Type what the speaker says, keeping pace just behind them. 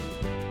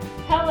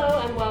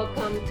and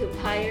welcome to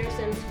Pyers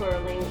and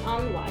Sperling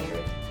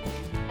UnWired,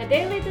 a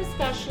daily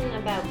discussion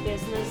about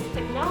business,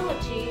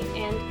 technology,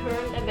 and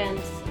current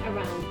events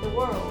around the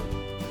world.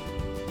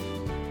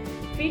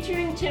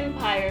 Featuring Jim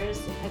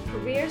Pyers, a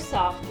career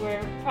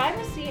software,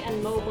 privacy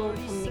and mobile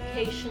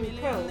communication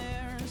pro,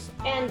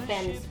 and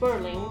Ben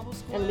Sperling,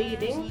 a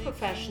leading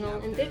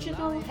professional in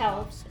digital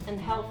health and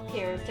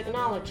healthcare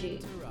technology.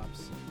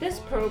 This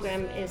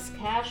program is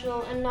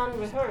casual and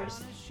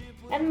non-rehearsed,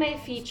 and may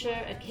feature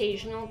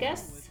occasional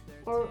guests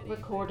or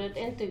recorded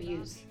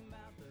interviews.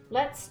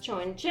 Let's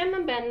join Jim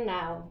and Ben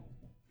now.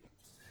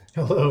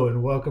 Hello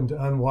and welcome to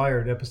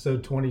UnWired,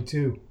 episode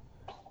 22,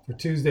 for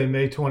Tuesday,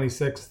 May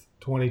 26th,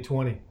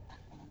 2020.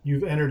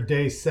 You've entered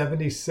day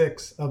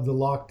 76 of the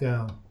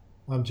lockdown.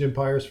 I'm Jim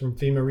Pyers from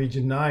FEMA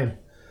Region 9,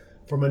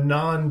 from a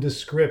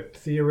nondescript,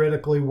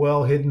 theoretically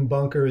well-hidden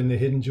bunker in the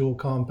Hidden Jewel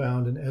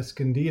compound in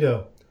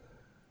Escondido.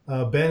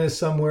 Ben is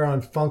somewhere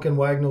on Funk and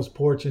Wagnall's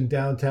porch in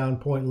downtown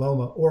Point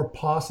Loma, or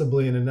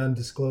possibly in an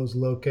undisclosed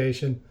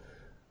location.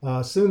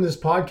 Soon this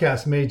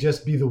podcast may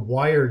just be the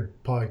Wired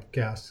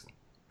podcast.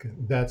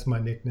 That's my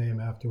nickname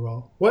after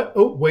all. What?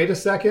 Oh, wait a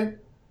second.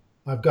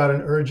 I've got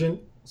an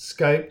urgent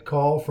Skype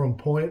call from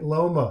Point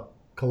Loma.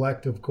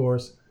 Collect, of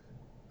course.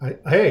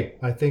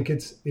 I think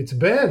it's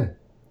Ben.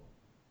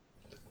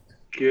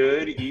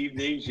 Good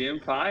evening,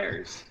 Jim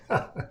Pyers.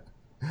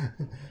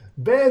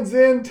 Ben's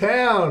in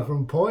town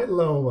from Point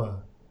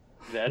Loma.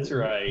 That's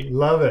right.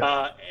 Love it.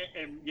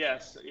 And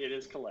yes, it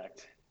is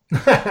collect.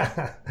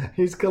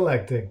 He's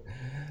collecting.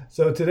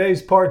 So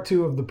today's part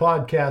 2 of the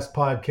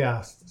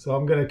podcast. So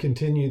I'm going to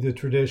continue the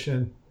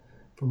tradition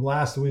from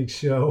last week's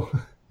show.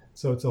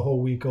 So it's a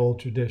whole week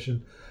old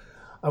tradition.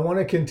 I want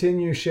to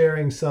continue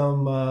sharing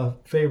some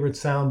favorite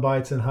sound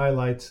bites and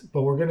highlights,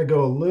 but we're going to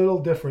go a little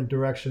different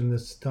direction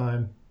this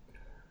time.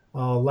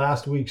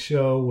 Last week's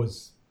show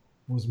was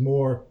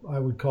more, I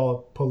would call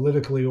it,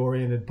 politically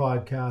oriented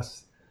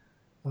podcasts,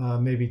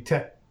 maybe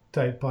tech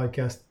type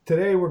podcast.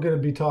 Today we're going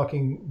to be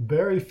talking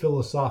very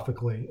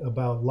philosophically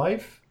about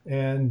life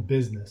and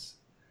business.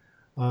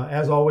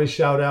 As always,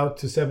 shout out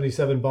to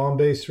 77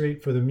 Bombay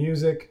Street for the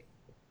music.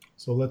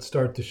 So let's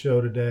start the show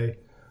today.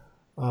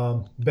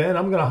 Ben,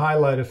 I'm going to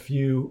highlight a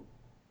few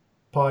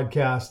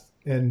podcasts,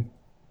 and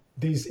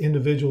these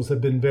individuals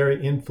have been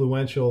very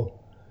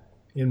influential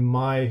in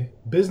my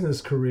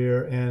business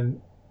career and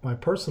my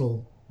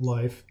personal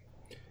life,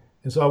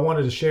 and so I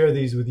wanted to share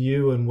these with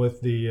you and with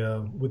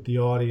the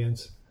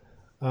audience.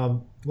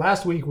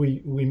 Last week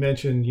we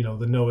mentioned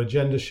the No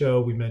Agenda Show.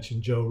 We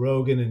mentioned Joe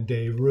Rogan and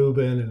Dave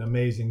Rubin and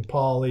Amazing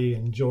Polly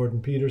and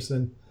Jordan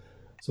Peterson.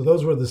 So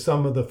those were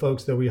some of the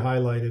folks that we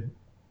highlighted.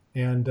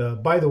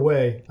 And by the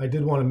way, I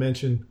did want to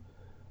mention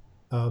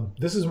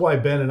this is why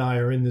Ben and I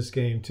are in this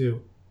game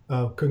too.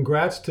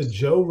 Congrats to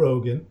Joe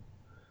Rogan,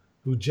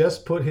 who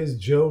just put his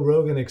Joe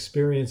Rogan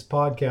Experience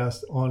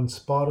podcast on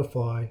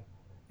Spotify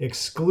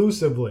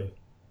exclusively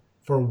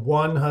for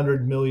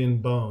 100 million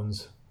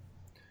bones.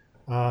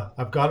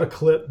 I've got a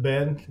clip,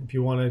 Ben, if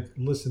you want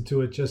to listen to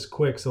it just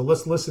quick. So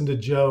let's listen to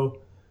Joe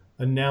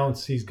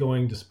announce he's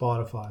going to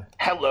Spotify.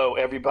 Hello,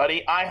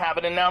 everybody. I have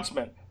an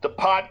announcement. The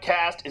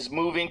podcast is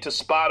moving to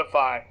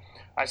Spotify.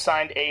 I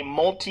signed a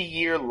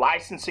multi-year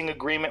licensing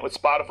agreement with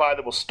Spotify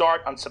that will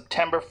start on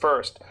September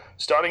 1st.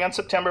 Starting on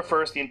September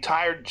 1st, the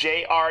entire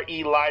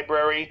JRE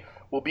library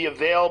will be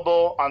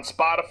available on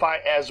Spotify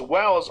as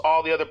well as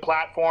all the other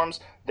platforms.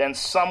 Then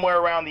somewhere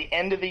around the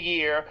end of the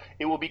year,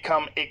 it will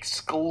become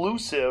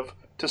exclusive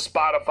to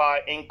Spotify,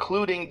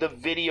 including the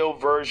video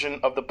version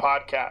of the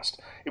podcast.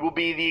 It will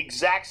be the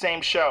exact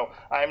same show.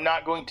 I am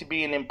not going to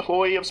be an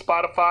employee of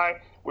Spotify.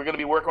 We're going to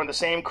be working with the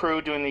same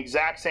crew, doing the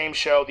exact same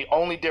show. The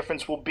only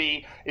difference will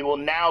be it will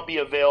now be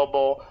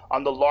available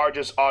on the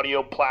largest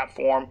audio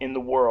platform in the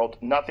world.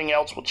 Nothing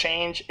else will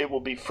change. It will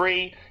be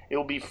free. It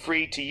will be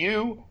free to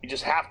you. You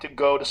just have to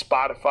go to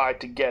Spotify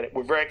to get it.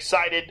 We're very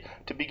excited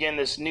to begin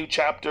this new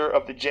chapter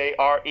of the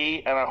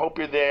JRE, and I hope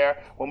you're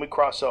there when we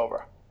cross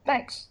over.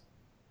 Thanks.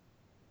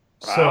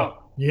 Wow. So,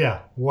 yeah,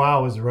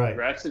 wow is right.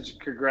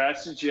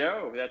 Congrats to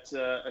Joe. That's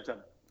a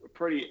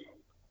pretty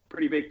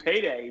big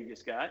payday you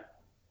just got.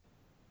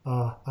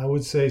 I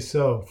would say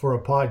so for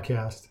a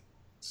podcast.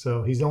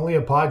 So he's only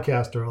a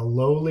podcaster, a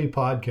lowly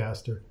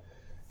podcaster.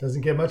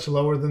 Doesn't get much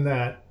lower than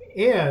that.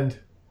 And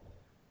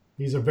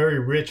he's a very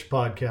rich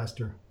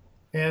podcaster.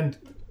 And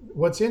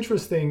what's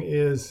interesting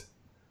is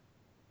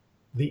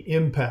the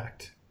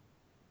impact.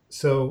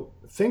 So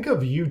think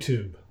of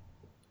YouTube,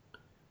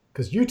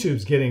 because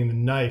YouTube's getting the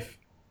knife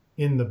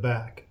in the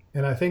back.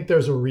 And I think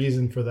there's a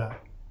reason for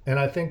that. And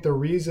I think the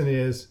reason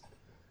is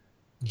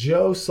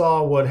Joe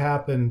saw what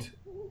happened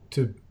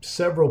to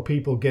several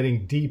people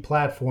getting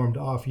deplatformed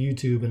off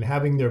YouTube and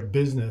having their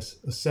business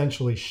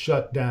essentially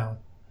shut down.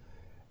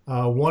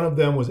 One of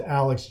them was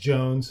Alex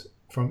Jones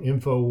from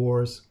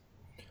InfoWars.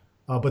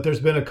 But there's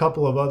been a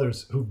couple of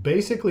others who've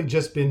basically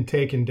just been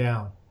taken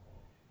down.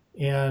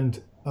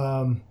 And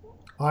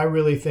I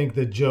really think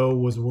that Joe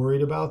was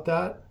worried about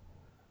that.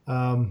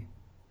 And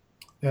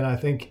I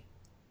think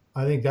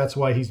that's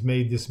why he's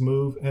made this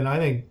move. And I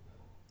think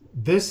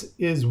this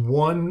is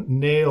one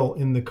nail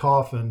in the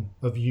coffin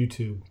of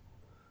YouTube.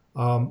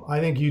 I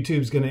think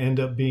YouTube's going to end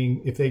up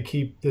being, if they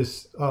keep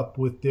this up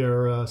with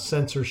their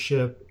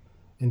censorship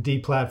and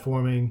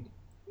deplatforming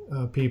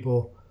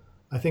people,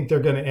 I think they're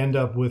going to end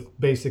up with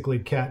basically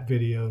cat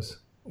videos.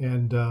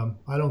 And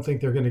I don't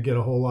think they're going to get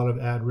a whole lot of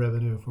ad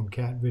revenue from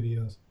cat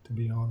videos, to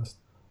be honest.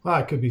 Well,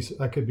 I could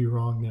be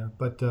wrong there,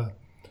 but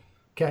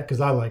cat, because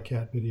I like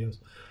cat videos.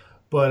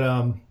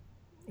 But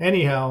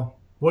anyhow,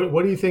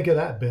 what do you think of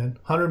that, Ben?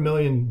 100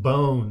 million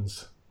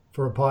bones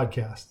for a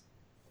podcast.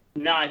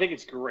 No, I think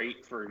it's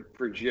great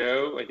for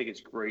Joe. I think it's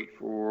great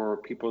for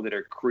people that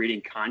are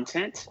creating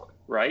content,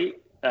 right?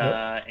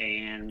 Yep.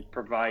 And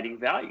providing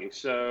value.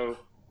 So,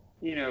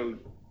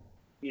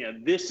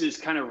 this is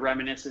kind of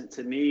reminiscent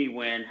to me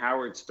when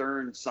Howard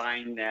Stern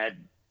signed that.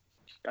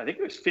 I think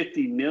it was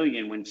 50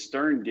 million when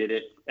Stern did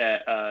it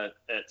at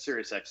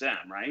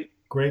SiriusXM, right?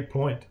 Great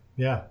point.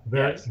 Yeah,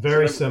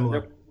 very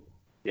similar.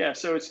 Yeah,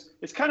 so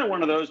it's kind of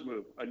one of those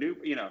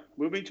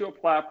moving to a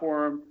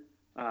platform,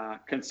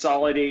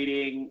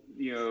 consolidating,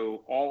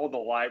 all the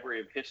library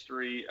of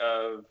history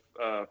of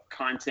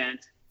content.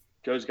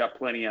 Joe's got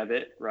plenty of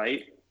it,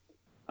 right?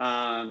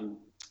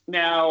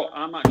 Now,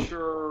 I'm not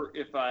sure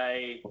if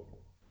I,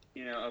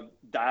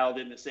 dialed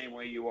in the same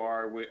way you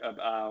are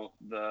about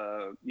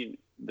the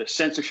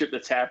censorship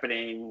that's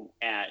happening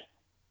at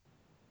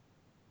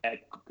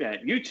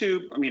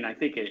YouTube. I mean, I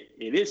think it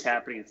is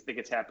happening. I think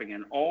it's happening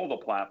in all the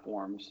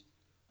platforms.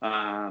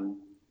 And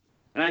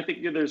I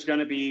think there's going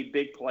to be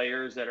big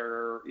players that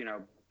are,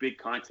 big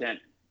content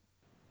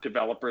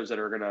developers that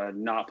are going to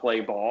not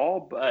play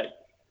ball,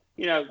 but,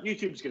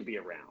 YouTube's going to be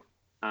around.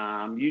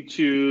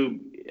 YouTube,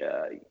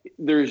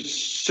 there's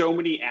so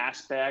many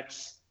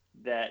aspects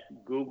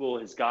that Google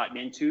has gotten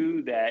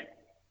into that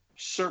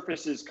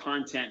surfaces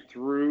content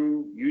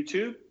through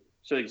YouTube.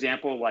 So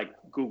example, like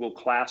Google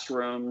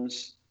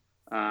Classrooms,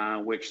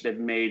 which they've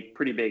made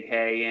pretty big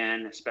hay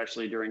in,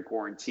 especially during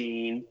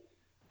quarantine.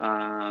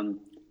 And,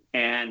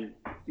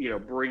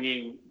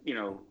 bringing,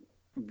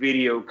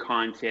 video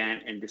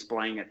content and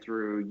displaying it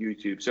through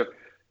YouTube. So,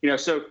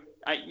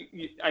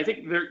 I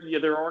think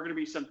there are going to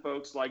be some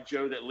folks like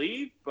Joe that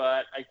leave,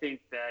 but I think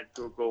that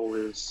Google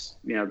is,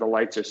 the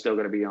lights are still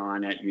going to be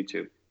on at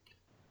YouTube.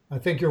 I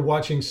think you're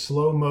watching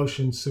slow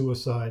motion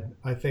suicide.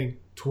 I think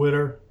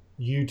Twitter,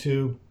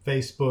 YouTube,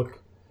 Facebook,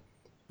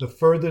 the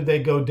further they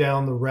go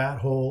down the rat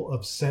hole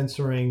of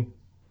censoring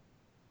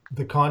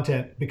the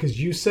content, because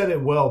you said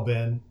it well,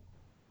 Ben,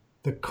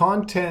 the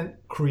content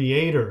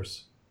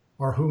creators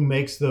are who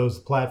makes those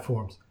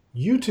platforms.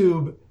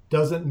 YouTube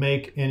doesn't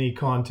make any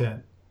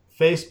content.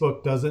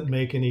 Facebook doesn't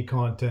make any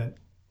content.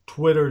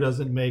 Twitter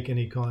doesn't make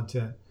any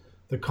content.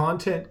 The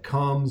content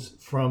comes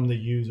from the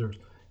users.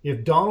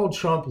 If Donald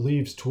Trump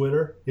leaves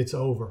Twitter, it's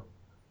over.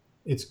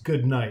 It's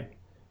good night.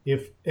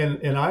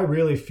 And I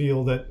really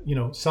feel that,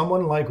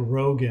 someone like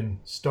Rogan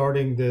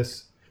starting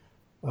this,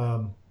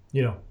 I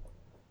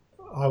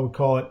would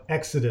call it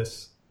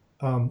exodus.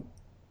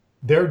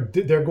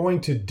 They're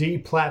going to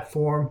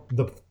deplatform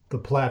the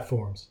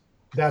platforms.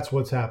 That's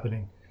what's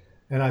happening.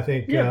 And I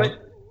think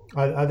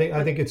I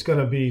think it's going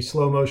to be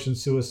slow motion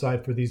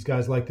suicide for these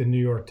guys like the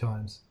New York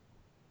Times.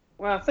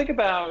 Well, think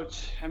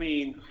about, I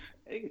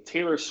think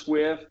Taylor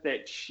Swift,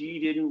 that she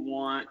didn't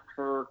want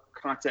her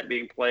content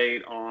being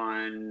played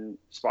on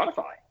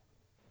Spotify,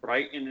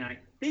 right? And I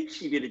think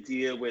she did a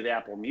deal with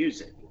Apple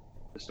Music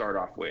to start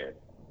off with,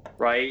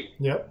 right?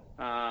 Yep.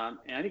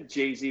 And I think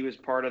Jay-Z was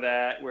part of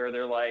that, where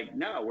they're like,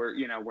 no, we're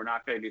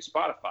not going to do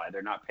Spotify.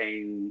 They're not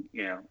paying,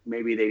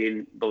 maybe they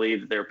didn't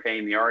believe that they're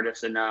paying the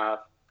artists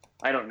enough.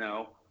 I don't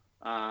know.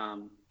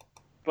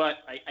 But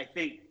I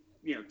think,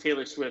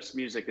 Taylor Swift's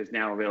music is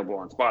now available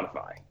on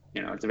Spotify.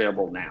 It's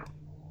available now.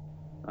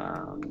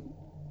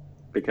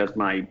 Because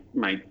my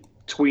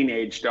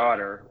tween-age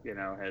daughter,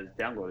 has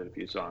downloaded a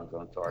few songs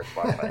onto our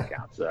Spotify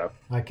account. So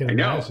I can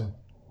imagine.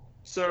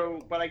 So,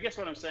 but I guess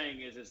what I'm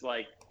saying is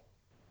like,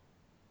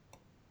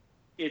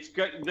 it's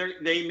good.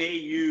 They may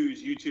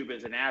use YouTube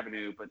as an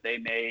avenue, but they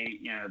may,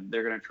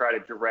 they're going to try to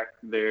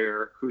direct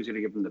who's going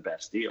to give them the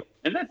best deal,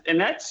 and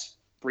that's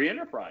free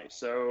enterprise.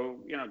 So,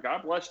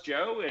 God bless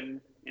Joe and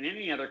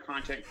any other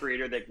content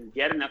creator that can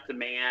get enough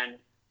demand,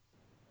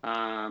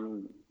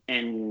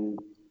 and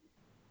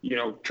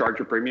charge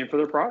a premium for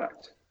their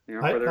product.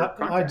 For their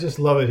content. I just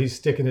love it. He's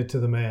sticking it to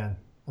the man.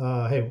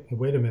 Hey,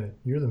 wait a minute.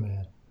 You're the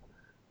man.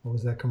 What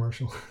was that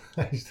commercial?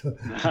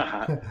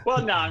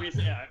 Well, no,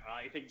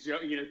 I think Joe,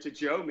 to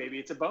Joe, maybe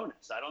it's a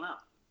bonus. I don't know.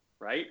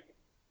 Right?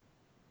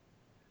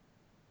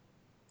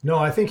 No,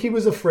 I think he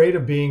was afraid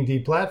of being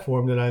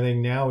deplatformed, and I think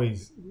now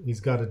he's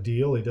got a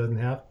deal. He doesn't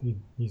have.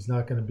 He's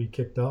not going to be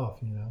kicked off.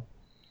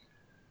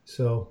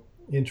 So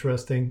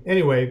interesting.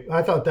 Anyway,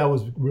 I thought that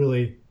was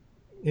really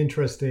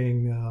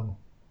interesting.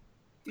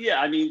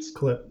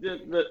 Clip.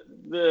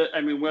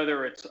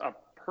 Whether it's a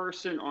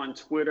person on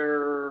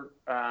Twitter,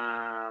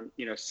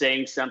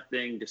 saying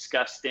something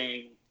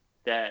disgusting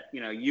that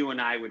you and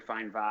I would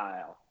find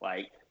vile,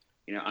 like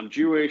I'm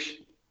Jewish.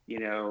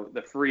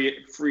 the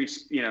free,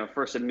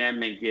 First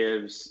Amendment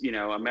gives,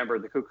 a member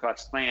of the Ku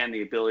Klux Klan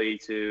the ability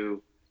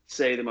to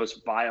say the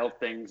most vile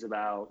things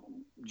about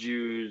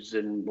Jews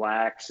and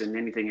blacks and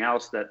anything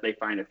else that they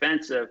find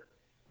offensive.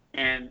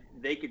 And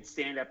they could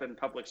stand up in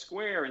public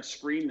square and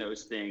scream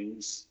those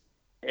things,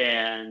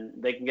 and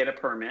they can get a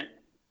permit.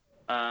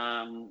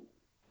 And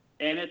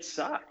it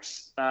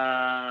sucks,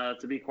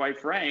 to be quite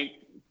frank,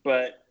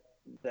 but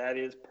that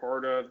is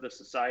part of the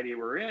society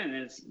we're in,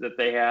 is that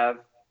they have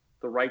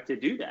the right to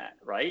do that,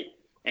 right?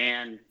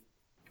 And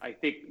I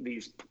think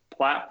these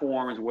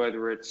platforms,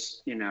 whether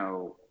it's,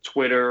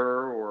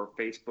 Twitter or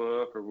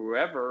Facebook or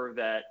whoever,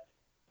 that,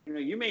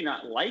 you may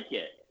not like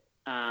it,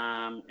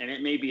 and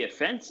it may be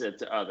offensive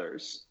to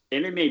others,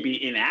 and it may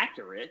be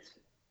inaccurate,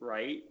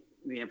 right?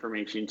 The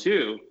information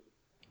too.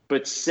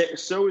 But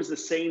so is the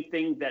same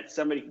thing that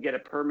somebody can get a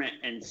permit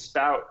and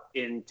spout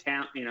in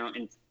town,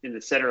 in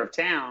the center of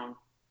town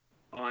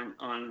on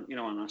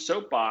a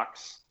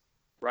soapbox,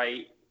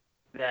 right?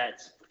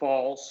 That's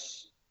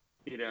false,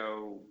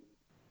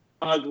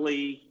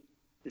 ugly,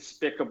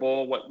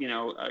 despicable, what,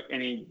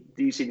 any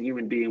decent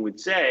human being would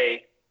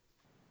say,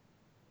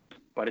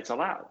 but it's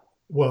allowed.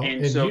 Well,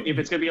 and so if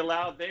it's going to be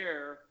allowed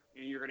there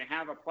and you're going to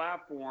have a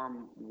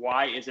platform,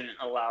 why isn't it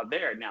allowed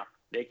there? Now,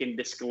 they can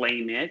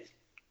disclaim it,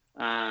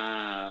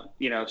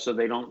 so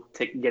they don't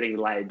get any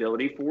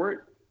liability for it.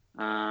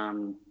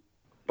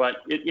 But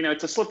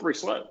it's a slippery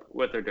slope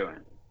what they're doing.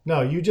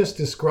 No, you just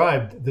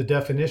described the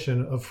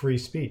definition of free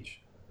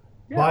speech.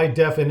 Yeah. By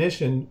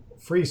definition,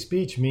 free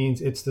speech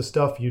means it's the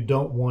stuff you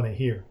don't want to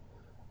hear.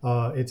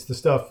 It's the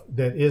stuff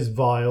that is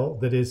vile,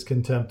 that is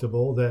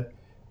contemptible, that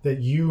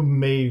you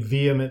may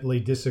vehemently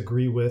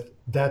disagree with.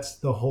 That's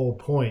the whole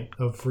point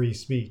of free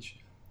speech.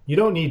 You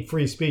don't need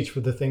free speech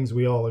for the things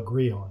we all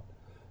agree on.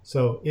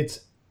 So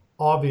it's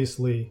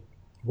obviously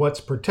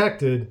what's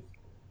protected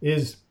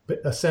is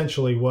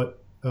essentially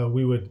what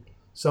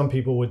some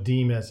people would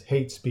deem as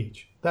hate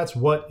speech. That's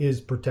what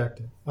is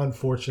protected.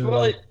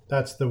 Unfortunately,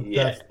 that's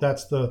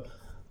the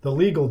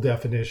legal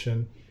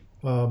definition.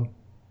 And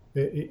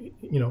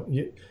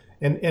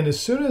as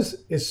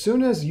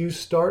soon as you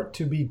start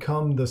to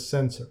become the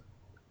censor,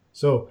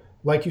 so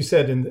like you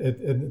said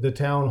in the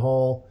town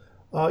hall,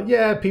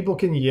 people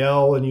can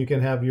yell and you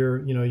can have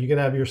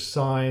your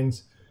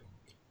signs.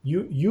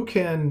 You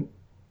can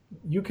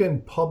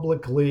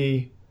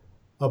publicly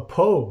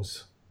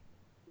oppose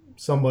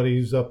somebody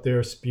who's up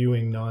there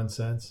spewing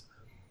nonsense.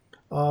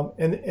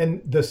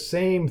 And the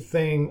same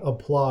thing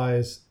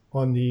applies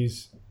on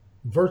these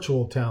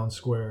virtual town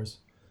squares.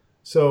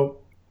 So,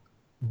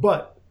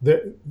 but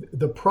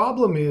the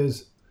problem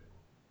is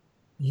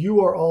you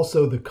are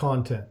also the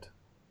content.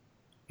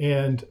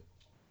 And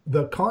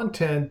the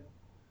content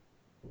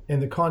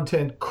and the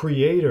content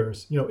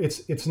creators,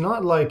 it's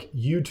not like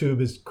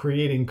YouTube is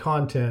creating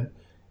content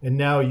and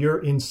now you're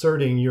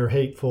inserting your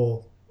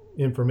hateful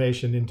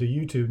information into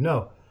YouTube.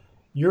 No,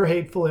 your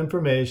hateful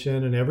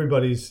information and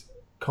everybody's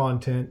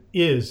content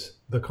is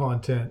the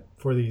content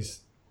for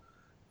these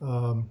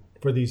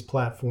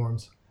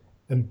platforms,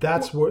 and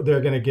that's where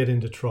they're going to get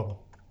into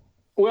trouble.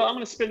 Well, I'm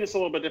going to spin this a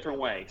little bit different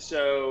way.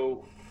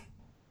 So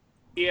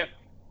if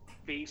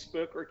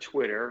Facebook or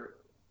Twitter,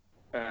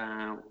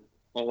 a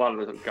lot of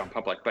them have gone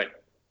public,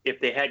 but if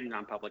they hadn't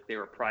gone public, they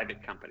were a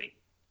private company,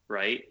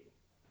 right?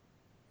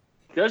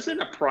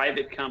 Doesn't a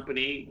private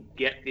company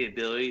get the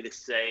ability to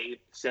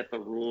set the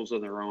rules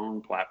on their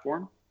own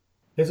platform?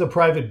 It's a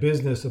private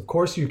business. Of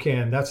course you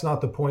can. That's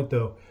not the point,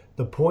 though.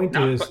 The point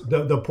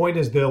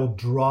is they'll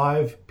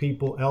drive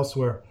people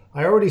elsewhere.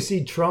 I already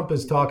see Trump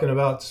is talking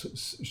about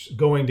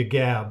going to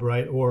Gab,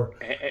 right? Or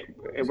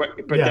but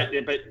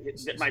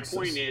my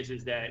point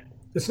is that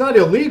it's not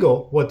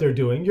illegal what they're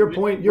doing. Your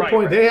point.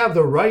 They have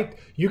the right.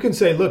 You can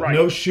say, look,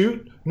 no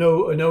shoot,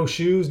 no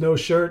shoes, no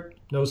shirt,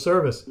 no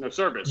service. No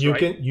service.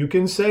 You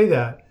can say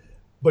that,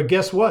 but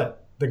guess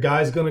what? The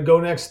guy's going to go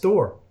next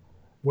door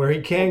where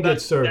he can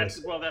get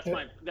service.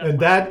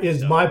 That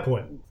is my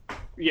point.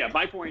 Yeah,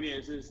 my point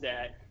is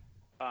that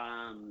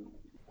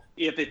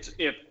if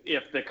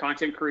the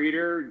content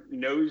creator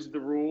knows the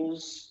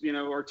rules,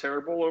 are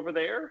terrible over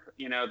there,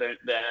 that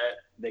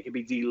they could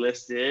be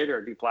delisted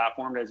or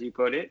deplatformed, as you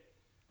put it,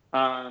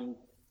 then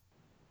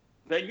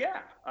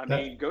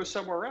go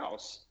somewhere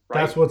else. Right?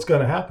 That's what's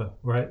going to happen,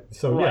 right?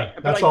 So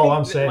that's all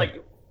I'm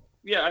saying.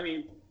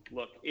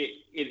 Look,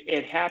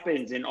 it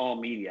happens in all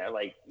media.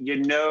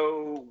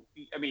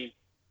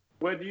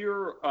 Whether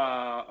you're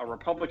a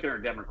Republican or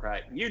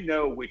Democrat,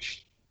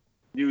 which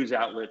news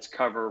outlets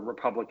cover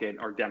Republican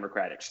or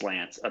Democratic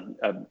slants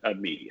of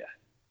media.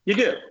 You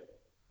do,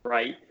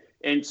 right?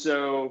 And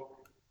so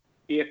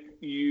if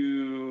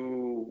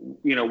you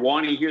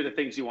want to hear the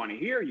things you want to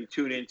hear, you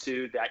tune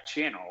into that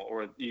channel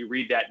or you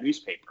read that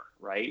newspaper,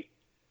 right?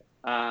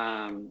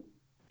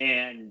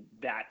 And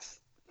that's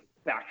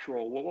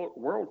factual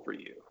world for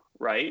you,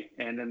 right?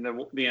 And then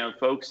the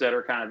folks that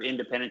are kind of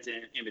independent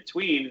and in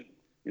between,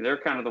 they're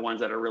kind of the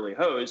ones that are really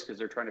hosed because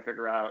they're trying to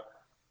figure out,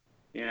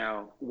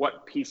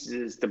 what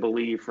pieces to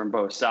believe from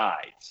both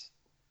sides.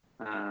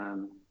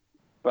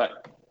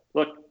 But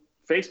look,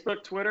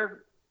 Facebook,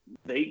 Twitter,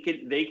 they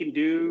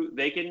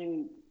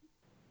can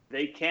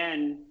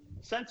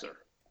censor.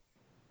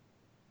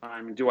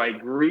 Do I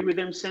agree with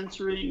them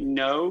censoring?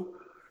 No,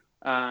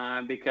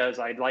 because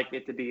I'd like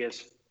it to be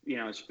as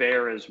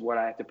fair as what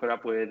I have to put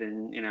up with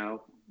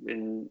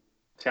in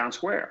town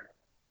square.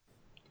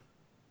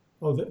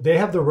 Oh, they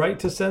have the right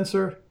to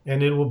censor,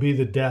 and it will be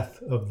the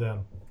death of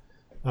them.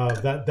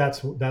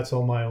 That's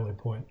all my only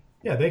point.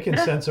 Yeah, they can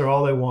censor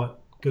all they want.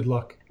 Good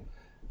luck.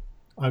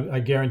 I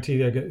guarantee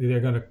they're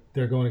going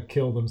to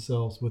kill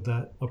themselves with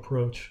that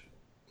approach.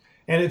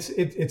 And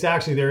it's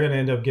actually they're going to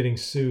end up getting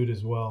sued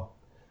as well,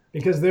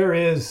 because there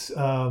is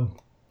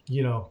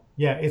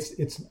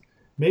it's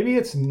maybe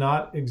it's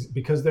not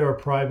because they're a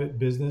private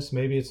business.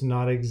 Maybe it's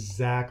not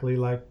exactly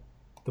like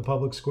the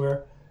public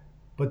square,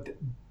 but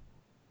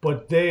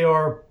they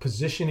are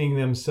positioning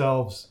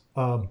themselves.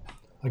 I'll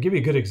give you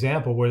a good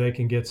example where they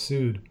can get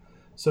sued.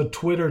 So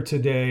Twitter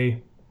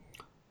today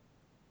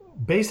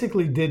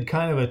basically did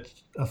kind of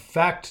a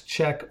fact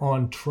check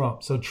on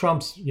Trump. So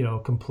Trump's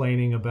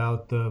complaining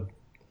about the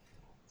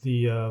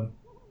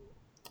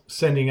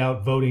sending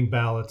out voting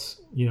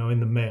ballots in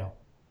the mail.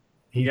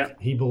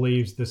 He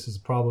believes this is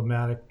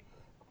problematic.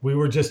 We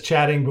were just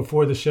chatting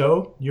before the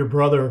show. Your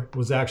brother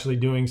was actually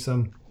doing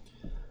some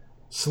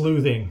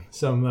sleuthing,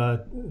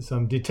 some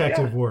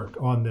detective work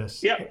on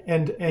this. Yeah.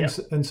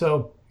 And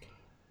so,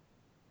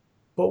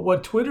 but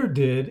what Twitter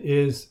did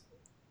is,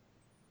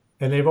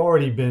 and they've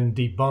already been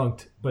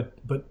debunked,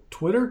 but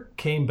Twitter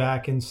came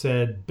back and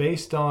said,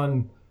 based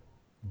on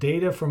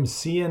data from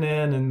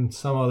CNN and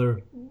some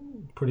other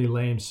pretty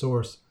lame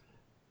source,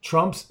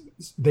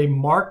 they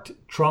marked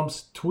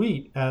Trump's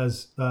tweet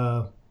as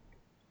I'm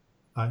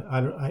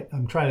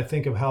trying to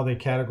think of how they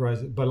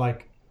categorize it, but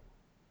like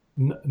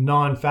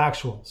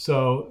non-factual.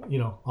 So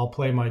I'll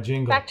play my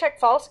jingle. Fact check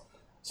false.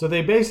 So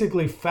they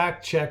basically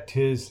fact checked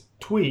his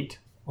tweet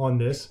on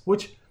this,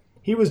 which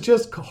he was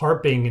just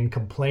harping and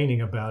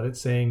complaining about it,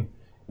 saying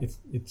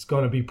it's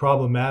going to be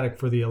problematic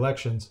for the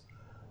elections.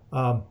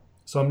 So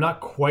I'm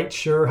not quite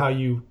sure how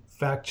you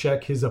fact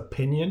check his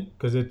opinion,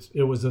 because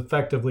it was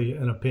effectively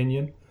an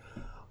opinion.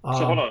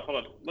 So hold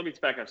on. Let me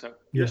back up. So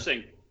you're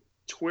saying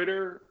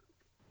Twitter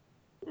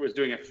was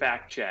doing a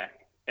fact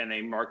check and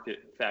they marked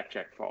it fact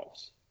check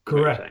false.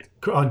 Correct.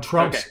 On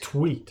Trump's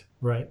tweet,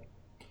 right?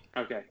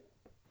 Okay.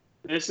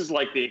 This is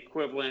like the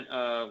equivalent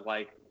of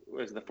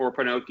was the four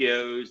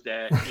Pinocchios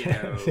that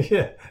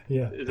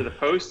yeah. Is it the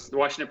Post, the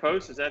Washington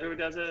Post? Is that who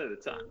does it?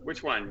 It's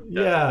which one?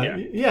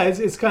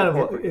 It's kind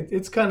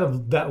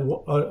of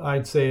that.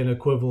 I'd say an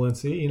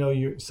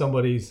equivalency.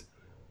 Somebody's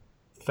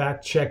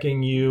fact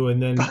checking you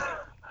and then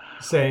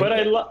saying.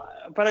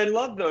 But I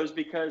love those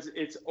because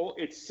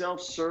it's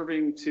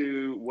self-serving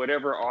to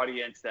whatever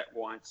audience that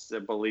wants to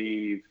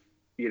believe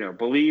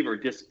or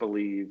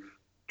disbelieve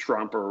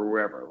Trump or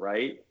whoever,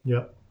 right?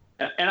 Yep.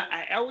 And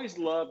I always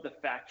love the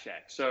fact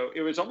check. So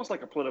it was almost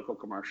like a political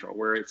commercial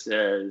where it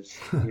says,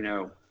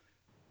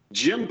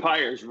 Jim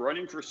Pyers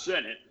running for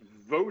Senate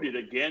voted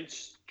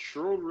against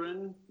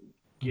children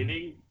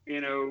getting,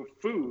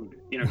 food,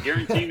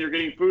 guaranteeing they're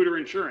getting food or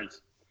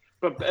insurance.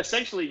 But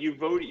essentially you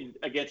voted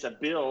against a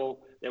bill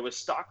that was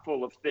stock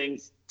full of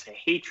things to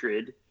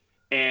hatred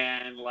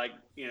and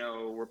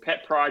were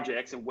pet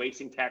projects and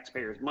wasting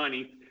taxpayers'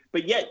 money.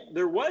 But yet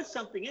there was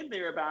something in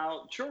there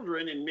about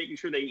children and making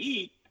sure they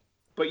eat.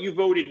 But you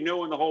voted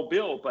no on the whole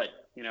bill.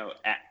 But,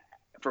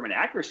 from an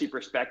accuracy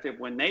perspective,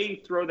 when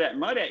they throw that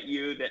mud at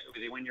you, that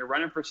when you're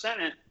running for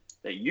Senate,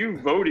 that you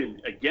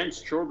voted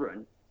against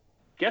children,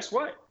 guess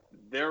what?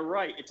 They're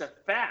right. It's a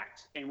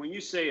fact. And when you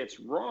say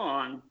it's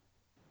wrong,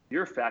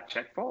 you're fact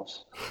check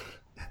false.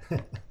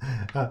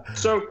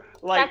 So,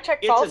 fact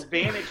check it's false. a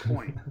vantage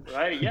point,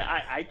 right? Yeah,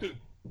 I think,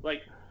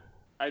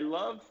 I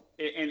love,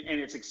 and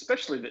it's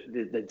especially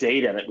the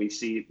data that we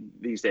see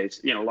these days,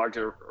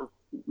 larger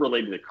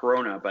related to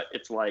Corona, but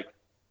it's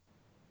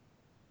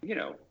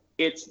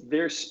it's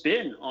their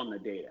spin on the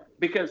data,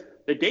 because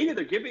the data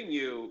they're giving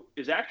you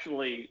is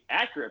actually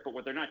accurate, but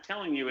what they're not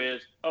telling you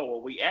is,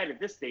 we added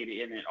this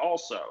data in it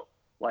also,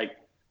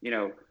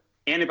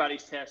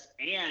 antibodies tests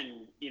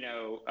and,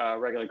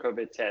 regular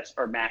COVID tests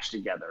are matched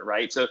together,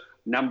 right? So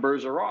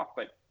numbers are off,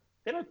 but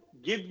they don't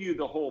give you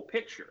the whole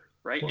picture,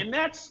 right? And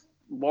that's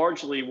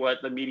largely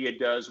what the media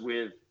does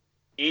with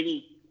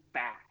any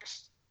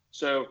facts.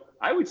 So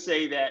I would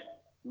say that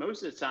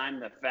most of the time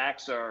the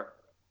facts are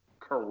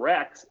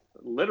correct,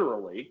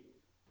 literally,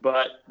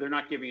 but they're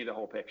not giving you the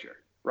whole picture,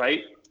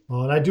 right?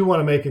 Well, and I do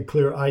want to make it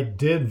clear, I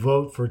did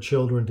vote for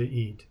children to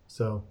eat.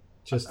 So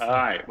just all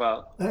right.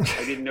 Well, I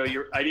didn't know you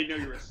were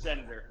a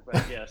senator,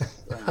 but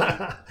yes.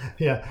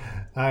 Yeah,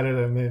 I don't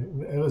know. Maybe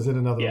it was in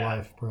another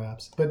life,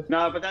 perhaps. But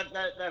no, but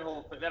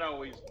that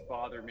always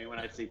bothered me when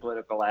I see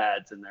political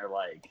ads and they're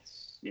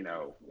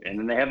and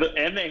then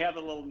they have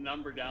the little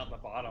number down at the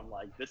bottom,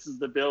 this is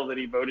the bill that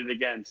he voted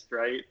against,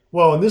 right?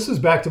 Well, and this is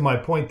back to my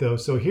point, though.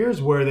 So here's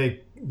where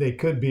they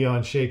could be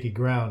on shaky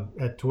ground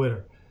at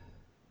Twitter.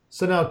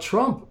 So now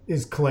Trump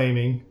is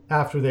claiming,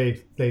 after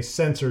they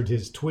censored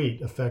his tweet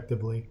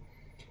effectively,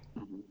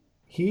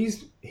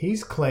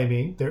 he's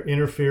claiming they're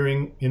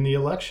interfering in the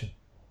election.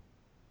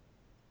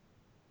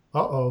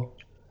 Now,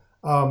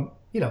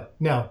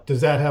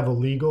 does that have a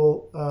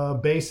legal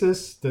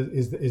basis?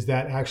 Is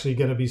that actually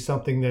going to be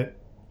something that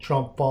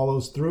Trump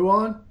follows through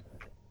on?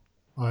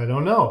 I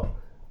don't know.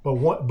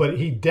 But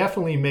he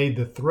definitely made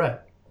the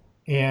threat.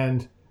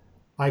 And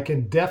I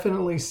can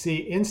definitely see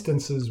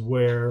instances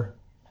where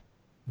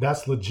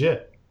that's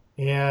legit.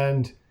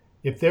 And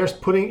if they're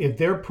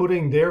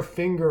putting their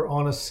finger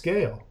on a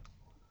scale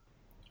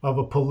of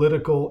a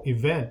political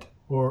event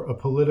or a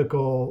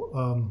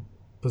political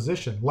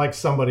position, like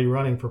somebody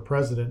running for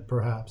president,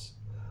 perhaps,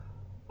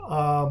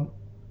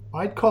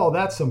 I'd call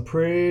that some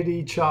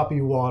pretty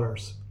choppy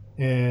waters.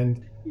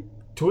 And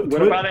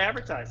what about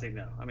advertising,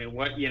 though? I mean,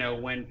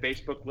 when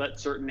Facebook let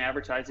certain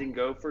advertising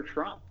go for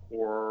Trump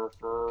or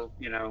for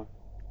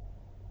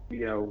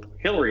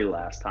Hillary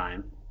last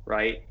time,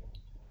 right?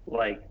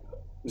 Like,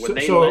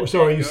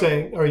 so are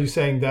you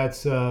saying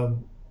that's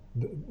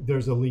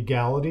there's a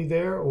legality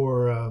there,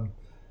 or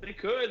they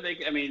could?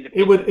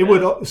 It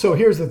would. So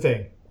here's the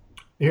thing.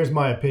 Here's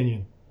my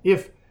opinion.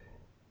 If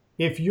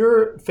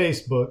you're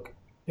Facebook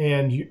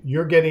and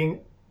you're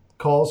getting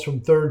calls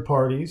from third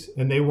parties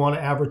and they want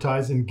to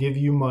advertise and give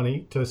you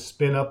money to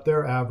spin up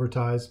their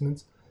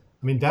advertisements,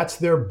 I mean, that's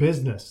their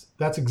business.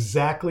 That's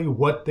exactly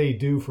what they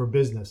do for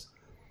business.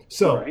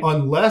 So right.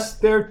 unless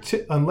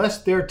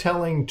they're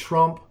telling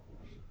Trump,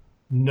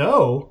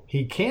 no,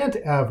 he can't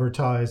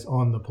advertise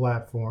on the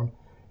platform.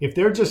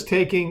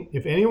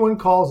 If anyone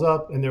calls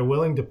up and they're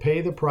willing to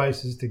pay the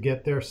prices to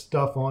get their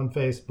stuff on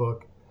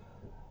Facebook,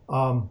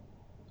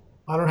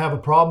 I don't have a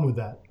problem with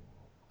that.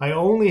 I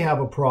only have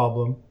a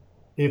problem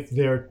if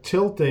they're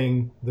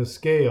tilting the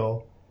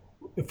scale.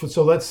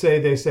 So let's say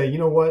they say, you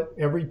know what,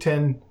 every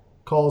 10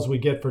 calls we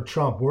get for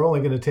Trump, we're only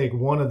going to take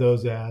one of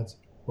those ads,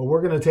 but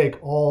we're going to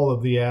take all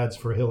of the ads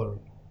for Hillary.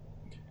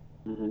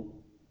 Mm-hmm.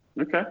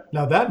 Okay.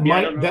 Now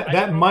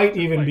that might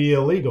even be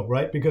illegal,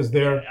 right? Because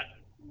they're,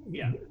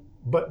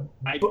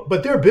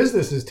 but their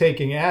business is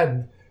taking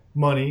ad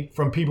money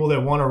from people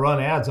that want to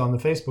run ads on the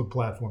Facebook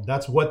platform.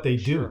 That's what they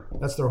do.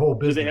 That's their whole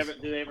business.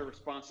 Do they have a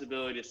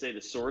responsibility to say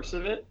the source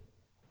of it?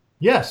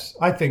 Yes,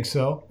 I think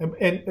so.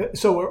 And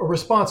so a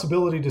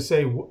responsibility to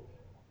say,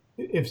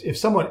 if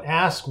someone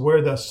asks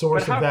where the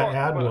source of that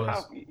ad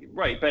was.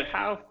 But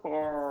how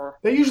far?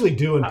 They usually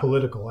do in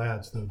political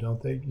ads, though,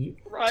 don't they?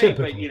 Right,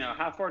 typically. But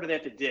how far do they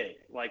have to dig?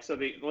 Like, so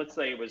let's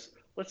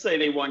say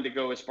they wanted to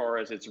go as far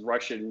as it's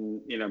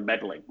Russian,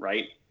 meddling,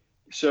 right?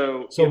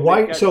 So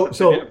why? So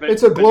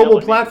it's a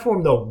global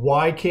platform, though.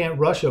 Why can't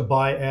Russia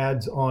buy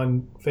ads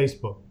on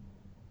Facebook?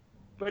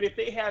 But if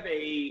they have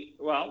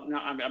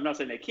I'm not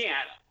saying they can't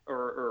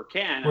or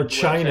can, or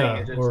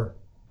China,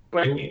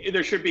 but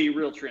there should be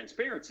real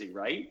transparency,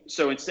 right?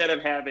 So instead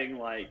of having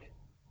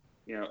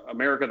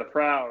America the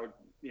Proud,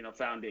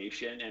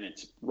 foundation and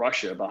it's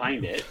Russia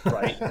behind it,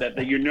 right? that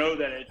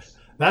it's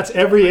that's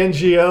every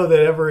NGO that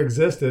ever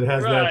existed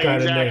has that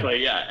kind of name.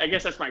 Exactly. Yeah. I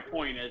guess that's my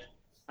point.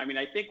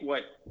 I think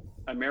what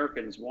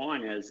Americans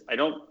want is I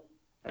don't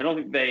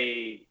think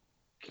they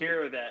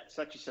care that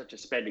such and such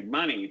is spending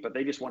money, but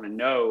they just want to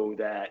know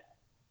that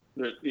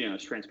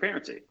there's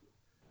transparency.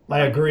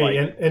 I agree,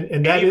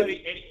 and that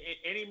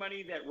any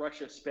money that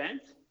Russia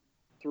spent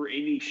through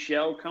any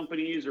shell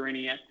companies or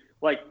any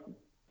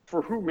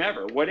for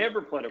whomever,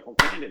 whatever political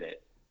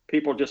candidate,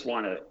 people just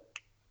want to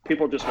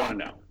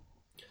know.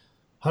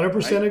 100%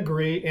 right?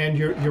 Agree, and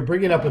you're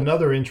bringing up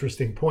another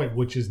interesting point,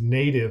 which is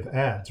native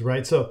ads,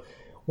 right? So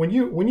when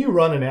you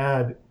run an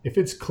ad, if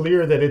it's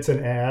clear that it's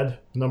an ad,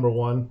 number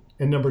one,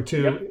 and number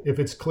two, if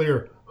it's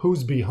clear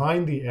who's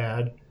behind the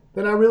ad,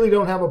 then I really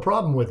don't have a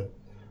problem with it,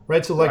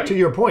 right? So to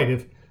your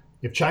point,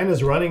 if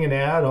China's running an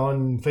ad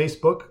on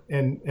Facebook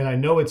and I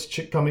know it's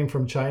coming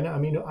from China, I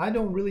mean, I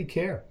don't really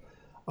care.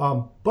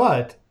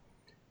 But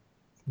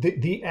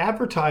the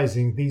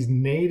advertising, these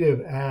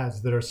native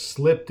ads that are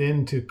slipped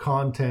into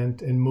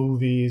content and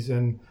movies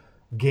and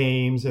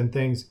games and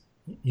things,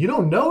 you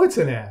don't know it's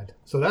an ad.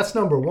 So that's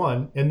number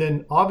one. And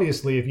then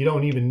obviously, if you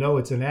don't even know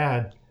it's an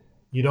ad,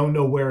 you don't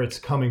know where it's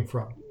coming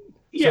from.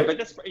 Yeah, but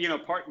that's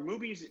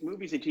movies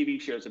and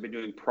TV shows have been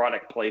doing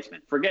product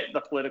placement. Forget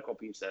the political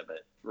piece of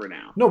it for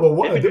now. No,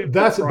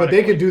 but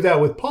they could do that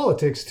with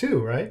politics too,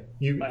 right?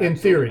 In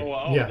theory,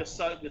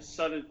 the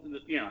subtle,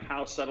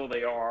 how subtle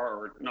they are,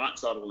 or not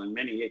subtle in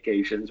many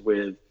occasions,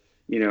 with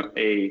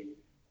the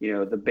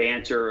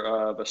banter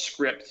of a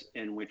script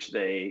in which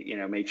they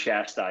may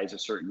chastise a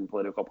certain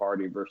political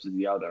party versus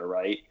the other,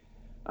 right?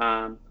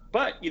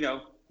 But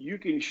you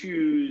can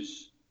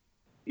choose,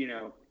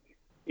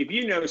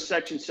 if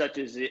such and such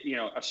is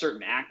a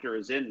certain actor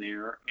is in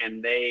there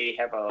and they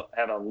have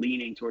a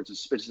leaning towards a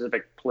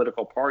specific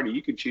political party,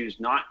 you could choose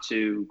not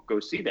to go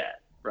see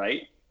that,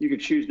 right? You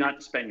could choose not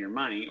to spend your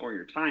money or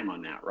your time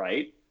on that,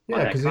 right?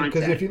 Yeah,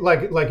 because if you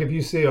if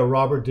you see a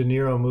Robert De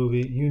Niro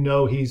movie,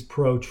 he's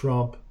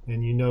pro-Trump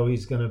and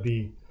he's going to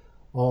be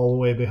all the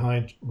way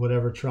behind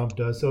whatever Trump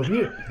does. So if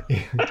you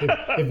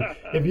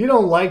if you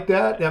don't like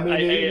that, I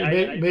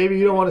mean, maybe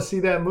you don't want to see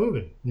that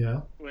movie. You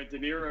know, when De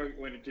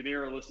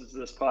Niro listens to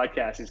this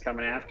podcast, he's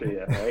coming after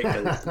you, right?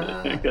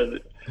 Because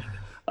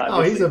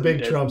he's a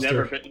big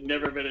Trumpster.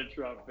 Never been a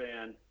Trump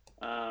fan.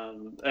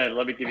 And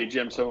let me give you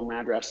Jim's home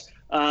address.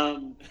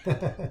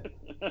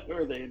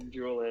 Where the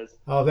jewel is.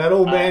 Oh, that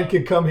old man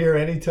can come here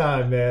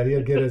anytime, man.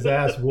 He'll get his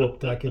ass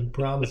whooped. I can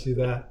promise you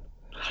that.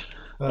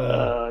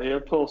 He'll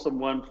pull some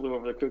One Flew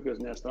Over the Cuckoo's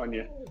Nest on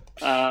you.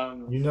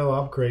 You know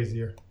I'm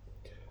crazier.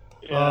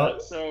 Yeah.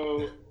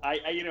 So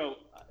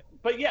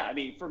but yeah, I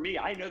mean, for me,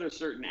 I know there's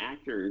certain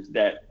actors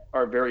that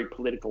are very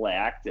politically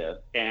active,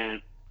 and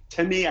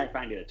to me, I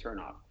find it a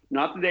turnoff.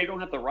 Not that they don't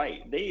have the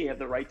right; they have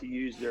the right to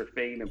use their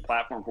fame and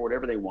platform for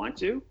whatever they want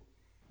to.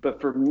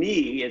 But for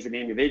me, as an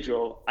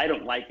individual, I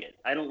don't like it.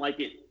 I don't like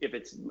it if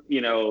it's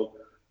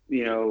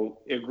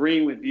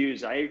agreeing with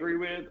views I agree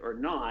with or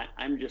not.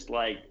 I'm just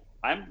like,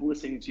 I'm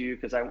listening to you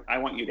because I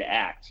want you to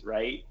act,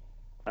 right?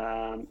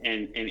 And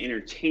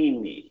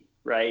entertain me,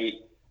 right?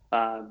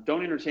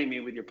 Don't entertain me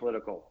with your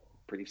political.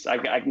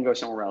 I can go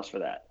somewhere else for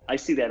that. I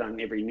see that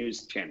on every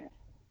news channel.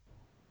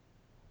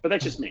 But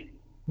that's just me.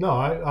 No,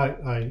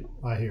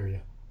 I hear you.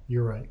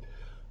 You're right.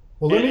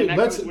 Well,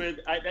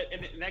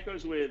 that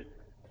goes with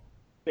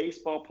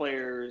baseball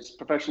players,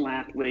 professional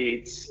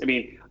athletes. I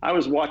mean, I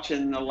was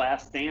watching The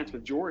Last Dance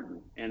with Jordan,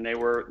 and they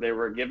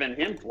were giving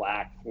him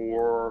flack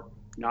for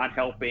not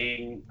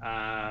helping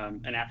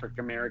an African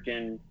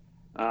American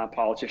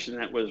politician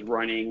that was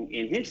running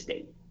in his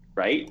state,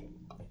 right?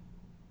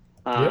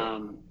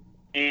 Yep.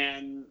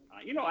 And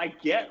I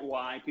get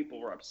why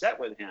people were upset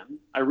with him.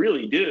 I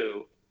really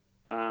do.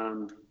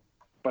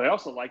 But I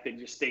also like they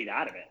just stayed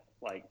out of it.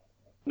 Like,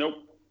 nope,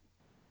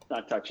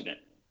 not touching it.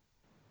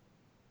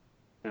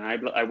 And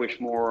I wish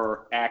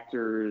more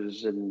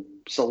actors and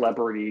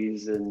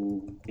celebrities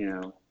and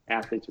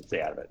athletes would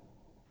stay out of it.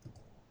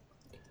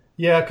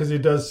 Yeah, because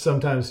it does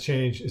sometimes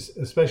change,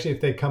 especially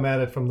if they come at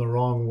it from the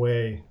wrong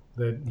way.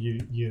 That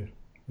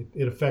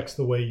it affects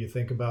the way you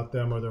think about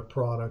them or their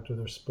product or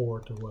their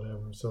sport or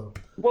whatever. So,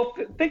 well,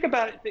 think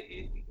about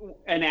it.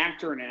 An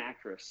actor and an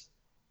actress,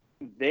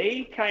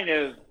 they kind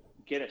of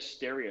get a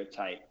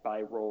stereotype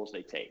by roles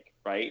they take,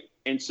 right?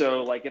 And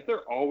so, like, if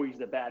they're always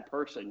the bad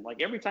person,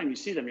 like every time you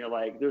see them, you're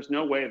like, there's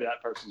no way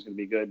that person's going to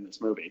be good in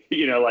this movie.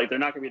 Like they're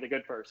not going to be the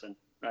good person,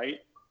 right?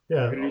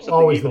 Yeah,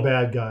 always evil. The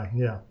bad guy.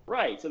 Yeah.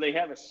 Right. So they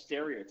have a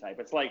stereotype.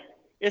 It's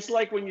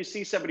like when you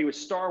see somebody with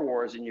Star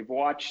Wars and you've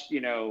watched,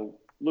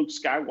 Luke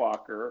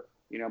Skywalker,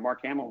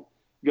 Mark Hamill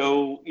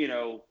go,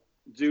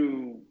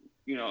 do,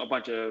 a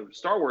bunch of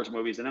Star Wars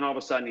movies. And then all of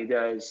a sudden he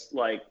does,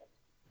 like,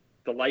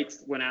 The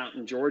Lights Went Out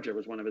in Georgia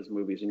was one of his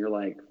movies. And you're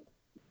like,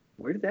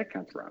 where did that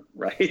come from?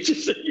 Right? Where's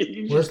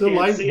the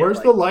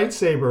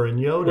lightsaber in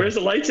Yoda? Where's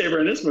the lightsaber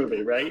in this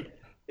movie? Right?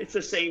 It's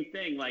the same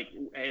thing. Like,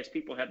 as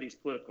people have these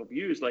political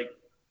views, like,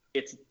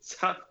 it's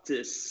tough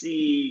to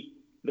see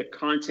the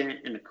content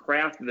and the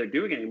craft that they're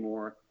doing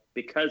anymore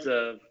because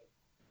of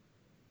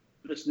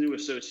this new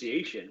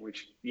association,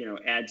 which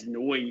adds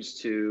noise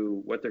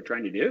to what they're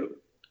trying to do.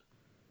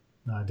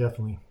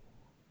 Definitely.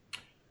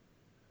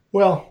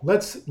 Well,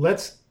 let's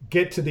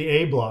get to the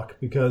A block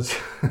because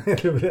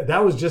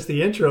that was just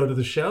the intro to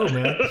the show,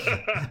 man.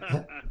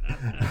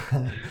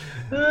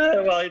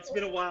 Well, it's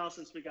been a while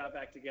since we got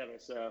back together,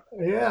 so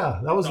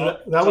yeah, that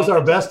was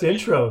our best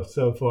intro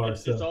so far.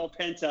 It's all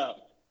pent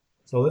up.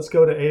 So let's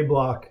go to A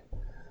block.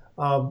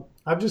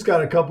 I've just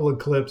got a couple of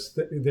clips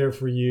there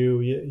for you.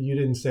 You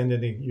didn't send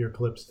any of your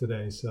clips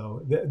today,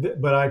 so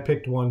but I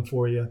picked one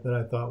for you that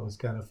I thought was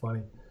kind of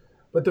funny.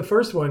 But the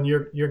first one,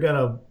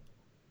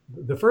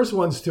 the first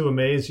one's to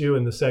amaze you,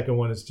 and the second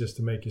one is just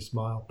to make you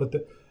smile. But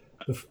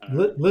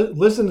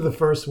listen to the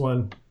first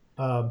one.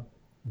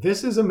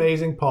 This is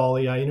Amazing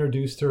Polly. I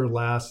introduced her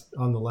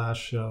on the last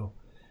show,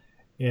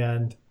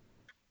 and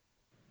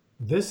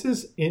this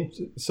is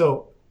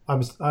so.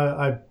 I'm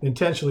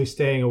intentionally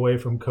staying away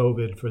from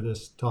COVID for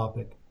this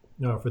topic,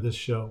 for this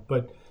show,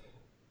 but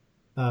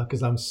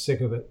because I'm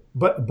sick of it.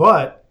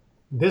 But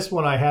this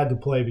one I had to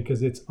play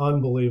because it's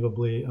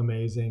unbelievably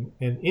amazing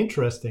and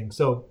interesting.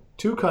 So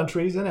 2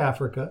 countries in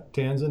Africa,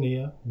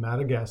 Tanzania,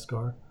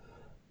 Madagascar.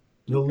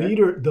 The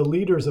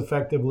leaders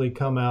effectively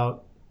come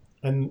out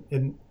and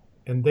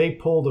they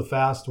pulled a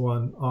fast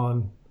one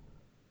on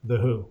the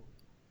WHO,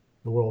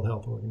 the World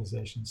Health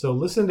Organization. So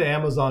listen to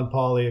Amazon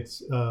Polly.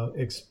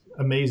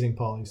 Amazing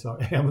Polly,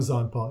 sorry,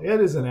 Amazon Polly. It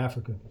is in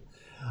Africa.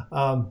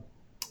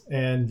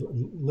 And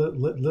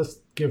let's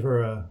give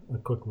her a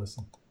quick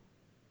listen.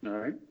 All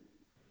right.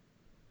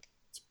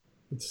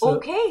 It's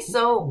okay,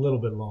 so a little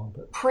bit long,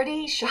 but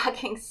pretty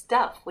shocking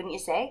stuff, wouldn't you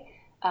say?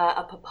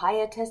 A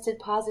papaya tested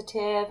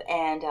positive,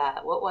 and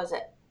what was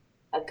it?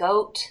 A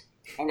goat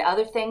and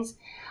other things.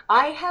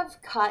 I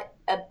have cut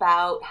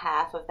about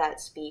half of that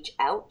speech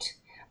out,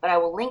 but I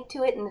will link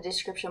to it in the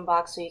description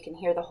box so you can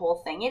hear the whole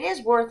thing. It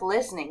is worth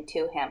listening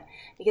to him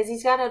because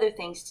he's got other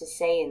things to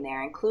say in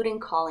there, including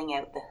calling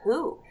out the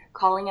WHO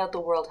calling out the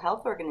World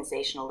Health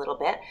Organization a little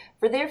bit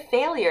for their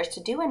failures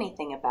to do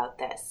anything about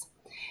this.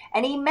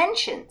 And he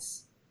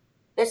mentions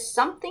that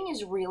something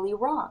is really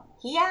wrong.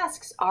 He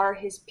asks, are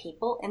his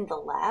people in the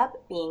lab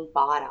being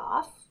bought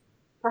off?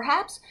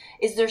 Perhaps,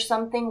 is there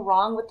something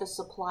wrong with the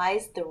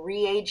supplies, the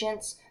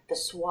reagents, the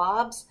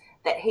swabs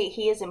that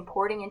he is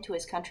importing into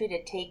his country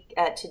to take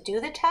to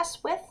do the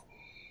tests with?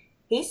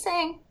 He's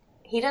saying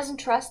he doesn't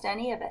trust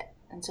any of it.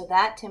 And so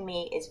that to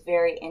me is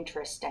very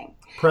interesting.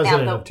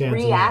 President now, of Tanzania. The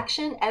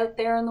reaction out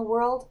there in the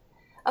world,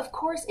 of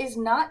course, is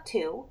not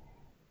to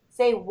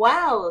say,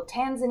 wow,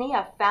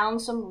 Tanzania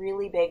found some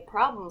really big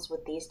problems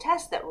with these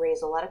tests that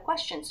raise a lot of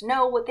questions.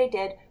 No, what they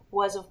did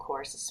was, of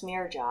course, a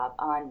smear job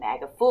on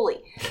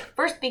Magufuli.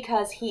 First,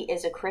 because he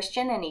is a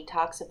Christian and he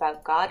talks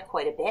about God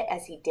quite a bit,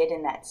 as he did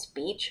in that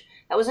speech.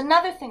 That was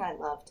another thing I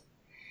loved.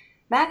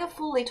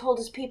 Magufuli told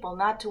his people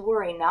not to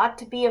worry, not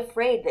to be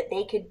afraid, that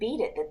they could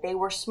beat it, that they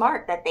were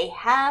smart, that they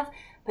have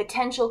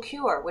potential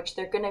cure, which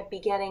they're going to be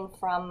getting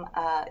from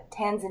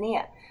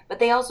Tanzania. But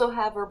they also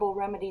have herbal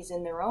remedies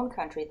in their own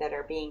country that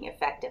are being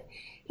effective.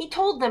 He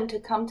told them to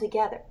come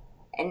together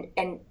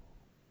and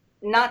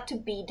not to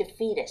be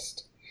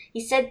defeatist. He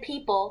said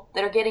people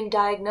that are getting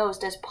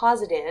diagnosed as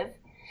positive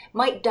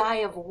might die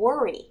of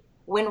worry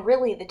when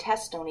really the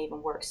tests don't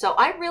even work. So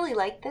I really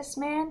like this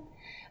man.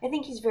 I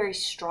think he's very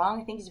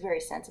strong. I think he's very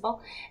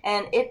sensible.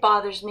 And it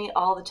bothers me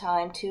all the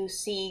time to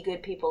see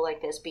good people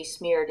like this be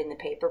smeared in the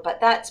paper. But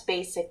that's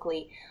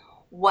basically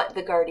what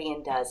The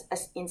Guardian does.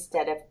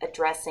 Instead of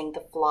addressing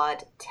the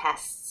flawed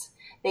tests,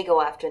 they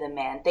go after the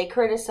man. They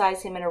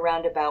criticize him in a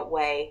roundabout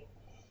way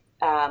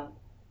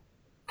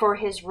for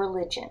his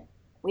religion.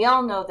 We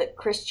all know that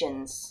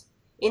Christians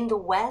in the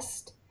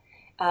West,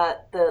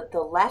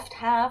 the left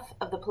half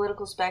of the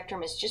political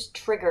spectrum is just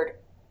triggered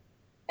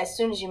as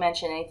soon as you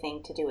mention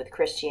anything to do with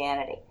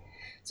Christianity.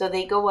 So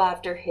they go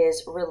after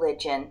his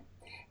religion.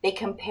 They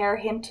compare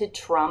him to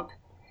Trump,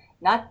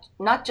 not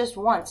just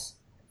once,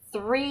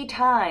 3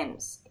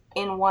 times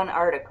in one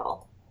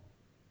article.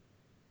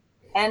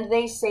 And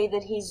they say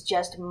that he's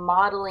just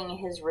modeling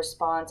his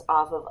response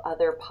off of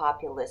other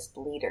populist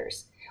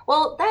leaders.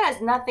 Well, that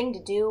has nothing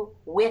to do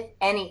with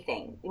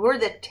anything. Were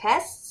the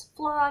tests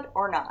flawed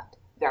or not?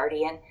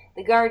 Guardian.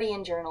 The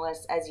Guardian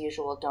journalists, as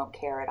usual, don't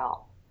care at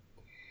all.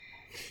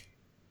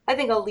 I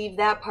think I'll leave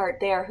that part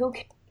there. Who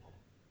cares?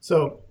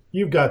 So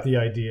you've got the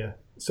idea.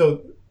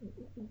 So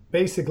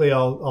basically,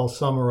 I'll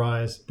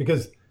summarize,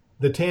 because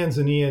the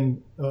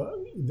Tanzanian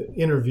the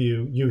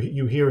interview,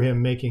 you hear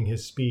him making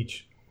his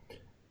speech,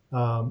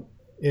 and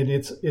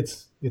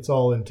it's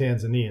all in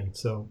Tanzanian,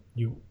 so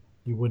you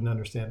wouldn't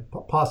understand.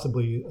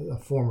 Possibly a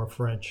form of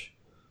French.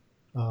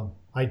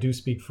 I do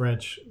speak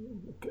French,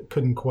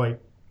 couldn't quite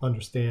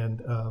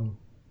understand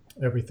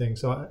everything,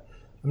 so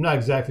I'm not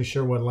exactly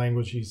sure what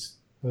language he's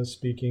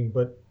speaking,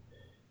 but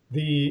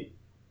the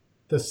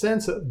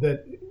sense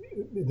that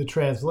the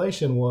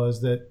translation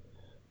was that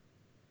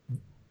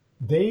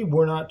they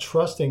were not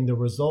trusting the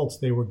results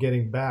they were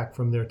getting back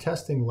from their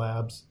testing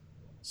labs,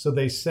 so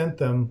they sent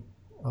them,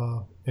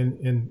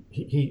 and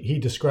he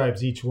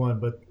describes each one,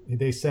 but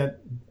they sent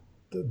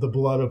the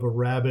blood of a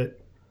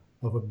rabbit,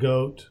 of a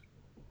goat,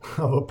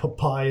 of a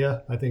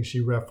papaya. I think she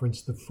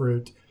referenced the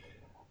fruit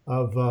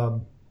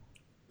of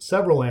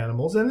several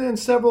animals, and then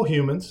several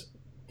humans.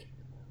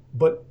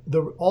 But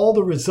all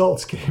the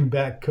results came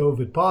back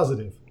COVID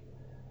positive.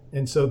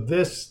 And so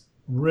this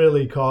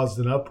really caused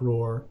an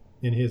uproar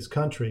in his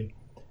country.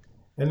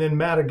 And then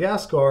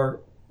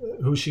Madagascar,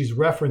 who she's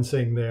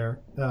referencing there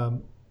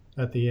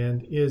at the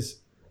end,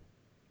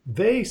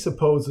 they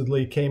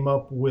supposedly came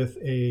up with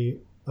a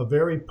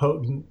very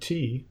potent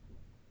tea.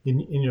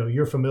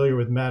 You're familiar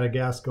with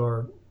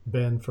Madagascar,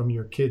 Ben, from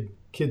your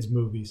kids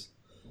movies.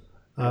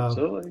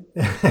 Absolutely.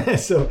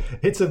 So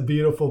it's a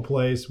beautiful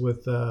place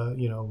with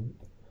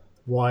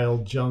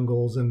wild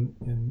jungles and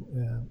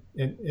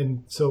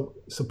so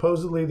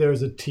supposedly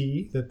there's a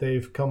tea that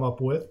they've come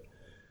up with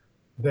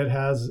that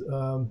has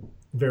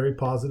very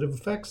positive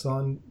effects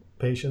on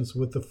patients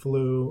with the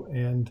flu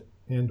and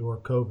or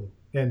COVID,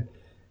 and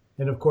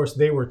of course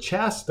they were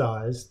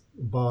chastised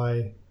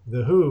by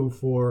the WHO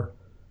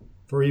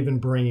for even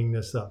bringing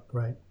this up,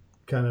 right?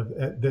 Kind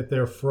of that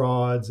they're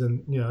frauds,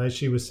 and as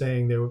she was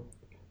saying, they were,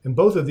 and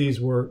both of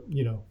these were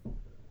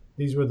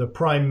these were the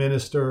prime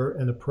minister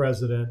and the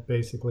president,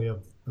 basically,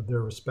 of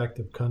their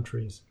respective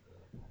countries,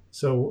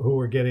 so who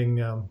were getting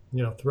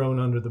thrown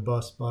under the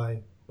bus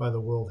by the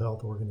World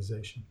Health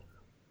Organization.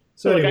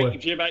 So anyway,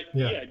 Jim, I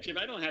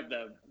don't have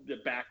the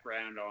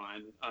background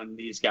on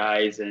these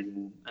guys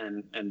and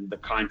the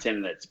content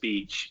of that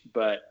speech,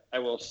 but I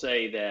will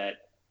say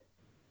that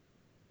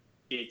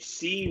it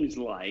seems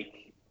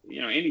like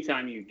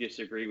anytime you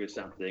disagree with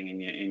something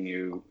and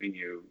you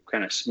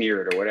kind of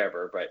smear it or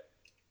whatever,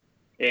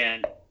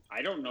 and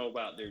I don't know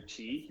about their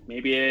tea.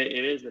 Maybe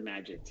it is the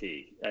magic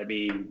tea. I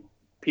mean,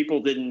 people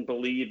didn't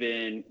believe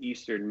in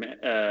Eastern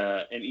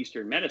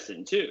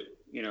medicine too.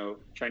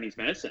 Chinese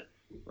medicine,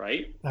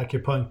 right?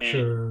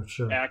 Acupuncture,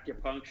 sure.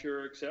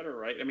 Acupuncture, et cetera,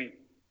 right? I mean,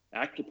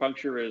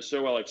 acupuncture is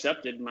so well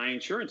accepted. My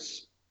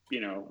insurance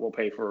we'll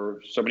pay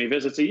for so many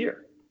visits a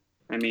year.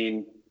 I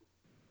mean,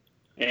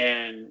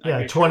 and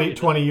yeah,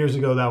 20 years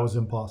ago, that was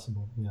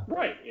impossible. Yeah.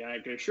 Right. Yeah, I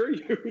can assure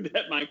you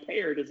that my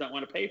payer does not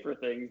want to pay for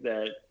things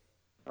that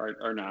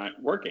are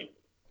not working,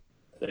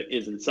 that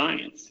isn't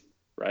science,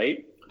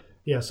 right?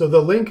 Yeah. So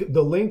the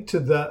link to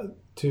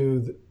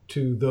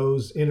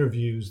those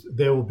interviews,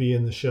 they will be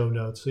in the show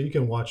notes, so you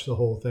can watch the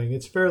whole thing.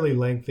 It's fairly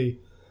lengthy,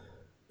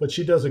 but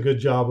she does a good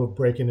job of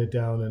breaking it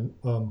down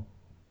and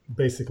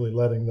basically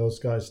letting those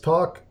guys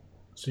talk,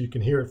 so you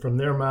can hear it from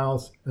their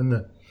mouths, and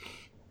then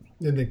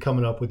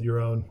coming up with your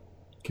own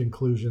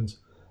conclusions.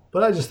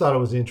 But I just thought it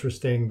was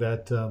interesting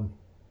that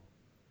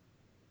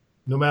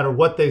no matter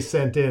what they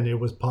sent in, it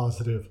was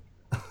positive.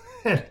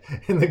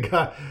 and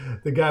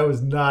the guy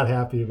was not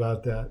happy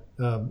about that.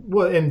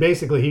 Well, and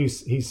basically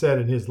he said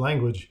in his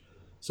language,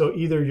 so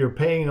either you're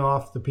paying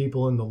off the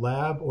people in the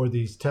lab, or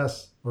these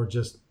tests are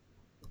just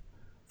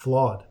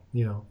flawed,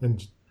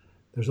 and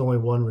there's only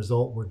one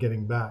result we're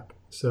getting back.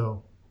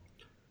 So,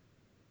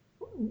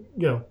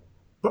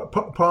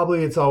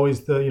 probably it's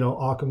always the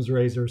Occam's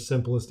razor,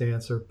 simplest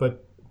answer,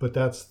 but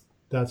that's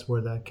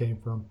where that came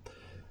from.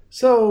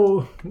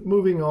 So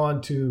moving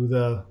on to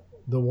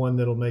the one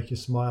that'll make you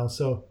smile.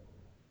 So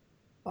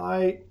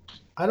I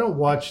don't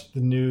watch the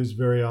news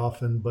very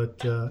often,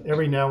 but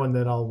every now and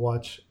then I'll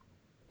watch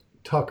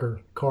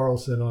Tucker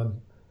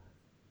Carlson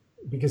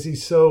because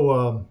he's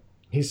so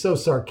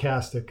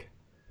sarcastic.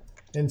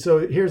 And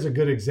so here's a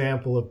good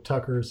example of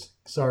Tucker's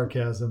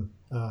sarcasm,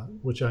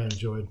 which I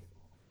enjoyed.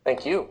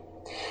 Thank you.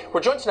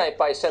 We're joined tonight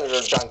by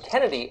Senator John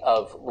Kennedy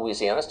of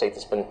Louisiana, a state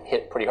that's been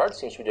hit pretty hard.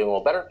 Seems to be doing a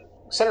little better.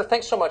 Senator,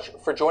 thanks so much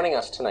for joining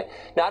us tonight.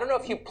 Now, I don't know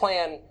if you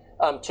plan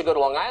to go to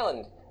Long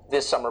Island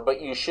this summer,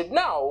 but you should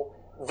know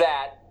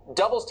that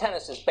doubles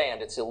tennis is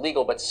banned. It's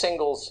illegal, but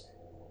singles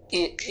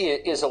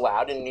is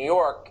allowed. In New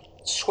York,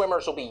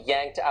 swimmers will be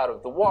yanked out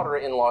of the water.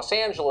 In Los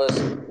Angeles,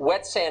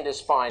 wet sand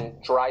is fine,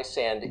 dry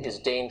sand is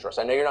dangerous.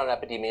 I know you're not an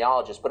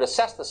epidemiologist, but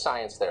assess the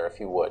science there if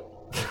you would.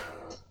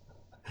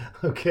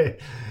 Okay.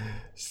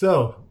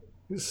 So,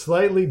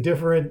 slightly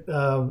different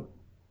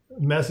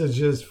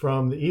messages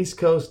from the East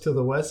Coast to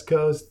the West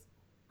Coast.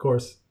 Of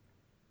course,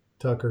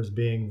 Tucker's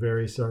being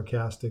very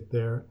sarcastic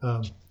there.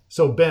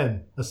 So,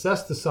 Ben,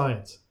 assess the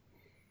science.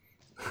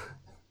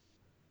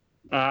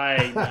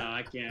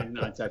 I can't. I'm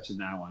not touching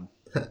that one.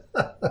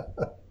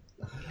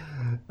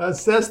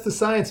 Assess the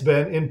science,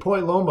 Ben. In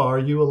Point Loma, are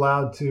you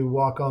allowed to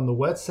walk on the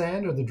wet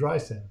sand or the dry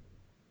sand?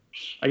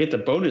 I get the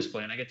bonus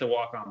plan. I get to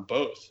walk on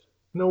both.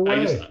 No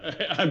way.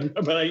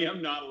 But I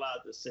am not allowed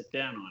to sit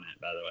down on it,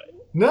 by the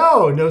way.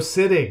 No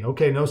sitting.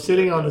 Okay, no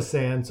sitting on the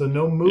sand, so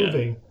no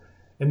moving. Yeah.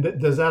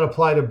 And does that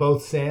apply to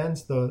both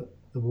sands, the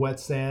wet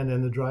sand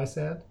and the dry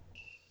sand?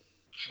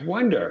 I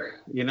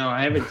wonder.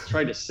 I haven't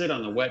tried to sit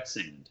on the wet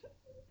sand.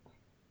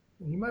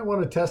 You might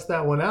want to test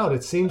that one out.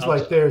 It seems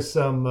like there's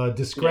some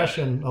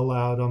discretion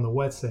allowed on the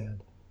wet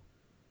sand.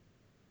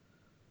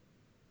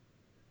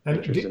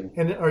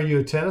 And are you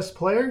a tennis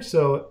player?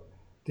 So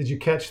did you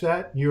catch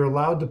that? You're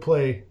allowed to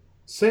play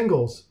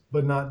singles,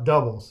 but not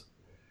doubles.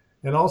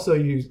 And also,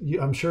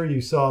 I'm sure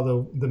you saw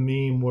the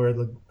meme where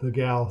the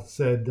gal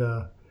said,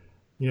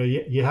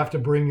 you have to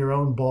bring your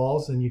own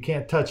balls, and you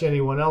can't touch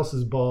anyone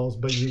else's balls,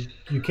 but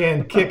you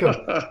can kick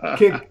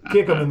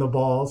them in the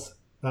balls.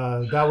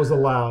 That was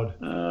allowed.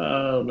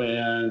 Oh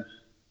man!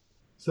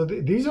 So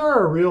these are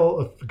our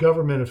real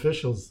government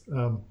officials,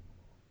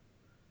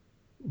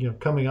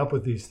 coming up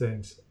with these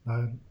things.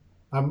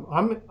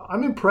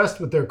 I'm impressed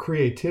with their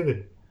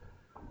creativity.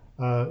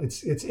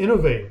 It's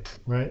innovative,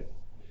 right?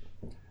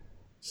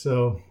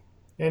 So,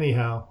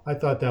 anyhow, I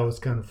thought that was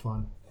kind of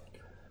fun.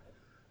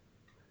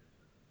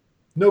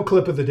 No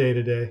clip of the day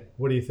today.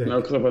 What do you think?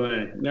 No clip of the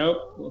day.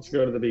 Nope. Let's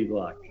go to the B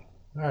block.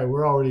 All right,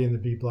 we're already in the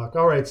B block.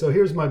 All right, so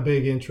here's my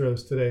big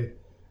intros today.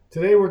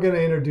 Today we're going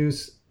to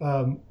introduce,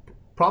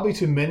 probably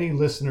to many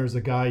listeners,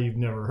 a guy you've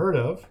never heard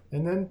of,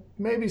 and then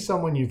maybe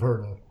someone you've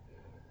heard of.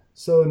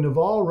 So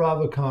Naval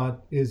Ravikant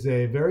is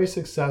a very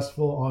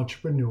successful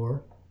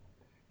entrepreneur.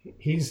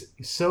 He's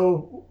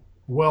so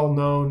well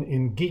known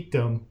in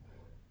geekdom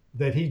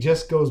that he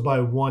just goes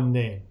by one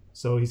name.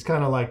 So he's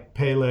kind of like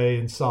Pele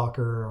in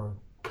soccer, or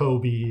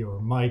Kobe,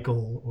 or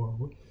Michael,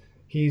 or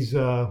he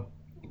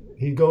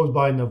goes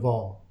by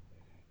Naval,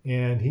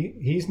 and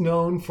he's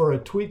known for a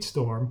tweet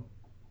storm,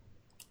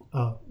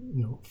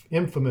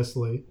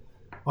 infamously,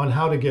 on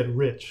how to get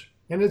rich.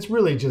 And it's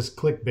really just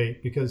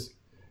clickbait, because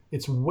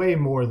it's way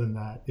more than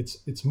that.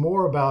 It's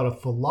more about a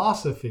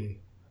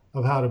philosophy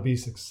of how to be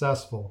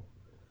successful.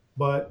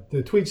 But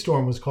the tweet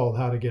storm was called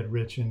How to Get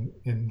Rich,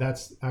 and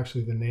that's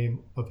actually the name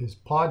of his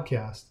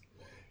podcast.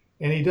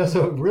 And he does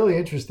a really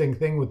interesting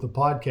thing with the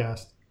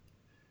podcast.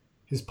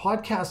 His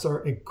podcasts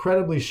are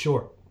incredibly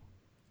short,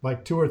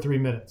 like 2 or 3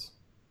 minutes.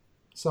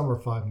 Some are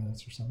 5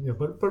 minutes or something,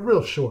 but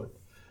real short.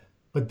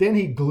 But then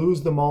he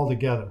glues them all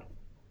together.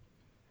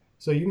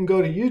 So you can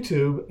go to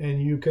YouTube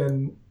and you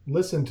can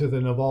listen to the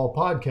Naval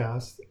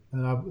podcast,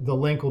 and the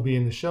link will be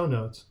in the show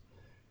notes.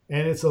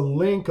 And it's a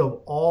link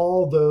of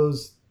all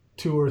those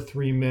 2 or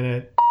 3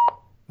 minute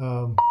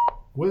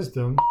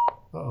wisdom.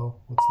 Uh-oh,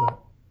 what's that?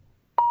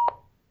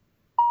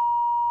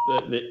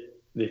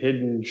 The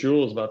hidden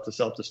jewel is about to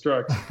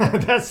self-destruct.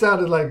 That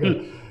sounded like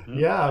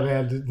yeah,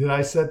 man. Did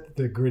I set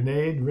the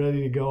grenade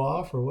ready to go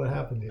off, or what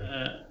happened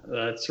here?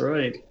 That's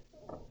right.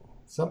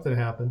 Something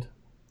happened.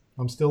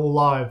 I'm still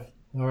alive.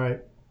 All right.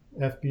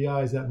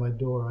 FBI's at my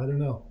door. I don't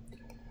know.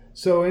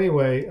 So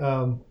anyway,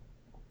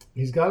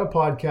 he's got a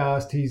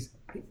podcast.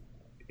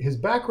 His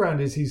background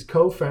is he's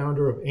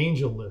co-founder of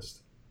AngelList.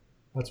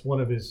 That's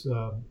one of his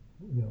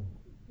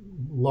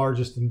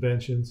largest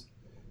inventions.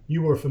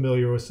 You were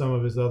familiar with some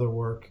of his other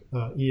work,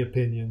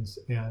 e-opinions,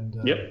 and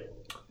yep.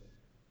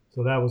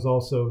 So that was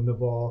also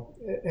Naval.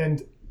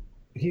 And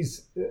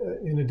he's,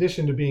 in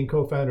addition to being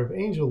co-founder of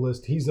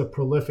AngelList, he's a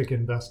prolific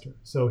investor.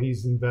 So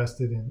he's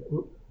invested in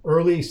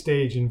early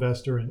stage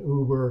investor in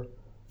Uber,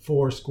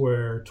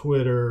 Foursquare,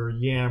 Twitter,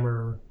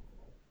 Yammer,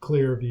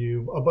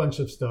 Clearview, a bunch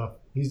of stuff.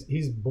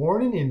 He's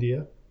born in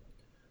India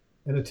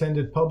and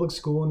attended public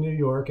school in New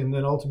York, and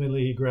then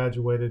ultimately he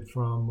graduated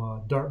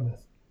from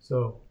Dartmouth.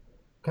 So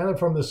kind of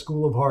from the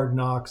school of hard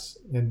knocks,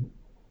 and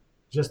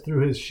just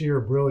through his sheer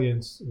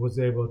brilliance was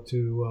able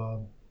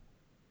to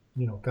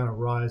kind of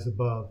rise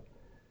above.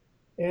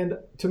 And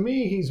to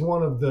me, he's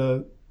one of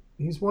the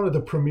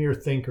premier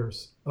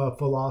thinkers,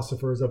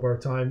 philosophers of our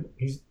time.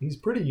 He's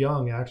pretty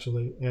young,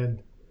 actually,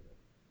 and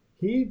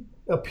he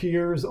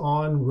appears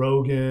on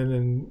Rogan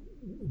and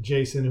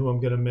Jason, who I'm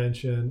going to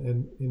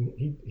mention, and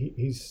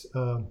he's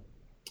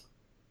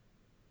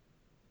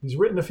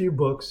written a few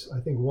books. I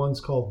think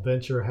one's called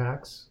Venture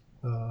Hacks.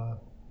 You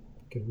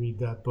can read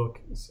that book.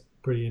 It's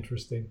pretty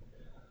interesting.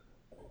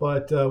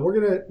 But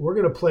we're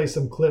gonna play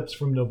some clips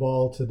from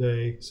Naval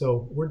today.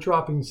 So we're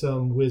dropping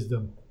some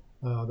wisdom.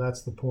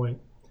 That's the point.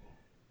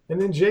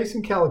 And then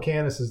Jason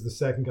Calacanis is the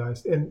second guy.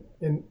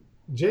 And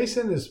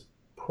Jason is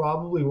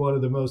probably one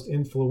of the most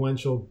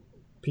influential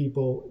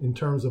people in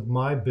terms of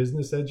my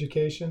business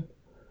education.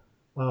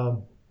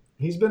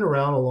 He's been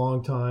around a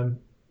long time,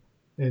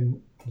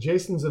 and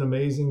Jason's an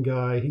amazing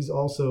guy. He's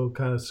also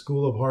kind of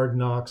school of hard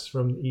knocks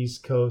from the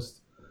East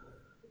Coast.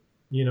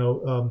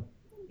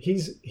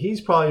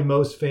 He's probably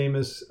most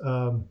famous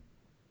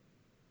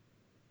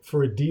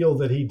for a deal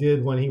that he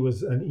did when he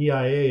was an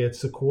EIA at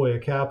Sequoia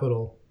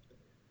Capital.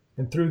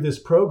 And through this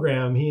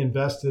program, he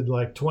invested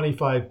like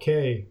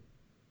 $25K,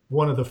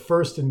 one of the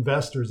first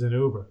investors in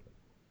Uber,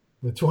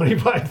 with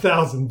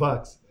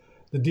 $25,000.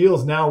 The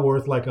deal's now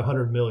worth like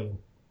 $100 million.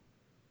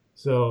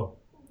 So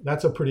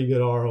that's a pretty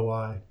good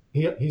ROI.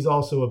 He's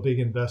also a big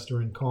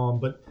investor in Calm,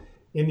 but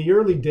in the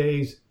early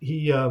days,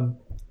 he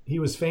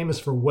was famous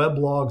for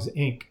Weblogs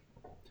Inc.,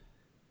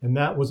 and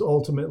that was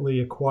ultimately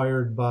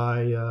acquired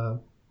by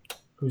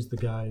who's the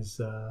guys?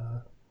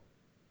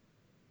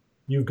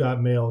 You've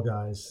Got Mail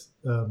guys.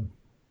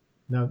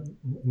 Now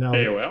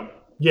AOL.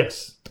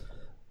 Yes.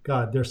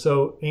 God, they're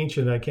so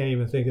ancient I can't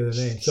even think of the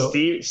name. So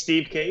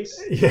Steve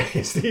Case. Yeah,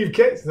 Steve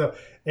Case. So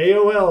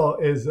AOL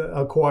is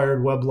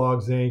acquired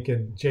Weblogs Inc.,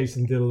 and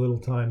Jason did a little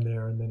time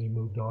there, and then he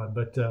moved on.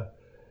 But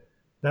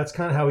that's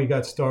kind of how he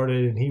got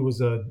started. And he was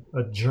a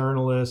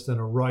journalist and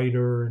a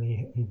writer,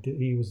 and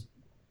he was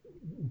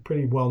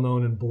pretty well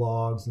known in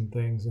blogs and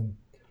things. And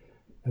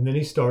then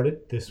he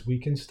started This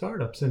Week in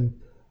Startups.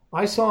 And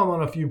I saw him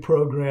on a few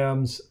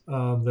programs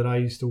that I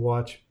used to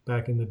watch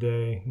back in the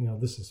day.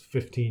 This is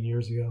 15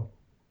 years ago.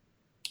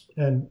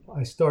 And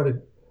I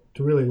started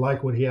to really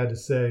like what he had to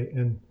say.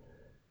 And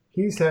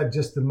he's had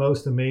just the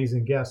most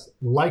amazing guests,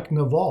 like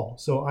Naval.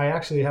 So I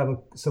actually have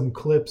some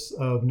clips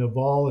of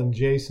Naval and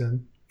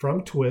Jason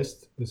from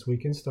Twist, This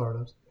Week in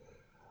Startups,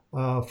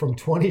 from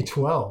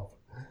 2012.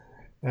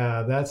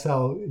 That's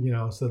how,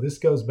 so this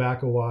goes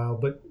back a while.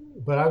 But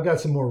I've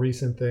got some more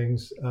recent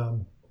things.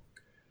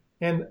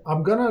 And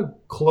I'm going to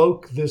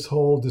cloak this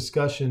whole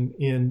discussion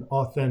in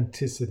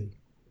authenticity,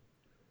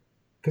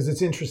 because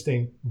it's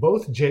interesting.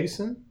 Both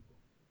Jason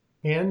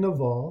and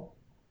Naval,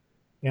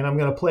 and I'm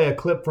going to play a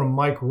clip from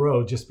Mike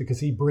Rowe just because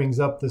he brings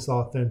up this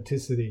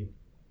authenticity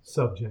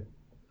subject.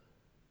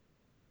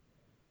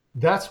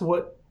 That's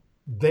what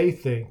they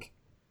think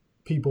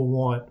people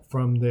want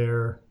from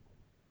their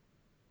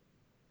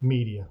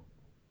media.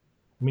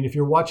 I mean, if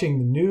you're watching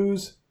the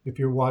news, if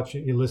you're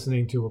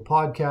listening to a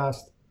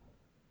podcast,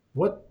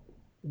 what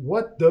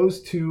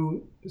those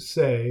two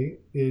say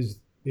is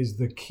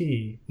the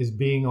key, is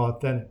being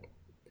authentic.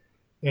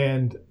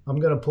 And I'm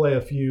going to play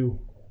a few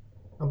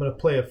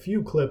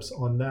clips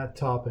on that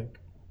topic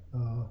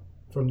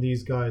from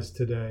these guys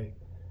today,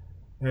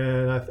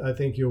 and I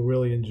think you'll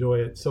really enjoy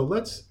it. So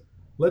let's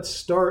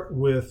start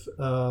with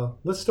Naval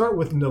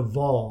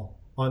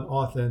on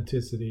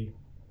authenticity,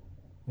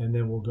 and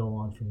then we'll go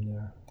on from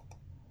there.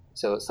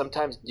 So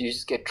sometimes you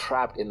just get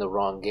trapped in the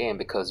wrong game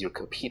because you're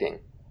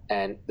competing.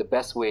 And the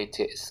best way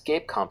to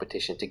escape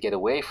competition, to get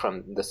away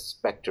from the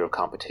specter of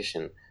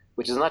competition,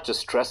 which is not just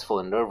stressful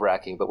and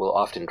nerve-wracking, but will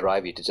often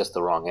drive you to just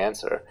the wrong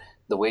answer,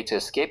 the way to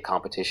escape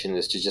competition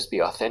is to just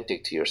be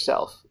authentic to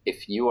yourself.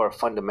 If you are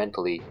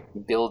fundamentally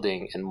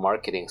building and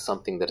marketing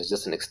something that is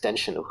just an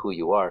extension of who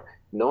you are,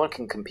 no one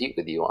can compete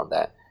with you on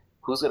that.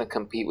 who's going to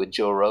compete with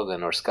Joe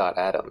Rogan or Scott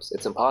Adams?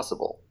 It's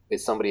impossible.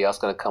 Is somebody else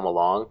going to come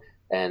along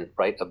and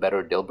write a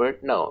better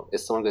Dilbert? No.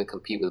 Is someone going to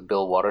compete with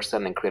Bill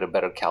Watterson and create a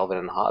better Calvin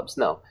and Hobbes?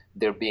 No.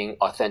 They're being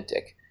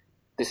authentic.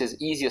 This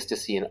is easiest to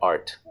see in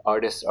art.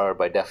 Artists are,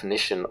 by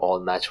definition, all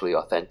naturally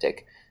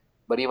authentic.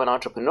 But even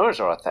entrepreneurs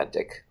are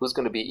authentic. Who's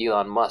going to be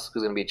Elon Musk?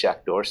 Who's going to be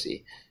Jack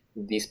Dorsey?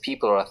 These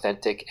people are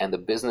authentic, and the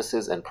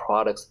businesses and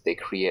products they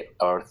create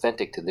are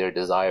authentic to their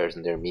desires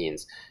and their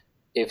means.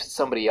 If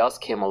somebody else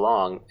came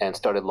along and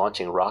started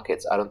launching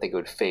rockets, I don't think it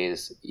would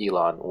faze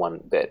Elon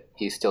one bit.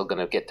 He's still going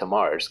to get to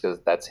Mars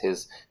because that's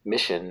his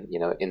mission.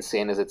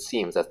 Insane as it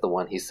seems, that's the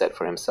one he set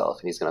for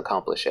himself, and he's going to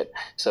accomplish it.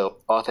 So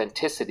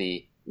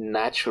authenticity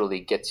naturally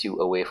gets you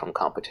away from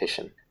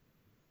competition.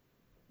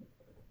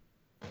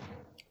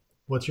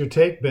 What's your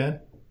take, Ben?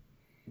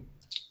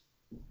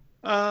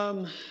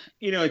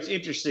 It's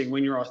interesting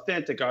when you're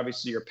authentic.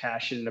 Obviously, you're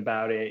passionate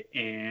about it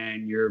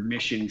and you're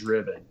mission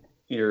driven.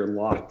 You're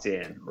locked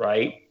in,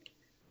 right?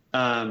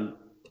 But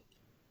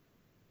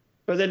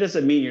that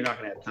doesn't mean you're not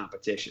going to have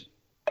competition.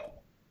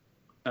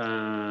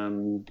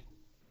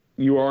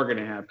 You are going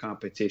to have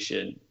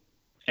competition,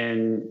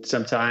 and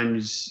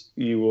sometimes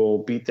you will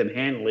beat them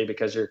handily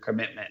because of your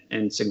commitment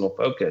and single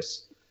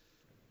focus.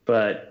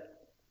 But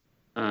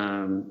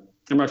I'm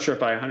not sure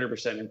if I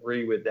 100%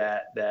 agree with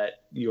that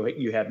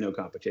you have no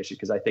competition,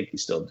 because I think you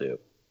still do,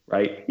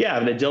 right?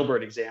 Yeah, the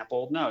Dilbert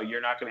example, no, you're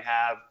not going to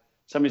have,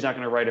 somebody's not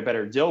going to write a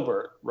better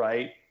Dilbert,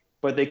 right?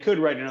 But they could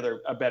write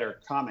a better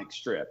comic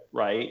strip,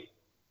 right?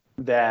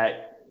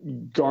 That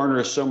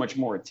garners so much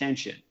more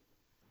attention.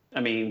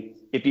 I mean,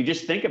 if you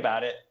just think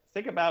about it,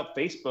 think about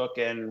Facebook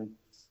and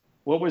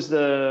what was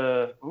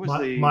the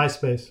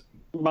MySpace.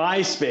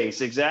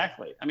 MySpace,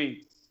 exactly. I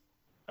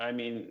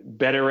mean,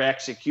 better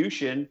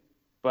execution.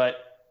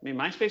 But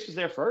MySpace was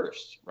there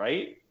first,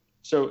 right?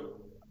 So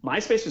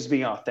MySpace was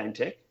being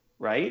authentic,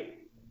 right?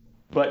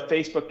 But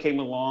Facebook came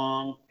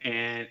along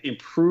and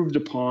improved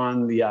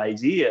upon the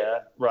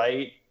idea,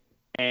 right?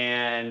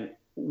 And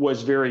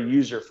was very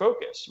user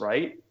focused,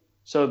 right?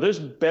 So there's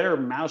better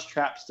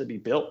mousetraps to be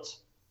built,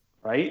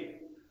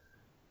 right?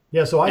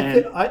 Yeah. So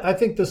I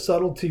think the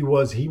subtlety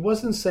was, he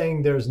wasn't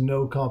saying there's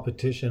no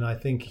competition. I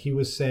think he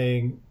was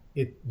saying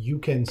you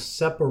can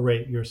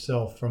separate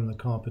yourself from the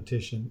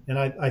competition. And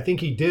I think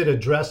he did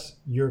address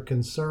your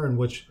concern,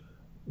 which,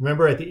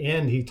 remember at the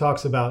end, he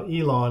talks about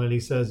Elon and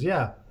he says,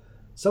 yeah,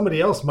 somebody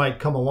else might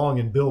come along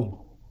and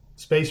build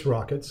space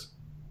rockets,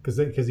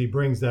 because he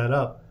brings that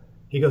up.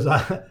 He goes,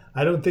 I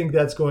don't think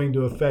that's going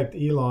to affect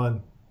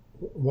Elon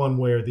one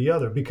way or the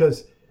other,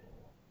 because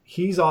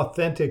he's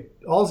authentic.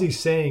 All he's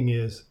saying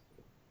is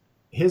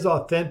his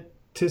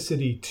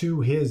authenticity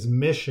to his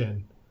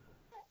mission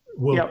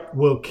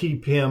will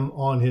keep him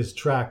on his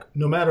track,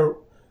 no matter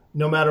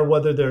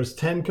whether there's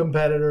 10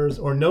 competitors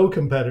or no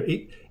competitor.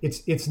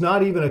 It's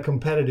not even a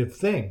competitive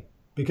thing,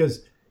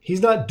 because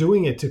he's not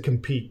doing it to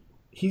compete.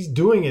 He's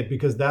doing it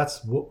because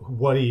that's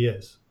what he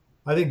is.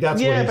 I think that's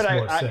what he's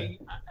more saying.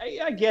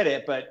 I get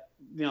it, but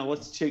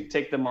let's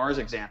take the Mars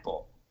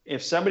example.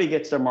 If somebody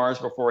gets to Mars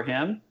before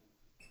him,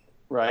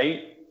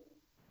 right?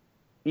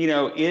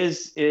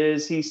 Is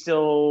he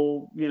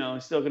still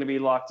going to be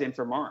locked in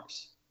for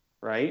Mars,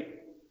 right?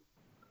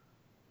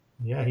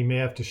 Yeah, he may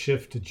have to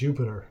shift to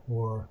Jupiter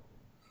or.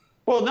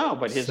 Well, no,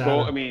 but his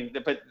Saturn. goal.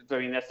 But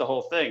that's the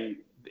whole thing.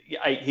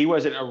 He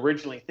wasn't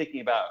originally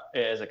thinking about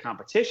it as a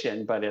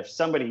competition, but if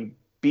somebody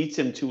beats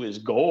him to his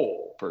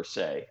goal per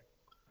se,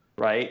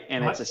 right,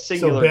 and it's a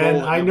singular goal. So Ben,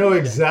 goal. I know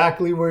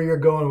exactly where you're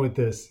going with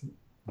this.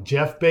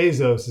 Jeff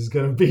Bezos is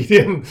going to beat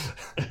him.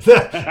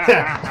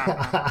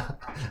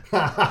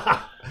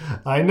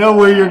 I know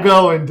where you're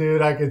going,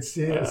 dude. I could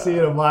see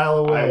it a mile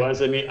away.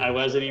 I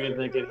wasn't even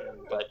thinking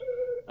him, but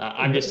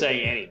I'm just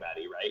saying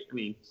anybody,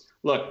 right?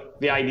 Look,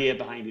 the idea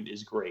behind it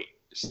is great.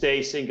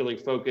 Stay singularly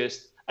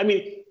focused.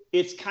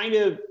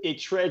 It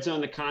treads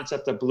on the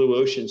concept of blue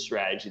ocean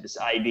strategy, this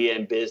idea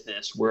in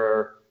business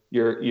where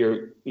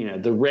the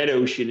red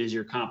ocean is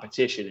your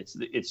competition.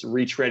 It's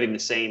retreading the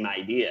same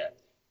idea.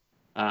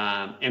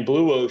 And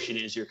blue ocean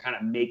is you're kind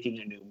of making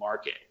a new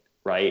market,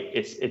 right?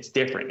 It's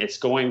different. It's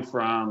going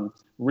from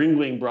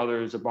Ringling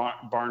Brothers, a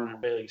Barnum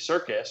and Bailey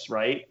circus,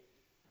 right,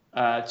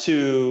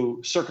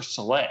 to Cirque du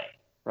Soleil,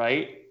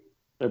 right?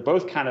 They're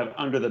both kind of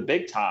under the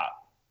big top,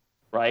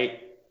 right?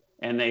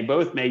 And they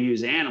both may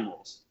use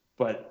animals,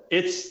 but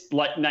it's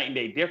like night and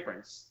day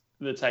difference,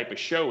 the type of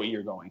show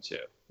you're going to,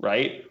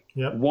 right?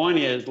 Yep. One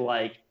is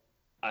like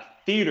a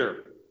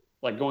theater,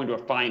 like going to a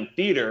fine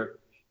theater,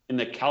 in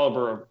the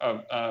caliber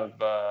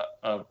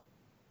of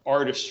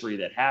artistry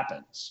that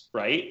happens,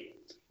 right?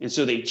 And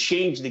so they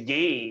change the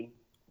game,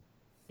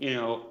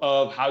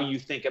 of how you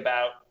think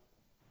about,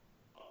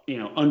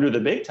 under the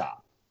big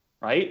top,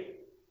 right?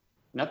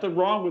 Nothing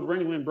wrong with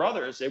Ringling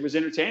Brothers. It was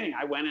entertaining.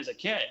 I went as a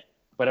kid,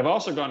 but I've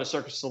also gone to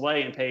Cirque du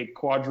Soleil and paid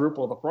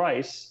quadruple the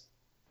price,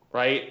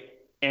 right?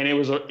 And it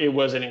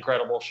was an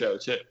incredible show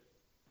too.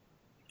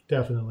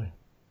 Definitely.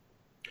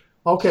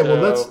 Okay,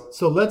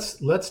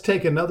 let's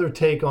take another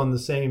take on the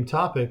same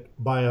topic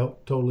by a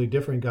totally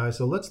different guy.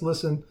 So let's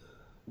listen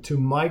to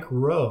Mike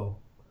Rowe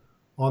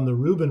on the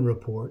Rubin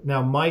Report.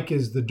 Now, Mike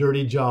is the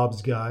Dirty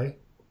Jobs guy.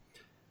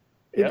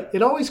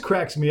 It always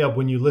cracks me up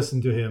when you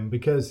listen to him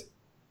because,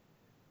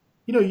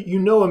 you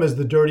know him as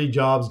the Dirty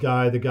Jobs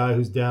guy, the guy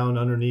who's down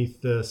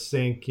underneath the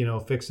sink,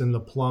 fixing the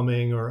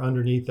plumbing, or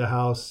underneath the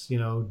house,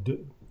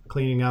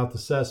 cleaning out the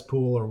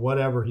cesspool or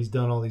whatever. He's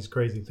done all these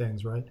crazy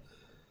things, right?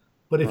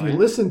 But if you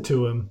listen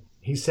to him,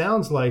 he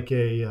sounds like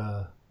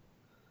a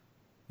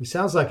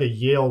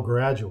Yale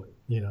graduate,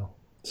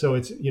 So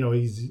it's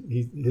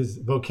his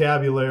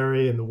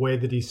vocabulary and the way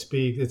that he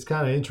speaks, it's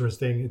kind of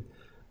interesting.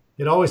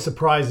 It always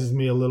surprises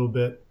me a little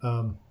bit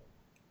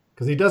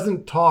because he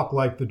doesn't talk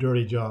like the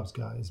Dirty Jobs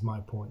guy, is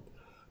my point.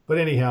 But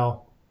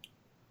anyhow,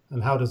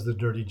 and how does the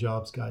Dirty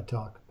Jobs guy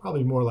talk?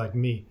 Probably more like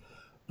me.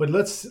 But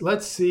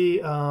let's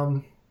see.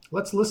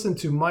 Let's listen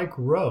to Mike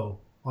Rowe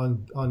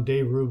on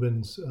Dave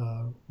Rubin's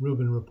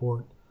Rubin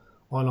Report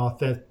on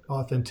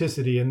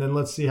authenticity, and then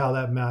let's see how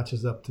that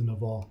matches up to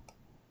Naval.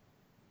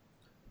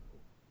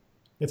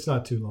 It's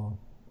not too long.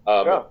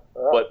 But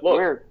look,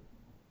 Weird.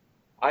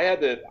 I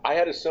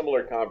had a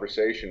similar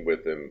conversation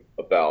with him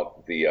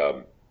about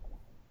the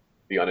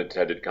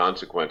unintended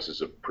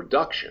consequences of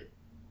production.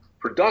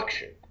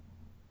 Production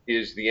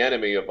is the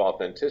enemy of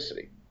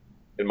authenticity,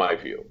 in my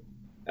view,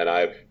 and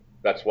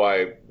that's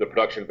why the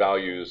production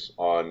values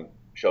on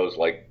shows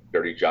like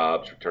Dirty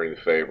Jobs, Returning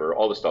the Favor,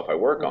 all the stuff I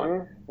work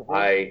on,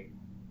 I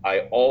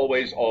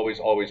always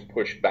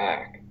push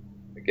back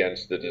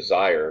against the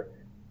desire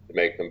to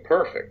make them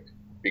perfect,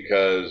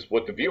 because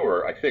what the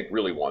viewer, I think,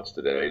 really wants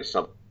today is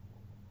something.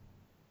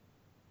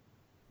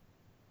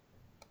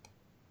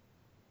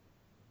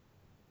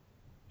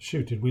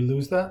 Shoot, did we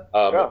lose that?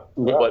 But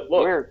look,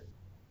 Weird.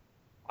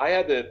 I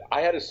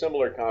had a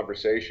similar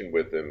conversation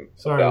with him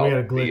Sorry, about we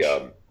had a glitch.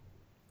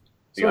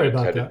 the Sorry about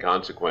unintended that.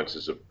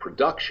 consequences of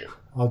production.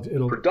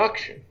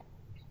 Production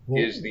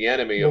we'll, is the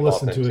enemy we'll of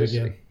listen to it authenticity,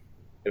 again.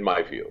 in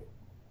my view,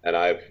 and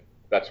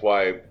that's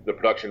why the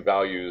production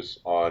values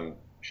on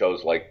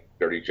shows like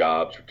Dirty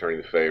Jobs,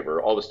 Returning the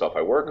Favor, all the stuff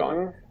I work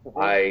on,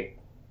 I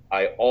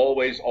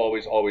always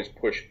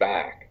push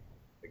back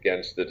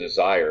against the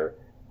desire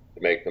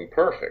to make them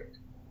perfect,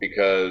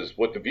 because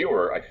what the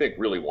viewer, I think,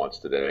 really wants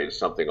today is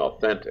something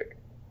authentic.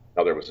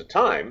 Now, there was a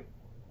time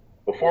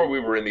before we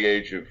were in the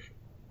age of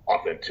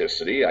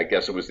authenticity. I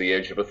guess it was the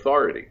age of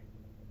authority,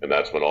 and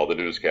that's when all the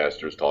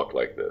newscasters talked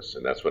like this,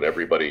 and that's when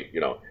everybody,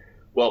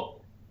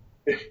 well,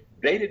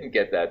 they didn't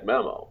get that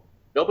memo.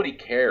 Nobody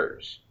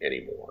cares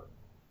anymore.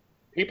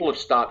 People have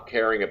stopped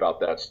caring about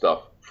that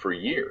stuff for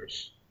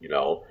years.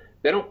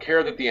 They don't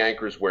care that the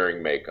anchor's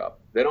wearing makeup.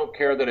 They don't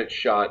care that it's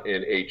shot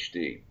in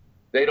HD.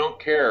 They don't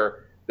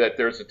care that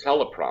there's a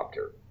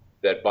teleprompter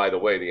that, by the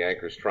way, the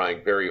anchor's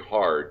trying very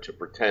hard to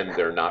pretend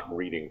they're not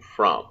reading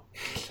from.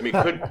 I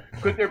mean,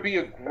 could there be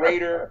a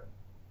greater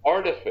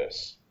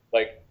artifice?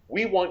 Like,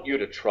 we want you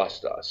to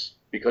trust us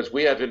because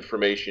we have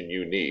information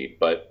you need,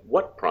 but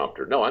what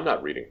prompter? No, I'm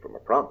not reading from a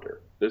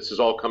prompter. This is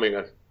all coming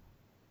at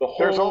the whole...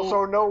 There's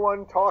also no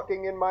one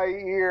talking in my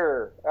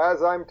ear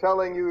as I'm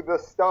telling you the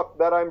stuff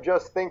that I'm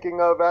just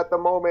thinking of at the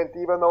moment,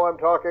 even though I'm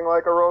talking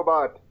like a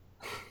robot.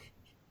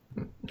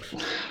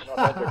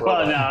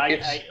 Well, no,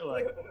 I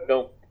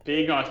look,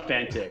 being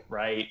authentic,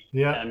 right?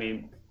 Yeah. I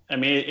mean,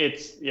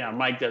 it's,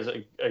 Mike does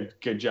a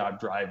good job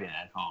driving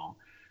at home.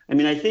 I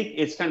mean, I think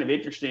it's kind of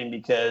interesting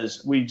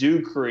because we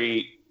do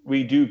crave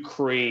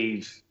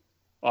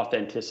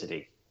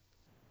authenticity.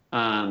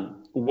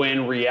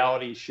 When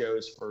reality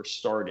shows first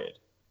started,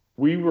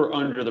 we were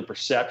under the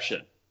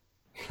perception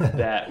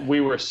that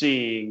we were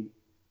seeing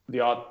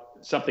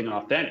something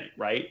authentic,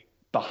 right?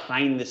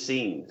 Behind the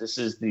scenes. This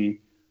is the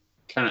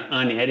kind of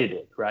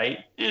unedited, right?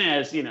 And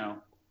as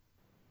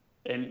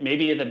and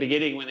maybe at the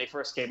beginning when they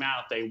first came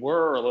out, they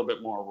were a little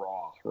bit more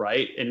raw,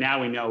 right? And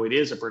now we know it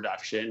is a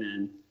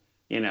production,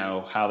 and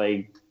how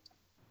they,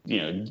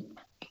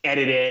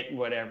 edit it,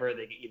 whatever,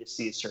 they get you to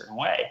see a certain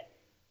way.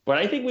 But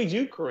I think we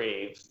do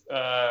crave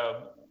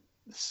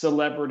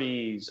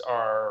celebrities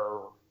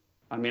are.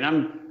 I mean,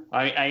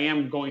 I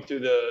am going through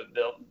the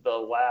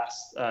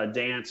last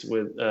dance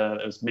with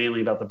it was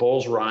mainly about the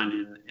Bulls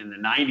run in the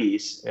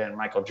 90s and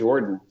Michael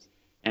Jordan.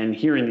 And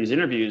hearing these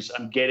interviews,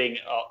 I'm getting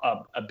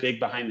a big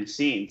behind the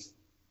scenes.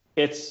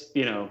 It's,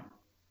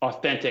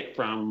 authentic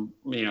from,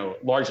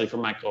 largely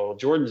from Michael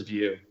Jordan's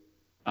view.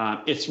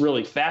 It's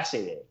really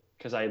fascinating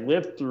because I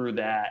lived through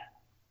that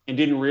and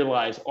didn't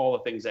realize all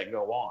the things that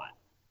go on.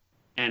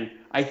 And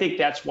I think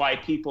that's why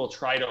people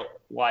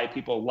like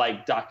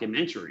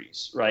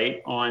documentaries,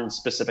 right, on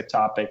specific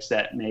topics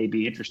that may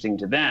be interesting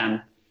to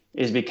them,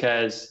 is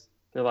because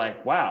they're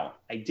like, wow,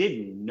 I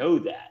didn't know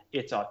that.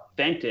 It's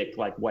authentic,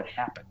 like what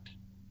happened.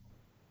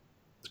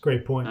 It's a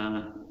great point.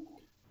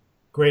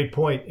 Great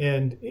point.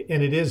 And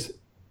it is,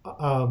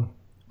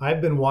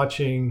 I've been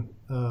watching,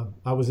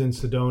 I was in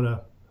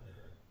Sedona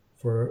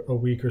for a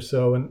week or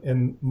so,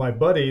 and my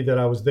buddy that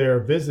I was there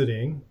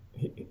visiting,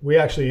 we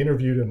actually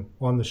interviewed him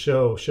on the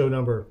show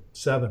number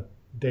 7,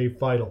 Dave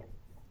Feitel.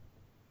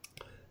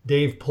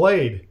 Dave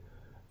played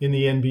in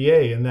the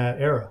NBA in that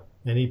era.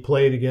 and he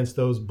played against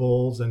those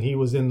Bulls, and he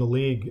was in the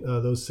league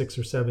those 6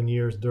 or 7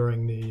 years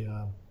during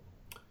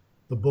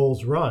the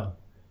Bulls run.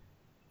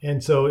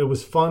 And so it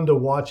was fun to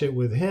watch it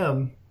with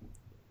him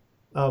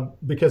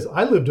because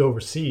I lived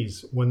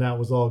overseas when that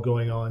was all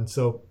going on.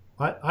 So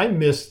I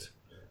missed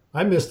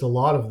a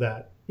lot of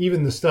that,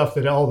 even the stuff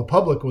that all the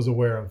public was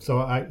aware of. So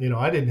I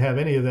didn't have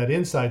any of that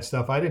inside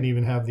stuff. I didn't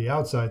even have the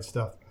outside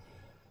stuff.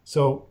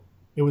 So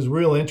it was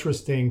real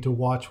interesting to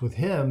watch with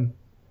him.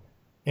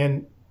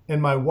 And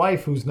my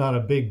wife, who's not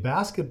a big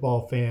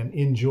basketball fan,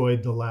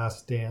 enjoyed The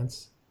Last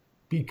Dance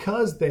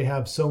because they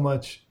have so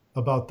much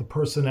about the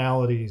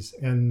personalities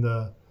and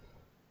the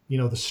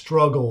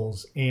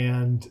struggles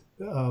and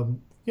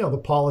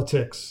the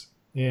politics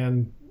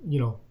and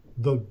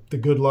the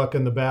good luck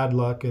and the bad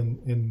luck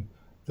and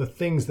the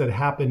things that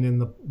happen in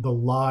the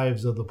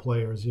lives of the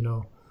players.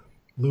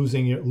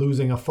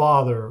 Losing a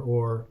father,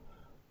 or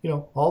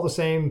all the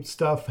same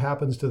stuff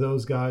happens to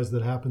those guys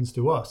that happens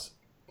to us.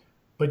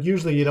 But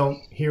usually you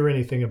don't hear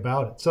anything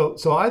about it. So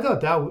I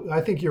thought I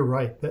think you're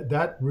right.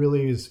 That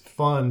really is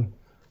fun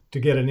to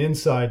get an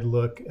inside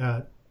look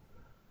at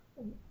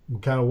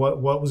kind of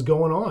what was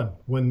going on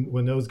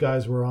when those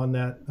guys were on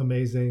that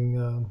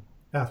amazing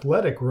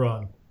athletic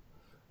run.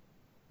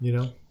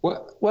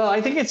 Well, I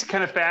think it's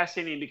kind of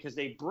fascinating because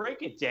they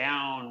break it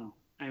down.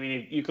 I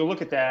mean, you can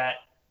look at that.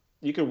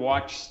 You can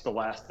watch The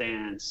Last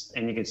Dance,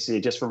 and you can see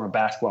it just from a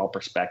basketball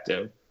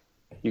perspective.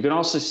 You can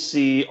also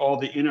see all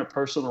the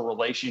interpersonal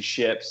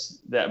relationships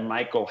that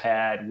Michael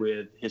had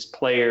with his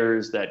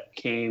players that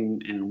came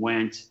and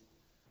went.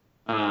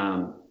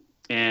 And,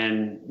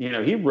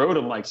 he wrote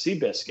them like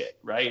Seabiscuit,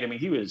 right? I mean,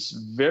 he was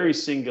very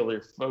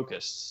singular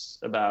focused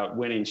about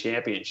winning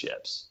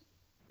championships.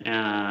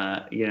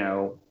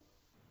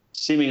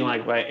 Seeming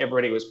like while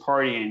everybody was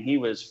partying, he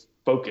was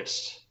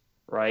focused,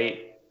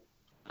 right?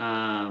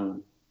 I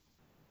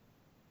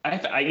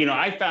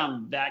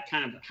found that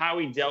kind of how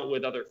he dealt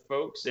with other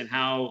folks and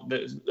how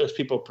those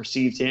people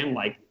perceived him,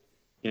 like,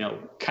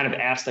 kind of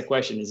asked the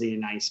question, is he a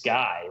nice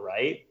guy,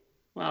 right?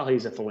 Well,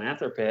 he's a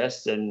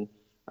philanthropist, and,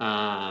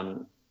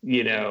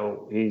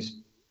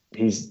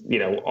 he's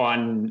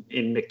on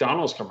in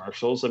McDonald's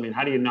commercials. I mean,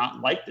 how do you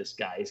not like this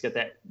guy? He's got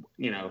that,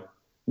 $1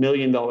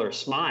 million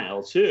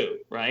smile too,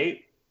 right?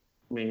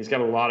 I mean, he's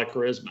got a lot of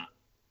charisma.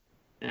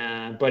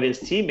 But his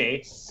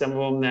teammates, some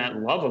of them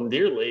that love him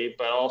dearly,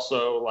 but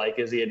also like,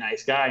 is he a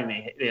nice guy? And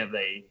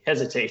they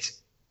hesitate.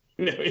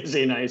 Is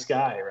he a nice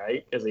guy,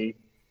 right? Because he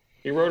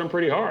rode him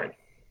pretty hard,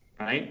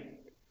 right?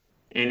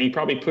 And he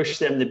probably pushed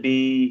them to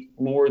be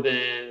more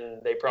than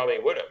they probably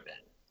would have been.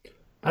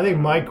 I think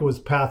Mike was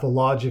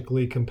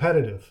pathologically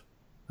competitive.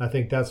 I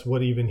think that's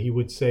what even he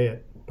would say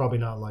it. Probably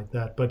not like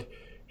that, but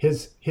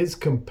his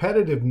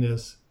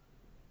competitiveness.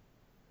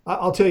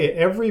 I'll tell you,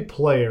 every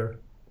player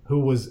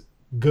who was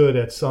good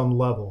at some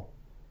level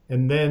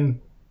and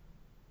then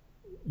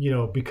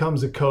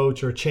becomes a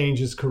coach or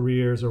changes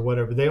careers or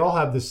whatever, they all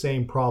have the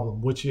same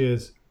problem, which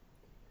is,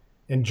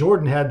 and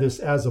Jordan had this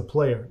as a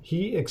player,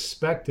 he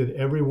expected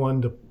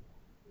everyone to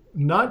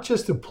not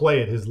just to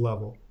play at his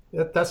level.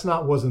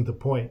 Wasn't the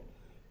point.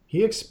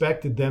 He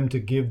expected them to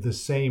give the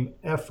same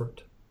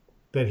effort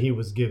that he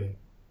was giving.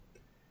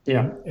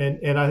 Yeah.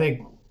 And I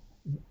think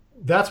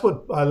that's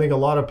what I think a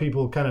lot of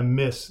people kind of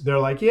miss. They're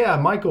like, yeah,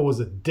 Michael was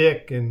a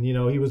dick, and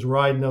he was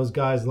riding those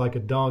guys like a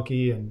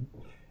donkey, and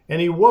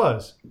he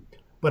was.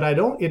 But I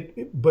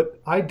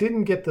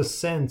didn't get the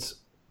sense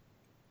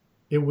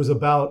it was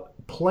about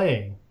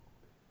playing,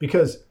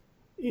 because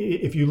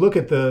if you look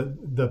at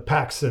the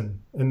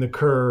Paxson and the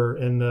Kerr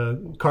and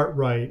the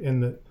Cartwright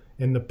and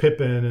the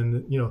Pippen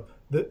and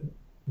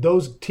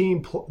those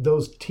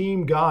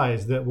team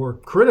guys that were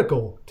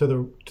critical to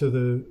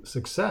the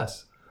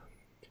success,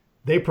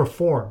 they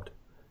performed.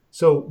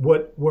 So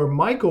where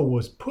Michael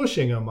was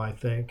pushing them, I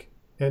think,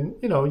 and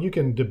you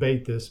can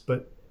debate this,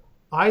 but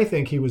I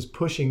think he was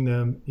pushing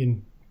them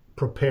in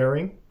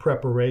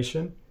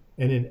preparation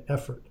and in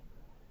effort.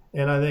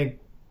 And I think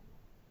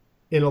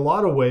in a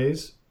lot of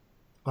ways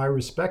I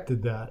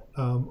respected that.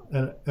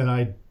 And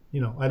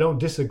I don't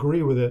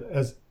disagree with it.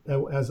 As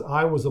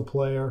I was a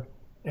player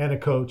and a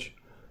coach,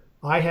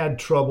 I had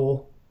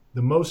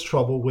the most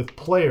trouble with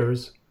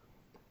players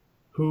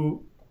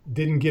who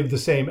didn't give the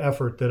same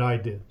effort that I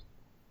did.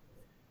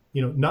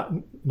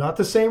 Not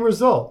the same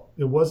result.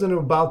 It wasn't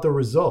about the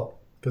result,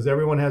 because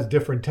everyone has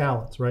different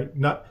talents, right?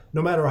 No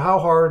matter how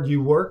hard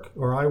you work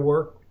or I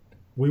work,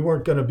 we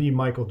weren't going to be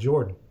Michael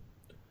Jordan.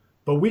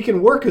 But we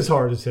can work as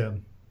hard as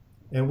him,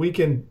 and we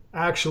can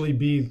actually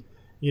be,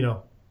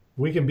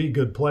 we can be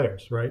good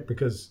players, right?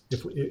 Because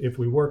if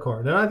we work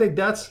hard. And I think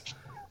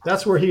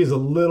that's where he is a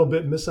little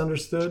bit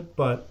misunderstood,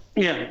 but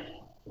yeah.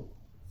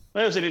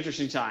 Well, it was an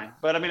interesting time,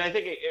 but I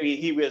think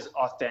he was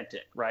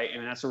authentic, right?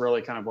 And that's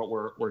really kind of what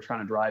we're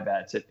trying to drive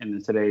at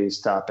in today's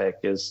topic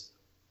is,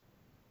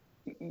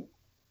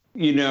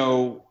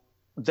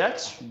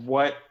 that's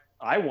what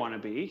I want to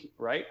be,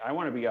 right? I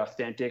want to be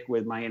authentic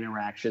with my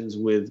interactions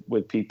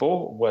with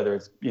people, whether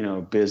it's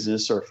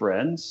business or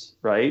friends,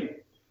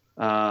 right?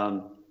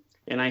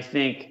 And I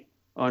think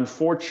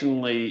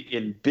unfortunately,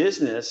 in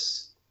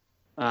business,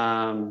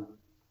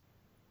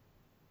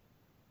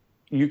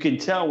 you can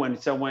tell when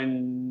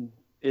someone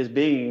is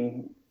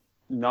being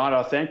not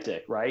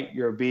authentic, right?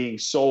 You're being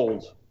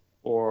sold,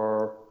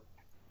 or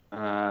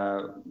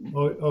yeah.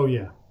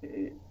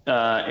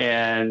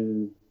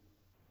 And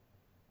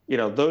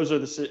those are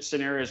the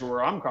scenarios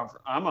where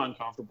I'm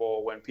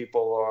uncomfortable, when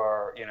people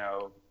are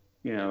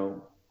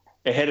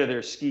ahead of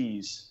their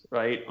skis,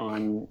 right,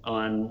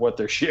 on what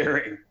they're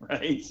sharing,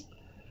 right?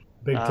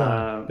 Big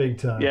time.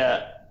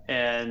 Yeah,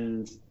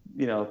 and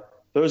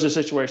those are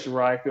situations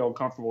where I feel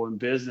comfortable in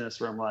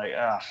business, where I'm like,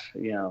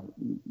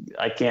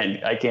 I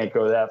can't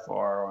go that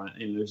far,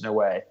 and there's no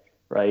way,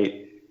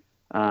 right?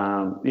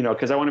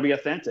 Because I want to be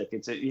authentic.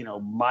 It's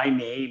my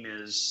name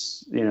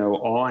is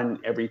on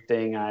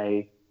everything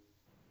I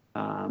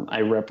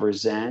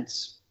represent,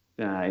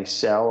 I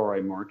sell, or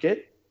I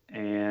market,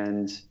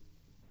 and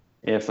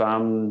if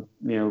I'm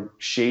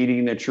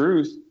shading the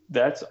truth,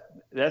 that's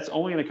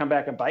only going to come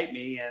back and bite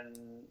me, and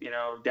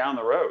down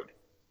the road.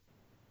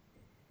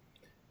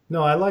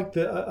 No, I like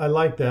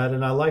that,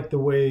 and I like the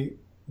way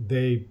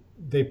they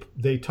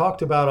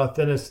talked about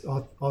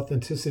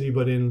authenticity,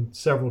 but in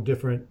several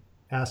different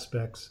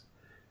aspects.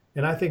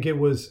 And I think it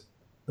was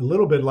a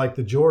little bit like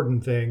the Jordan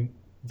thing.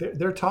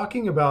 They're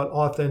talking about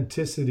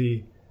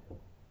authenticity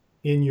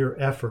in your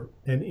effort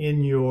and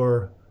in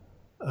your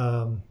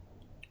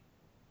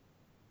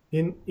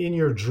in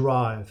your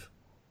drive.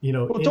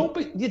 Well,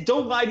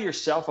 don't lie to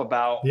yourself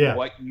about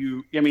what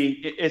you. I mean,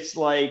 it's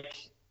like.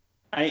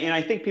 And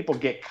I think people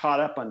get caught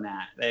up on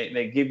that.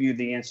 They give you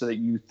the answer that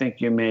you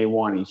think you may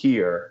want to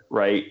hear,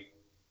 right?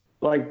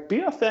 Like, be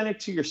authentic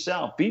to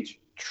yourself. Be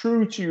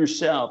true to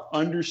yourself.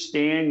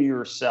 Understand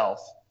yourself.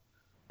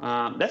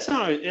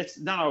 It's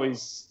not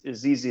always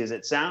as easy as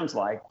it sounds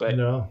like, but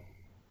no.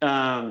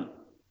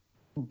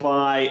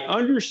 By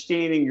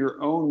understanding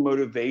your own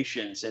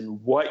motivations and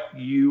what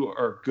you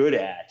are good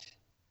at,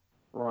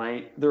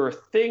 right? There are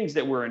things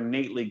that we're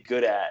innately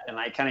good at, and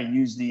I kind of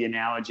use the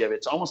analogy of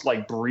it's almost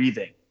like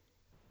breathing.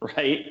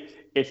 Right?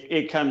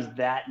 It comes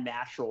that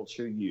natural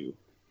to you,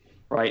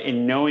 right?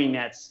 And knowing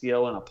that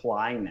skill and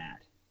applying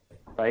that,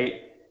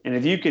 right? And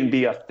if you can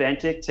be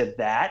authentic to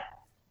that,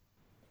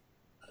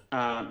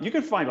 you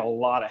can find a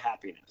lot of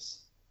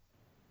happiness.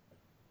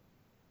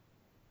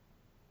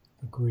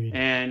 Agreed.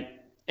 And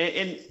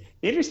the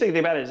interesting thing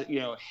about it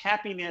is,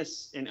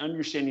 happiness and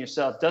understanding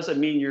yourself doesn't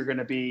mean you're going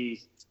to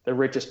be the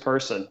richest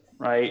person,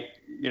 right?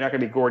 You're not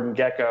going to be Gordon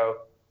Gekko,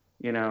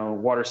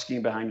 water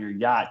skiing behind your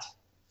yacht.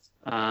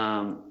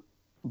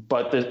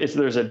 But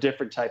there's a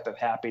different type of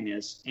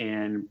happiness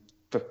in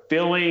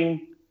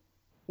fulfilling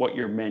what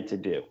you're meant to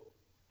do.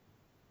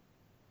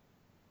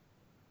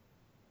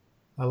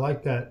 I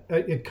like that.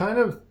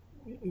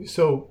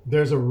 So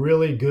there's a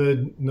really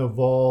good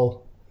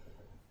Naval.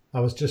 I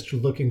was just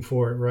looking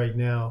for it right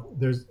now.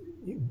 There's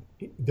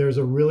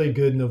a really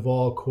good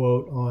Naval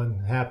quote on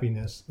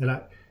happiness, and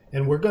I'm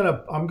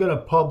gonna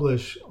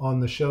publish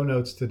on the show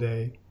notes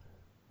today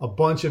a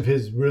bunch of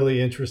his really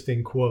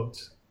interesting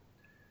quotes.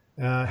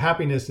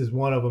 Happiness is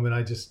one of them, and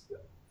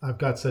I've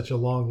got such a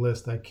long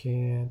list I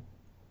can't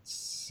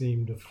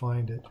seem to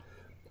find it.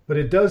 But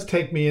it does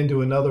take me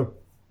into another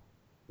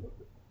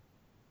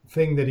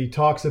thing that he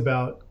talks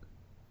about,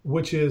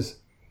 which is,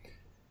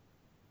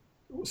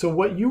 so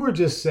what you were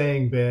just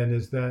saying, Ben,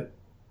 is that,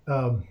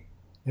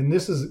 and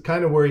this is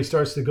kind of where he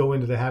starts to go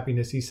into the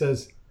happiness. He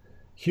says,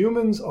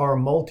 humans are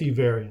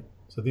multivariate.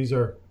 So these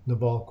are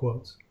Naval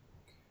quotes.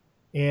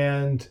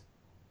 And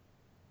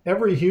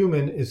every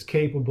human is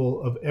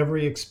capable of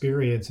every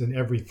experience and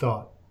every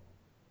thought.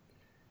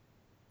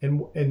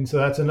 And so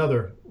that's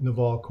another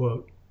Naval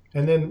quote.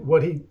 And then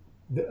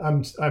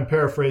I'm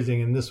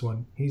paraphrasing in this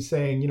one. He's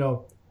saying,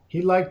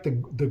 he liked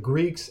the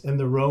Greeks and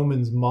the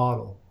Romans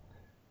model,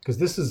 because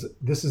this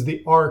is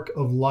the arc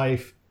of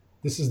life.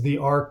 This is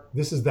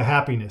the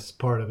happiness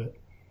part of it.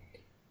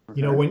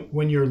 Okay.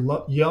 When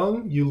you're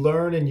young, you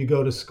learn and you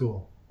go to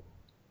school.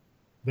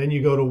 Then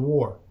you go to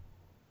war.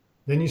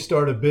 Then you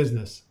start a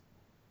business.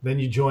 Then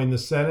you join the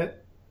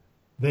Senate.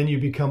 Then you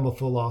become a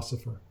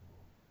philosopher.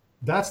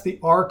 That's the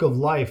arc of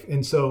life.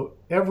 And so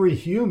every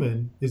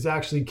human is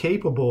actually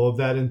capable of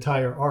that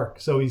entire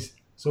arc. So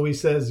he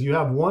says, you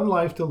have one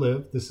life to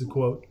live. This is a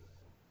quote.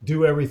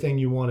 Do everything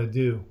you want to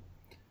do.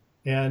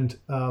 And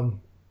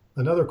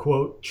another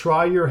quote,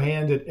 try your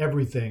hand at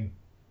everything.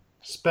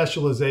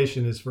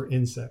 Specialization is for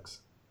insects.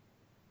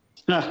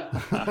 Well,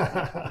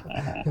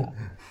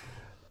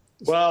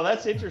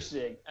 that's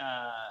interesting.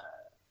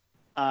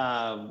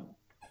 I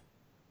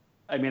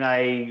mean,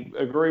 I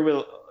agree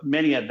with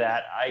many of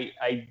that.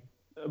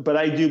 But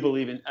I do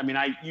believe in. I mean,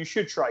 you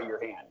should try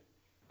your hand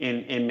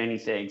in many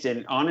things.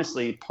 And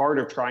honestly, part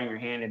of trying your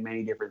hand in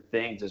many different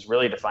things is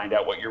really to find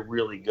out what you're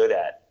really good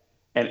at.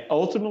 And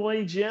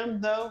ultimately,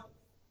 Jim, though,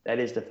 that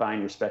is to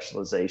find your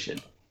specialization.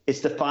 It's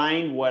to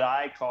find what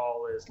I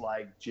call is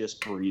like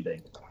just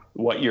breathing,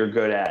 what you're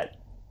good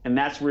at, and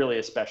that's really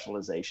a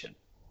specialization.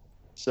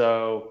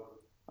 So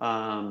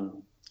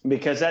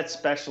because that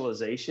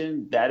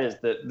specialization,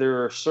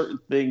 there are certain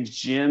things,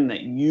 Jim,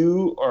 that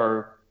you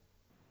are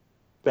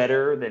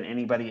better than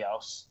anybody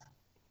else.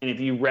 And if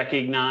you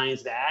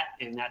recognize that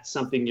and that's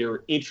something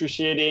you're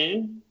interested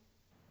in,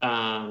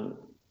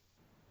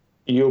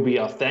 you'll be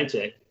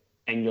authentic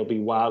and you'll be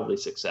wildly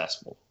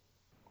successful.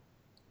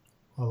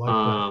 I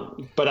like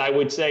that. But I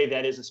would say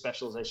that is a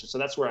specialization. So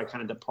that's where I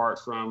kind of depart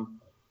from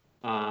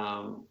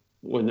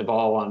with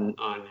Naval on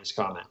his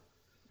comment.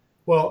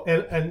 Well,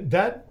 and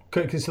that,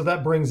 so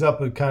that brings up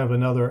a kind of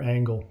another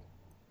angle.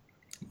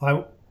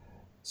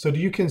 So do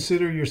you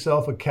consider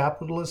yourself a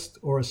capitalist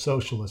or a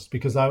socialist?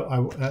 Because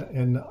before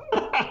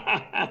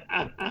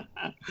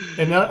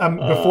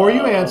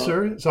you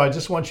answer, so I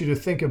just want you to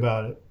think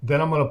about it.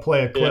 Then I'm going to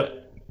play a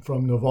clip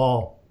from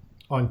Naval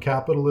on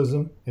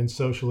capitalism and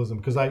socialism,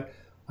 because I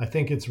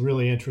think it's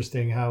really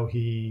interesting how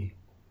he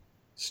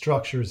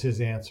structures his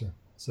answer.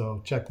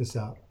 So check this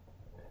out.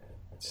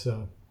 It's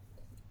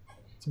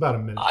about a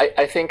minute.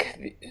 I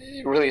think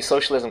really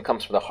socialism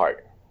comes from the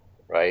heart,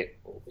 right?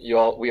 We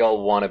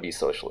all want to be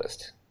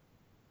socialist.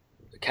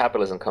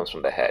 Capitalism comes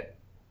from the head,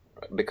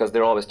 because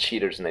there are always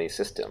cheaters in any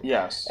system.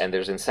 Yes. And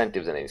there's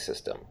incentives in any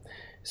system.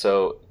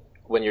 So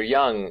when you're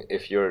young,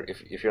 if you're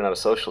not a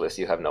socialist,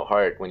 you have no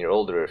heart. When you're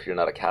older, if you're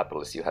not a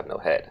capitalist, you have no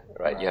head,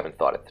 right? You haven't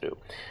thought it through.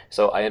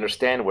 So I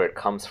understand where it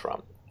comes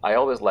from. I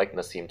always liked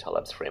Nassim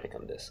Taleb's framing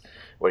on this,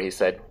 where he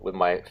said, with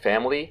my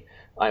family,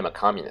 I'm a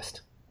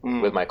communist.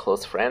 With my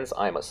close friends,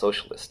 I'm a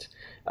socialist.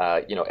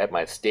 At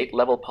my state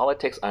level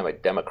politics, I'm a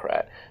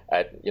Democrat.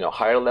 At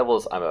higher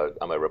levels,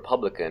 I'm a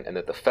Republican, and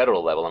at the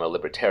federal level, I'm a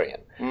libertarian.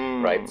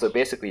 Right? So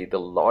basically, the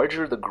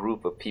larger the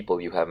group of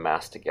people you have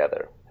massed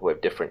together who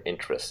have different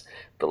interests,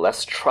 the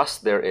less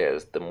trust there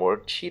is, the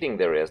more cheating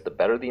there is, the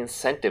better the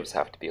incentives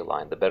have to be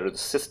aligned, the better the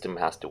system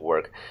has to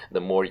work, the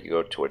more you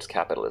go towards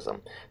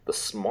capitalism. The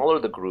smaller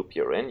the group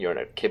you're in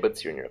a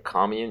kibbutz, you're in your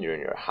commune, you're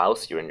in your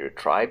house, you're in your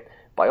tribe,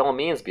 by all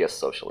means be a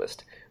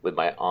socialist. With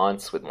my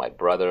aunts, with my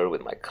brother,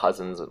 with my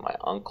cousins, with my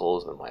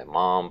uncles, with my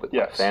mom, with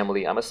my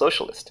family, I'm a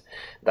socialist.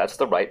 That's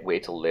the right way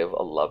to live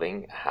a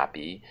loving,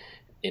 happy,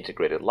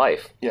 integrated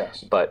life.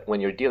 Yes. But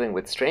when you're dealing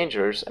with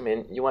strangers,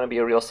 you want to be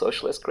a real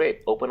socialist?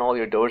 Great. Open all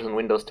your doors and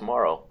windows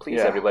tomorrow. Please,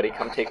 everybody,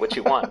 come take what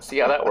you want. See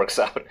how that works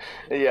out.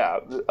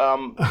 Yeah.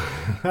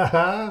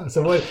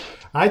 So what?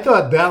 I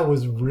thought that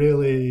was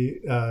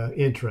really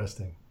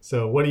interesting.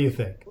 So what do you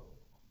think?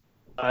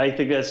 I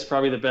think that's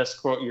probably the best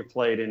quote you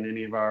played in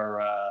any of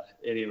our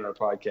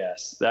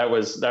podcasts. That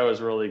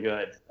was really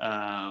good.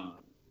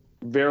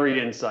 Very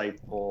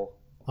insightful.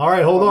 All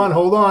right, hold on.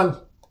 All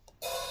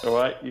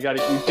right, you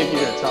think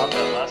you're gonna top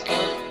that last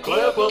one?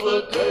 Clip of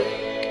the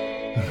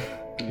day.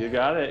 You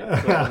got it.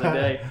 Clip of the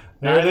day.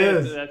 There it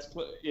is. That's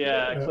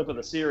clip of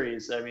the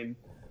series.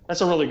 That's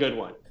a really good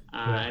one.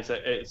 It's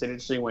an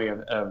interesting way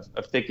of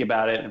thinking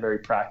about it, and a very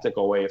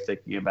practical way of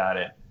thinking about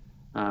it,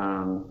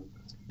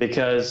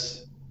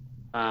 because.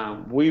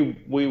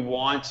 We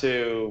want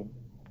to,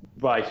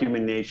 by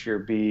human nature,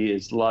 be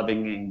as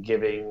loving and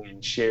giving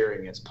and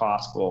sharing as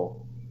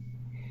possible.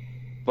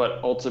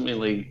 But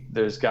ultimately,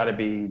 there's got to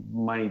be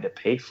money to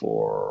pay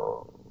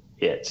for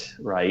it,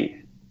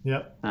 right?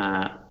 Yep.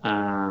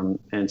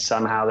 And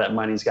somehow that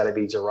money's got to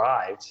be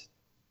derived.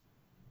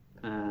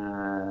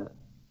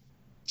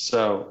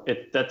 So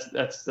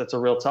that's a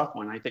real tough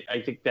one. I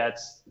think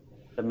that's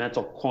the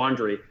mental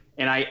quandary,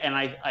 and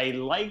I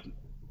like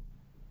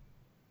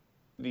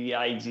the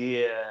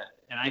idea,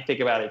 and I think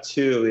about it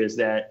too, is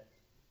that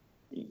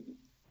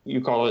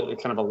you call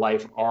it kind of a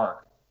life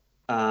arc.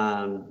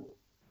 But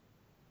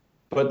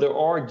there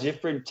are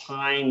different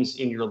times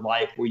in your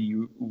life where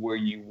you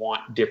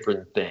want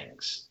different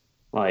things.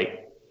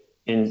 Like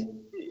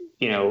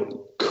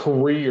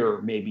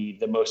career may be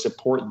the most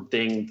important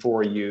thing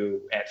for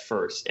you at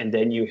first, and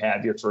then you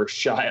have your first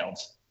child,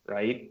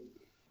 right?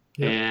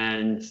 Yep.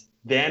 And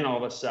then all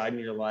of a sudden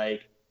you're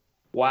like,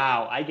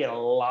 wow, I get a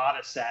lot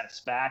of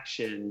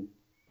satisfaction,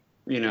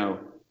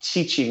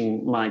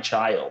 teaching my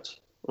child,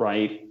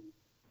 right?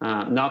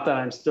 Not that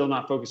I'm still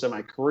not focused on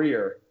my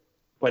career,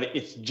 but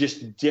it's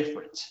just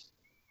different,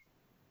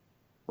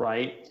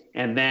 right?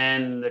 And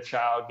then the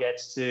child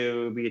gets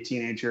to be a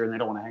teenager and they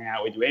don't want to hang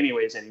out with you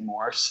anyways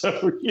anymore.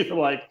 So you're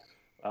like,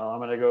 well, I'm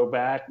going to go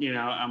back,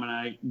 I'm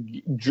going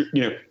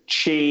to,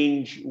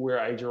 change where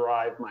I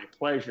derive my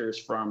pleasures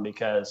from,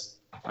 because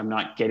I'm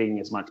not getting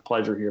as much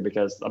pleasure here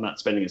because I'm not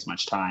spending as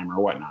much time or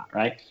whatnot,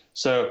 right?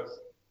 So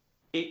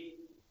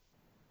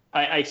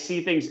I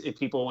see things in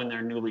people when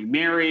they're newly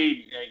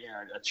married,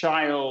 a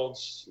child,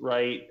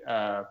 right?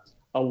 A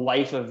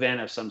life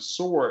event of some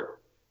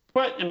sort.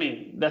 But,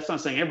 that's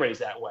not saying everybody's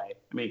that way.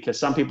 Because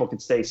some people can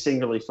stay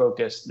singularly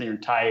focused their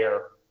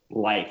entire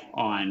life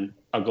on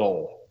a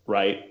goal,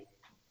 right?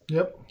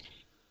 Yep.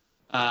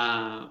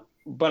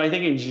 But I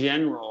think in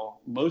general,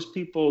 most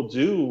people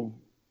do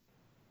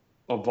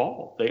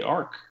evolve, they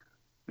arc,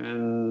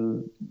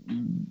 and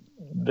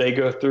they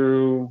go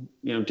through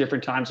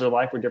different times of their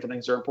life where different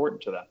things are important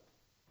to them,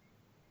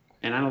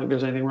 and I don't think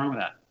there's anything wrong with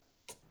that.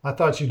 I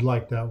thought you'd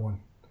like that one.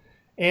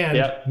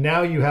 And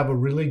now you have a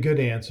really good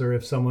answer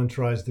if someone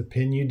tries to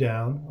pin you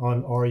down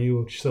on, are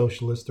you a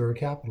socialist or a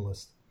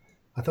capitalist?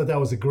 I thought that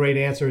was a great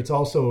answer. It's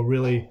also a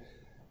really,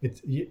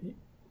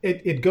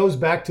 it goes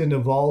back to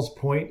Naval's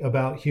point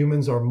about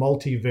humans are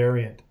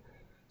multivariant.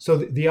 So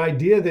the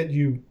idea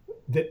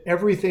that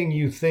everything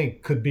you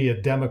think could be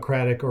a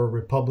Democratic or a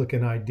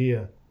Republican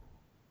idea,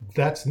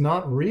 that's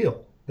not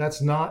real. That's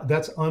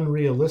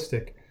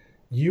unrealistic.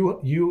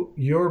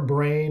 Your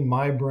brain,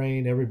 my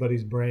brain,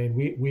 everybody's brain,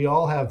 we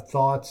all have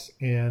thoughts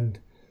and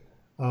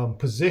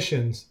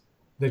positions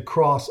that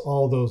cross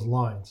all those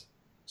lines.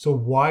 So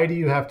why do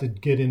you have to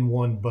get in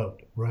one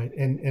boat, right?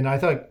 And I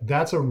thought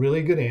that's a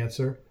really good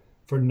answer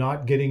for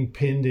not getting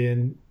pinned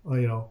in,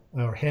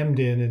 or hemmed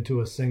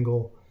into a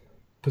single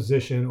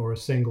position or a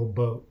single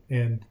boat.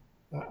 And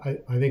I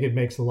think it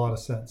makes a lot of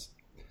sense.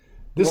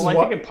 I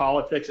think in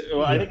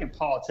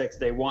politics,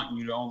 they want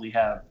you to only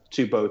have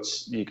two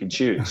boats you can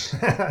choose.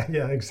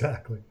 Yeah,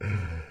 exactly.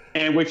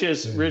 And which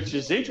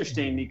is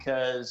interesting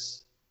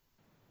because,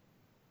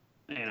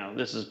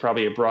 this is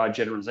probably a broad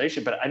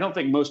generalization, but I don't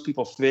think most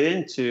people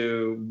fit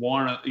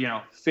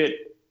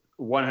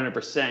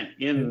 100%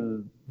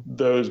 in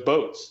those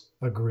boats.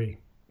 Agree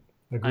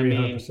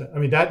 100%. I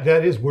mean,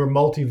 that is, we're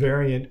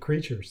multivariant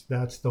creatures.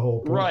 That's the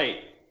whole point. Right.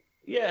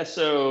 Yeah.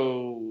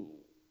 So,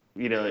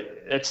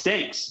 it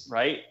stinks,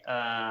 right?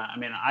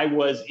 I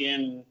was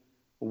in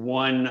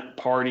one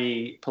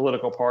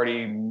political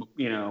party,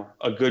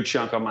 a good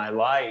chunk of my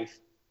life,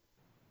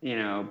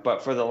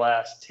 but for the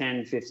last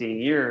 10, 15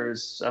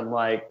 years, I'm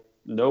like,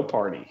 no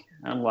party.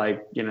 I'm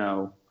like,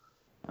 that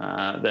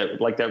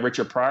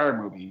Richard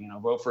Pryor movie,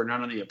 vote for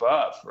none of the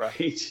above, right?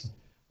 It's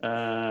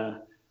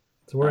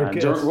where it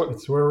gets.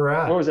 It's where we're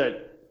at. What was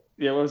that?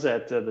 Yeah, what was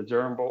that? The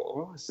Durham Bowl.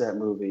 What was that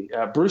movie?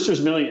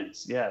 Brewster's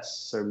Millions.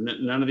 Yes. So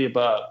none of the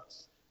above.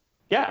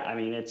 Yeah,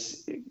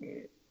 it's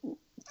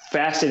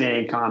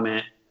fascinating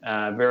comment.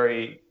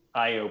 Very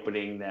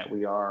eye-opening that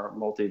we are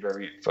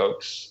multivariant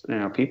folks,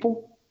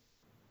 people.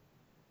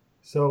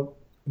 So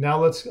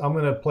now I'm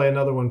going to play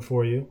another one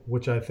for you,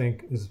 which I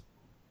think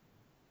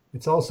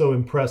it's also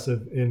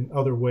impressive in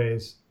other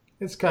ways.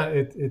 It's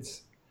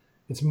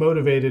it's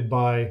motivated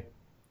by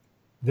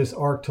this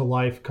arc to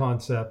life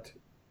concept,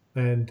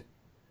 and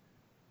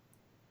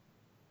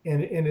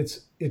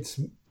it's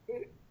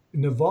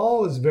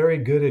Naval is very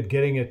good at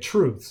getting at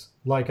truths.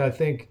 Like, I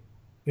think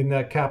in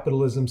that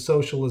capitalism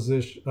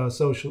socialism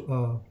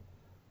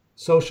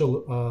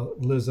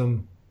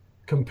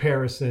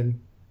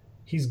comparison,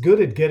 he's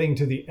good at getting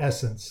to the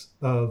essence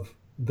of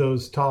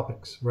those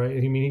topics, right?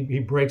 I mean, he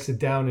breaks it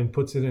down and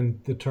puts it in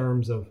the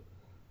terms of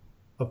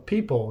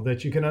people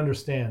that you can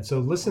understand. So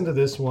listen to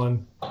this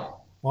one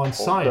on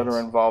science. That are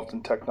involved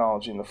in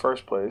technology in the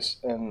first place.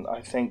 And I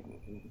think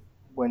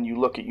when you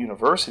look at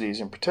universities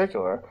in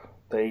particular,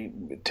 they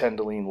tend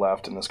to lean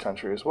left in this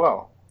country as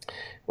well.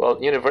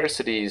 Well,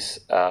 universities,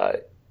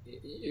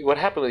 what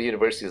happened with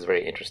universities is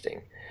very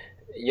interesting.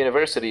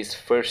 Universities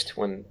first,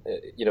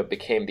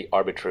 became the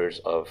arbiters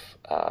of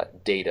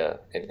data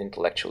and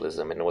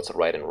intellectualism and what's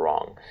right and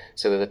wrong.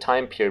 So there's a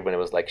time period when it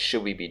was like,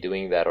 should we be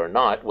doing that or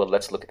not? Well,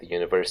 let's look at the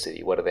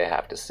university. What do they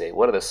have to say?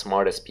 What are the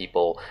smartest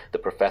people, the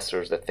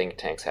professors, the think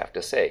tanks have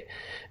to say?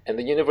 And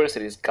the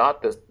universities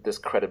got this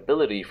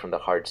credibility from the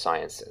hard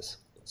sciences.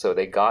 So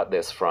they got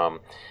this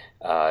from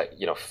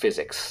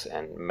physics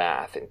and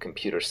math and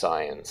computer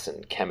science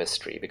and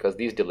chemistry, because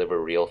these deliver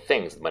real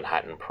things. The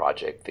Manhattan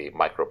Project, the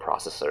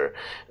microprocessor,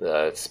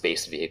 the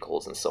space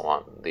vehicles, and so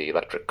on, the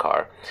electric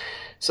car.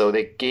 So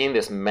they gain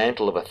this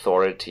mantle of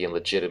authority and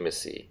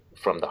legitimacy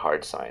from the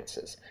hard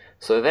sciences.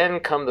 So then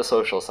come the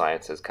social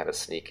sciences, kind of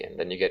sneak in.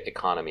 Then you get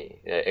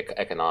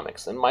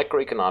economics. And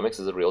microeconomics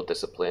is a real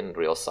discipline,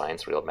 real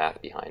science, real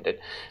math behind it,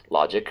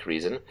 logic,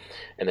 reason.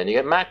 And then you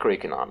get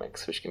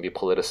macroeconomics, which can be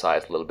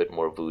politicized, a little bit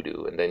more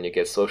voodoo. And then you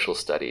get social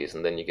studies,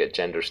 and then you get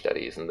gender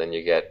studies, and then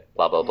you get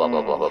blah, blah, blah,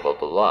 blah, blah, blah, blah,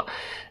 blah, blah.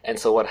 And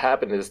so what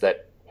happened is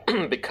that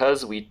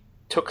because we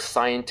took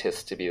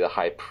scientists to be the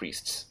high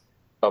priests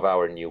of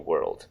our new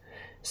world,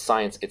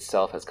 science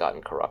itself has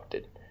gotten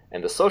corrupted.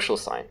 And the social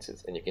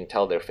sciences, and you can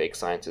tell they're fake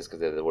sciences because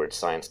they're the word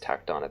science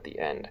tacked on at the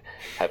end,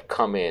 have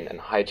come in and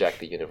hijacked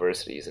the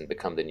universities and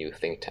become the new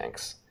think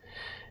tanks.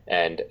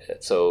 And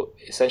so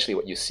essentially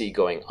what you see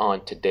going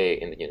on today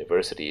in the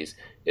universities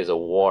is a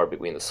war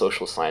between the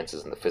social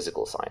sciences and the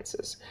physical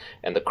sciences.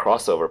 And the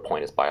crossover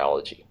point is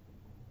biology,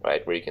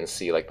 right? Where you can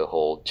see like the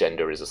whole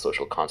gender is a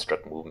social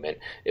construct movement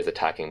is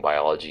attacking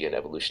biology and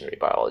evolutionary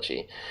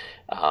biology.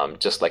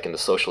 Just like in the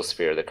social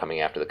sphere, they're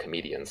coming after the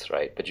comedians,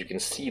 right? But you can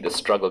see the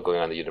struggle going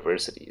on in the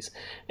universities.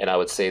 And I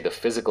would say the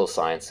physical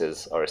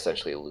sciences are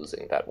essentially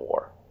losing that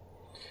war.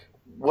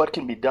 What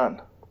can be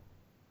done?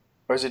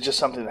 Or is it just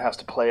something that has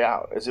to play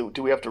out?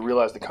 Do we have to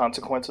realize the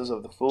consequences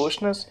of the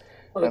foolishness?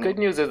 Well, the good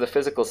news is the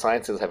physical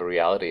sciences have a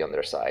reality on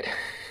their side.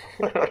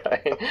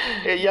 Right?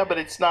 Yeah, but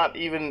it's not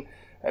even,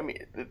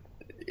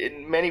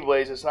 in many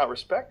ways, it's not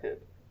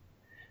respected.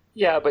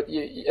 Yeah, but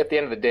at the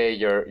end of the day,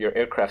 your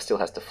aircraft still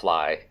has to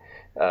fly.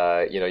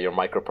 your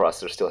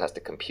microprocessor still has to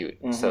compute.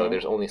 So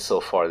there's only so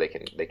far they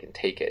can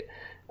take it.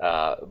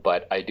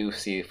 But I do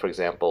see, for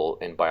example,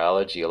 in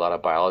biology, a lot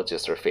of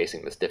biologists are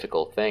facing this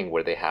difficult thing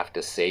where they have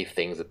to say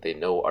things that they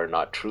know are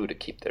not true to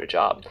keep their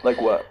job.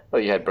 Like what?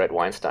 Well, you had Brett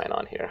Weinstein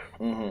on here,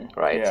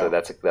 right? Yeah. So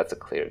that's a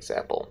clear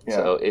example. Yeah.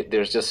 So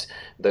there's just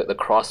the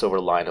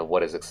crossover line of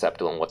what is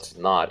acceptable and what's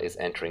not is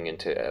entering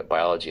into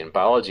biology, and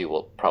biology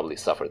will probably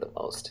suffer the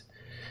most.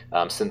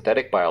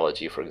 Synthetic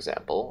biology, for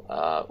example,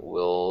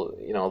 will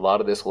a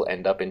lot of this will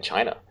end up in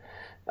China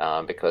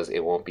because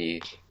it won't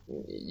be.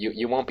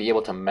 You won't be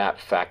able to map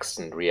facts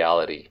and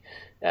reality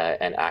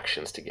and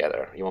actions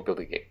together. You won't be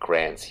able to get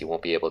grants. You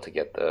won't be able to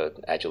get the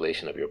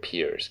adulation of your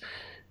peers.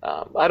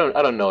 I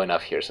don't know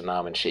enough here, so now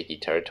I'm in shaky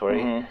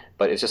territory.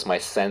 But it's just my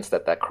sense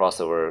that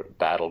crossover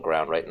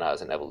battleground right now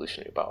is in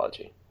evolutionary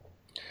biology.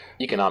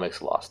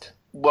 Economics lost.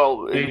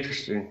 Well,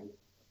 interesting.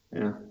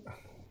 Yeah,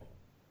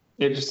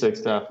 interesting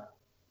stuff.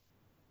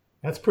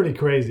 That's pretty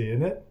crazy,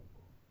 isn't it?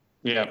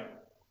 Yeah.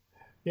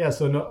 Yeah,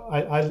 so no,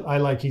 I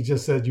like he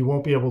just said you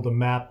won't be able to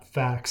map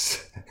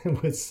facts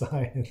with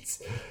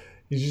science.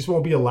 You just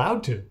won't be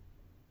allowed to.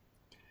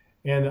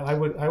 And I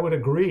would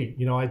agree.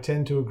 I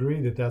tend to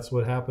agree that that's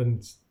what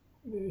happens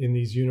in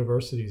these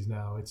universities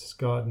now. It's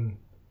gotten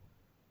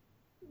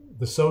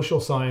the social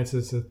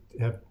sciences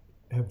have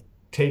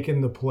taken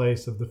the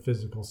place of the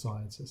physical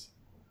sciences,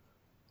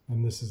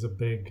 and this is a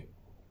big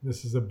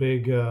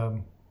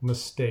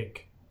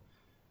mistake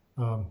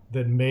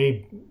that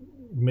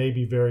may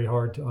be very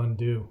hard to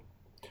undo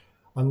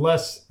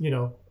unless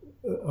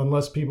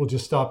people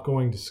just stop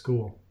going to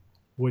school,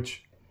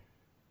 which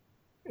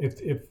if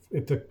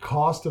the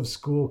cost of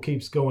school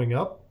keeps going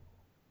up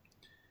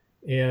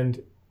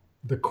and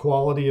the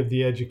quality of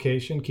the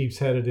education keeps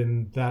headed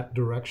in that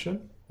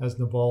direction, as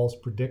Naval's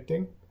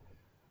predicting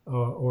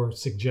or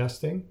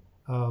suggesting,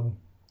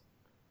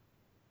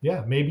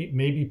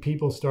 maybe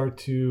people start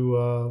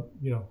to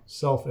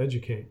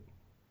self-educate.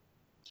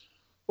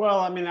 Well,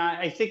 I mean,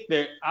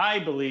 I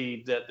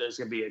believe that there's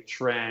going to be a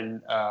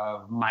trend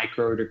of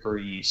micro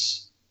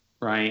degrees,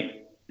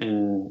 right?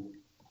 And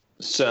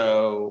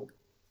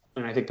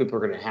I think people are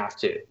going to have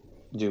to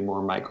do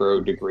more micro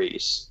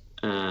degrees,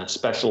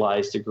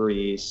 specialized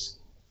degrees,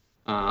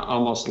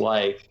 almost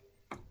like,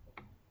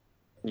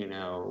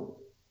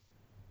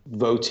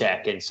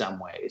 VOTEC in some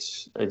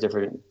ways, a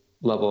different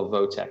level of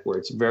VOTEC where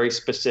it's very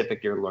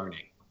specific you're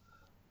learning.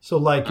 So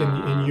like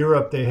in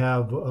Europe, they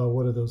have,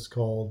 what are those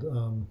called?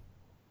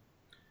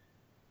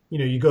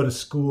 You go to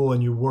school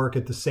and you work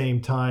at the same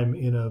time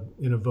in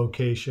a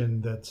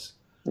vocation that's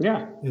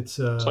it's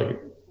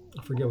like,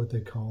 I forget what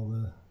they call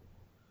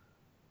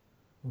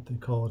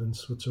it in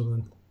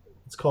Switzerland.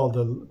 It's called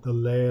the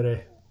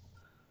Lehre.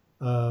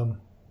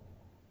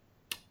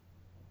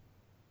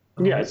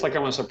 It's like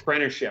almost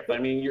apprenticeship. I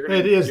mean,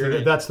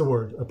 that's the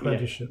word,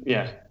 apprenticeship.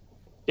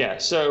 Yeah.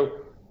 So,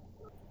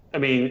 I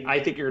mean, I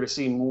think you're going to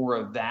see more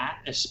of that,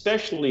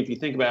 especially if you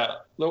think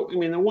about, I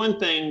mean, the one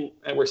thing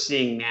that we're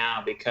seeing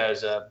now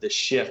because of the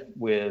shift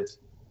with,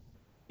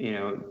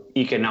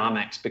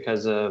 economics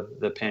because of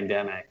the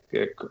pandemic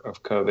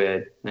of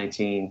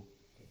COVID-19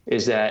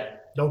 is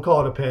that. Don't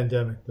call it a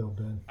pandemic, though,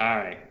 Ben. All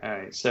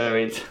right.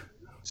 So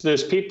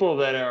there's people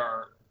that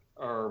are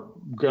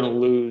going to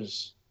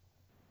lose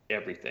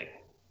everything,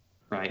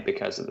 right,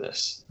 because of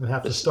this. They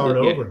have to start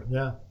over,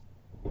 yeah.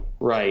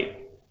 Right.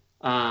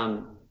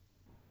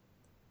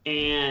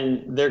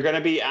 And they're going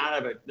to be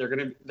out of it. They're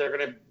going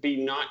to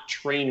be not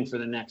trained for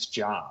the next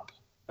job,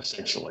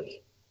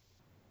 essentially.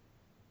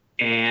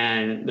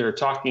 And they're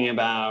talking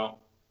about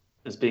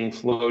as being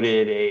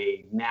floated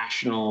a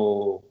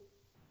national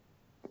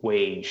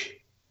wage.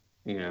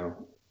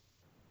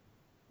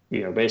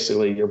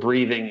 Basically you're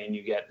breathing and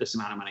you get this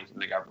amount of money from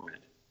the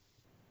government.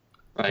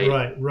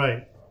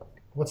 Right.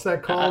 What's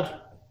that called?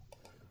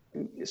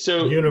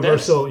 So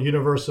universal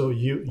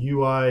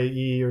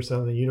UIE or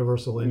something,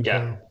 universal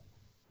income. Yeah.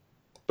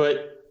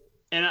 But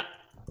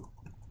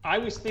I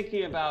was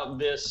thinking about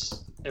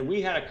this, and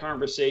we had a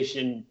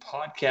conversation,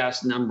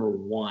 podcast number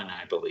 1,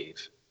 I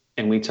believe,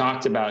 and we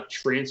talked about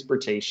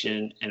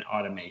transportation and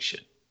automation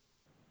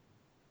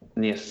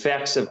and the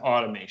effects of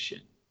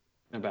automation,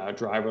 about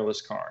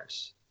driverless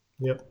cars.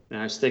 Yep. And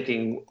I was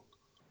thinking,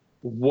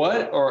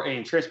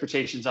 and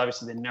transportation is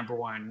obviously the number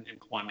one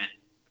employment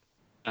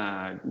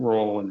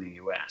role in the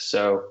U.S.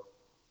 So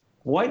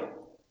what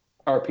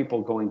are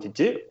people going to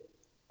do,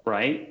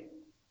 right?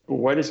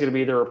 What is going to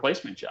be their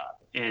replacement job?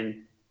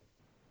 And,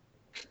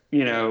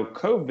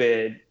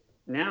 COVID,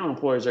 now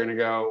employers are going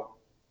to go,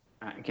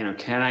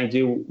 can I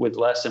do with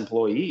less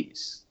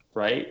employees,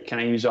 right? Can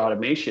I use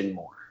automation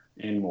more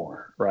and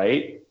more,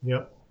 right?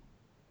 Yep.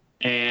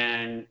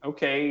 And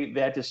okay,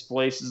 that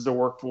displaces the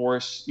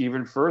workforce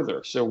even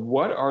further. So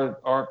what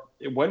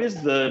is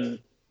the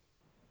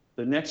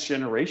next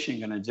generation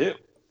going to do?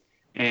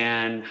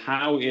 And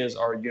how is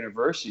our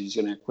universities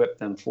going to equip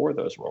them for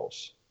those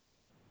roles?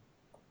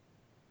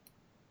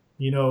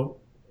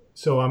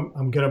 So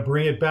I'm going to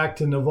bring it back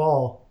to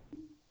Naval.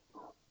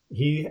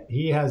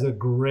 He has a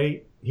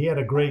great he had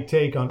a great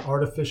take on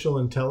artificial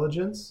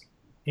intelligence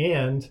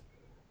and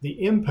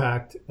the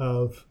impact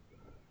of,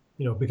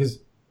 because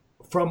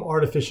from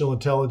artificial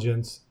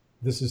intelligence,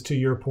 this is to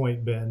your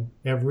point, Ben,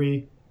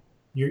 everything's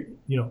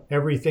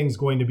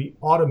going to be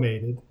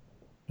automated,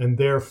 and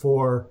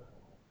therefore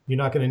you're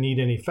not going to need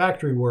any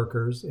factory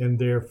workers, and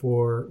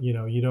therefore,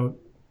 you don't,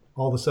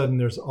 all of a sudden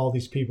there's all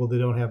these people that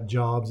don't have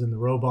jobs, and the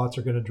robots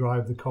are going to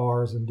drive the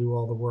cars and do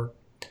all the work.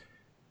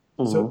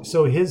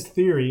 So his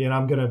theory, and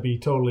I'm going to be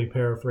totally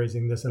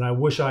paraphrasing this, and I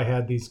wish I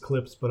had these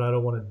clips, but I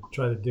don't want to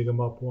try to dig them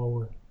up while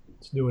we're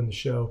doing the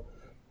show.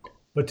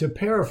 But to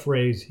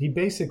paraphrase, he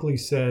basically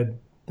said,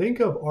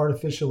 think of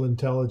artificial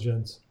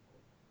intelligence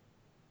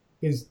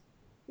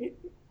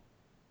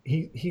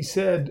he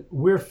said,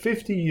 we're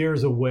 50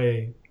 years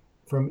away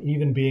from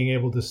even being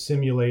able to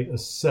simulate a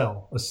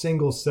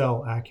single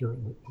cell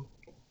accurately.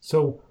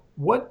 So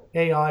what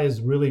AI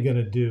is really going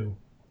to do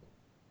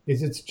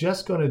is it's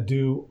just going to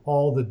do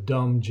all the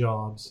dumb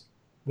jobs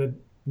that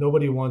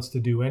nobody wants to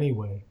do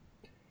anyway.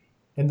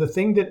 And the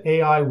thing that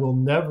AI will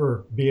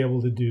never be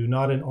able to do,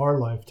 not in our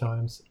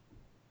lifetimes,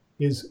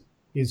 is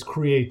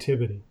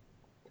creativity.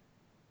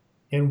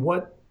 And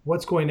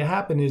what's going to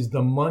happen is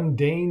the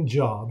mundane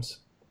jobs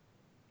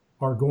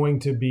are going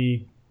to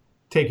be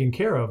taken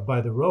care of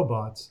by the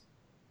robots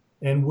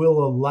and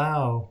will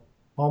allow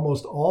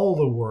almost all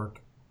the work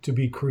to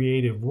be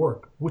creative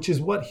work, which is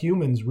what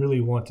humans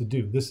really want to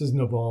do. This is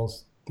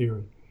Naval's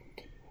theory.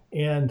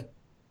 And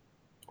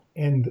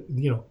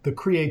the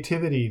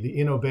creativity, the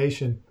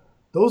innovation,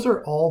 those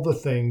are all the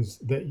things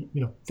that,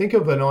 think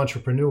of an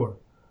entrepreneur.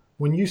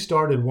 When you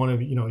started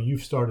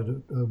you've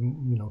started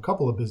a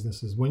couple of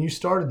businesses. When you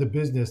started the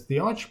business, the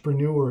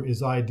entrepreneur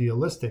is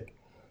idealistic.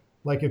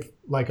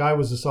 Like I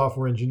was a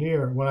software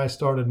engineer, when I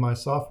started my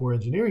software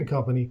engineering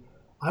company,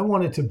 I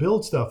wanted to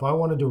build stuff. I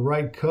wanted to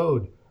write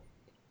code.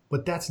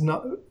 But that's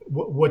not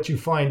what you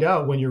find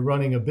out when you're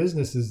running a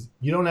business is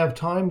you don't have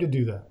time to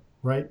do that,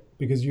 right?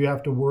 Because you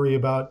have to worry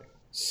about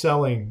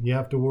selling, you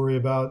have to worry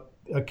about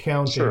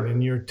accounting Sure.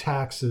 and your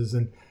taxes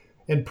and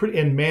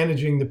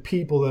managing the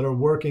people that are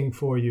working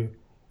for you.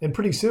 And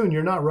pretty soon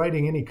you're not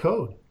writing any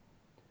code.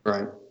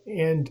 Right.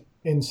 And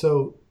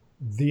so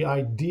the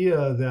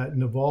idea that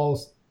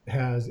Naval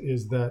has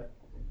is that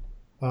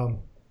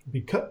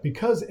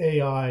because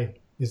AI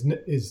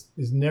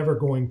is never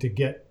going to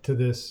get to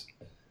this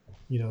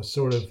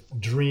sort of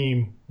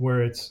dream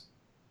where it's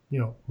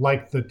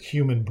like the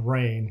human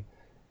brain,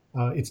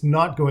 it's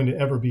not going to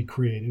ever be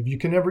creative.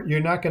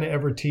 You're not going to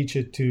ever teach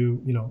it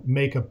to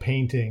make a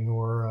painting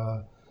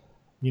or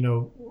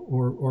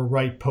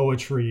write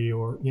poetry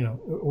or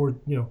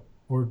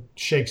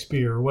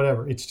Shakespeare or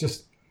whatever. It's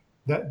just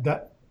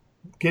that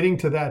getting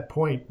to that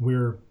point,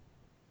 we're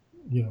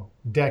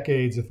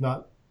decades, if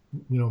not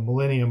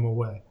millennium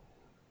away.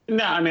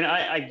 No, I mean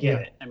I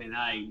get it. I mean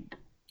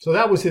So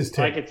that was his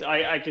take.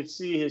 I could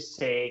see his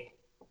take,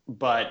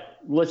 but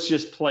let's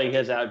just play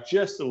his out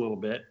just a little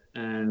bit,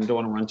 and don't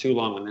want to run too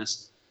long on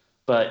this.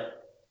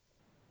 But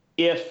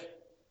if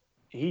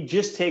he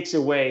just takes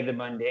away the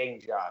mundane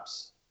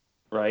jobs,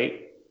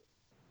 right?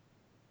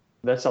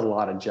 That's a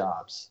lot of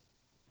jobs,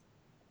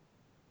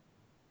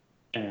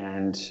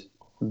 and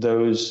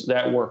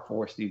that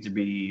workforce needs to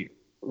be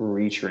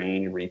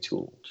retrained,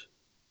 retooled.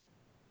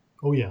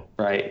 Oh yeah.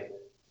 Right.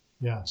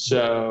 Yeah.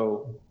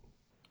 So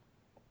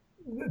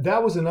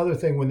that was another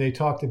thing when they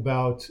talked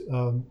about,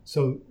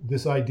 so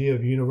this idea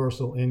of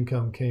universal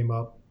income came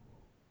up,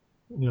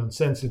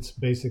 since it's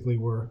basically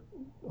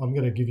I'm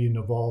going to give you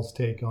Naval's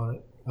take on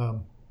it.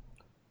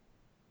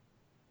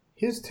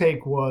 His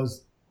take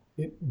was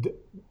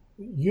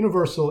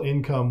universal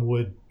income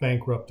would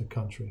bankrupt the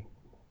country.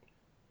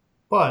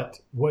 But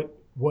what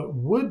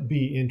would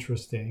be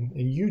interesting,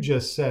 and you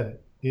just said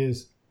it,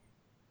 is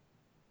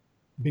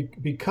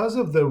because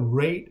of the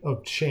rate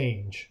of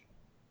change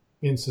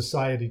in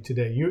society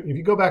today. If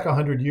you go back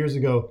 100 years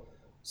ago,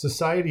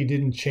 society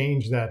didn't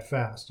change that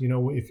fast.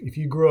 If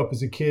you grew up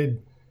as a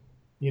kid,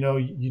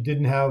 you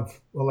didn't have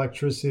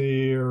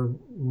electricity or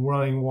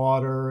running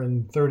water,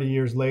 and 30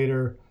 years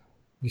later,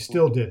 you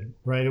still didn't,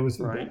 right? It was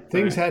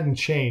things hadn't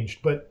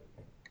changed. But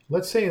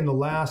let's say in the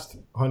last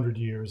 100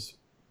 years,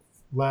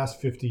 last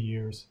 50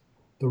 years,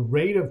 the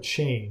rate of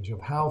change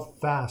of how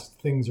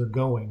fast things are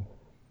going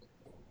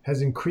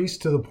has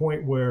increased to the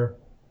point where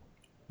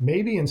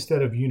maybe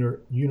instead of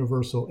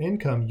universal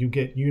income, you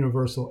get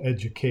universal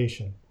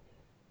education.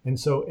 And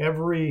so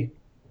every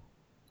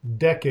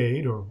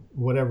decade or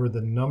whatever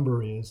the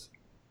number is,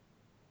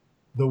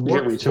 you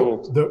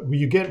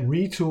get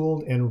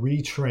retooled and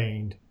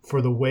retrained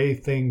for the way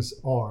things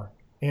are.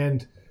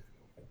 And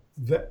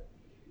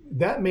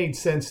that made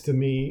sense to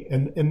me.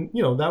 And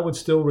that would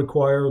still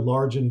require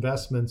large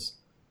investments,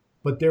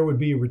 but there would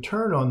be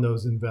return on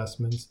those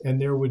investments,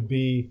 and there would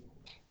be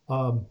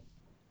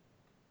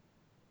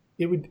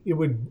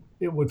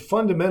it would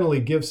fundamentally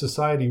give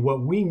society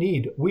what we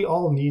need. We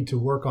all need to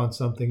work on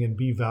something and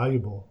be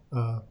valuable.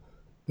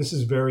 This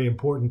is very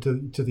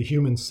important to the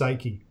human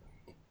psyche.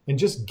 And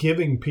just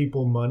giving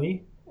people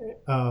money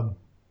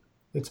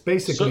It's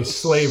basically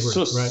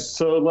slavery, right?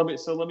 So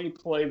let me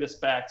play this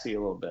back to you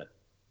a little bit.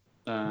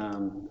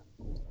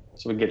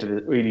 So we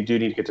do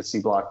need to get to C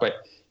block, but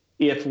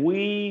if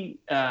we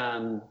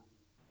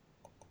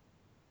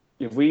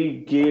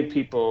give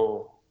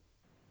people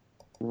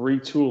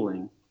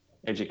retooling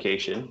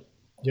education,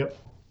 yep,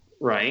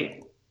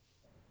 right?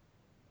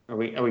 Are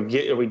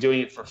we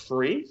doing it for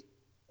free?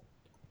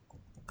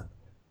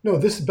 No,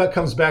 this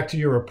comes back to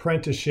your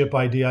apprenticeship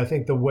idea. I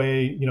think the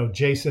way,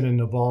 Jason and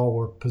Naval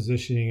were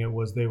positioning it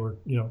was they were,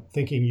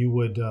 thinking you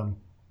would,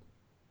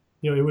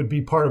 it would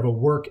be part of a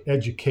work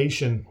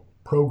education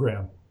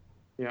program.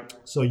 Yeah.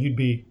 So you'd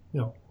be,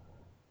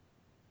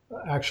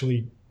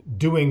 actually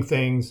doing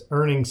things,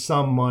 earning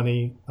some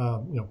money,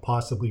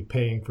 possibly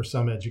paying for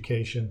some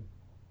education.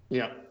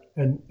 Yeah.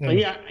 And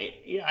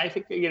I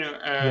think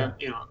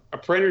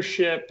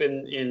apprenticeship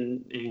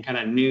and kind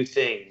of new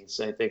things,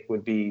 I think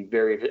would be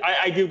very.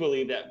 I do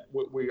believe that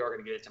we are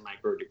going to get into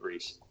micro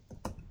degrees.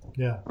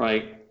 Yeah.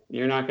 Right.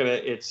 You're not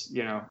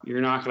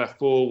gonna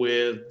fool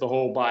with the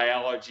whole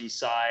biology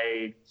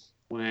side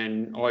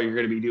when all you're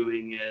going to be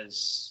doing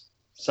is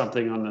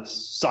something on the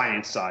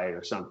science side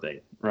or something,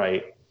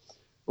 right?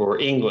 Or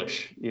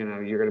English. You're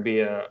going to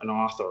be an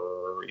author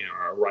or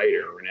a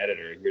writer or an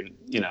editor.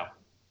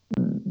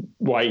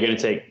 Why are you going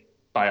to take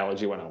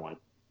biology 101,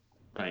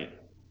 right,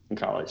 in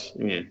college?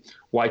 I mean,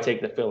 why take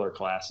the filler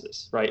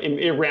classes, right?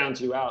 It rounds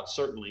you out,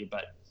 certainly,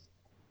 but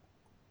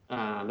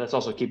that's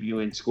also keeping you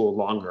in school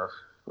longer,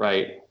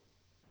 right?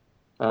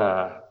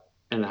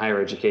 And the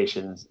higher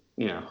education,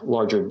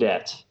 larger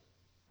debt.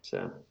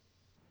 So.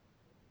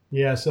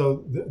 Yeah,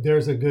 so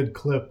there's a good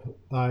clip.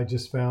 I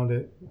just found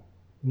it.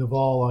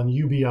 Naval on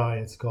UBI,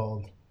 it's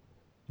called.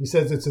 He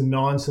says it's a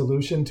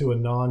non-solution to a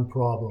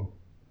non-problem.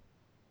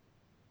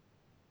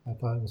 I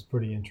thought it was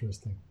pretty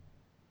interesting.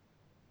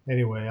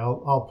 Anyway,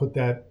 I'll put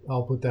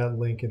that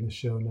link in the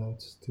show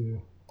notes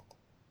too.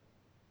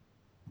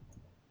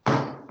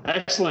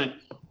 Excellent.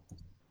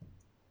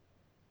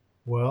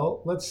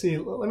 Well, let's see.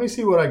 Let me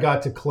see what I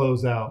got to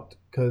close out,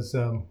 because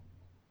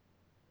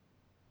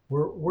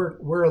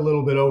we're a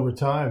little bit over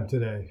time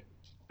today.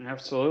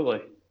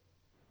 Absolutely.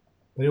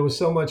 But it was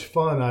so much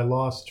fun, I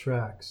lost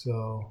track.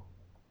 So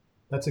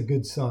that's a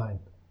good sign.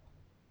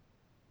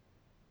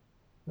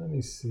 Let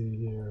me see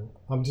here.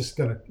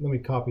 Let me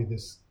copy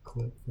this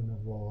clip from the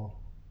wall.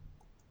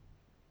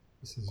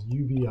 This is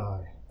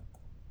UBI.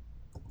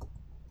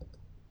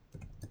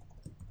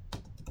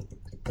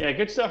 Yeah,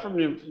 good stuff from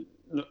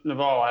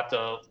Naval. I'll have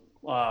to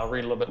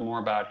read a little bit more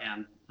about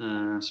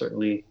him.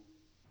 Certainly.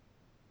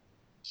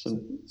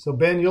 So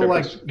Ben, you'll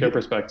like good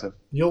perspective.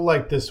 You'll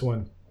like this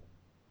one.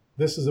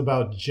 This is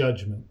about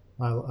judgment.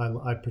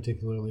 I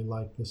particularly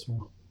like this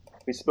one.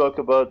 We spoke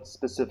about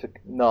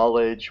specific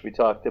knowledge. We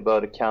talked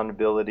about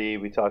accountability.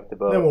 We talked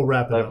about then we'll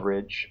wrap it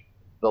leverage.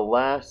 Up. The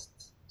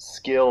last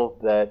skill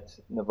that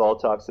Naval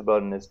talks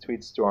about in his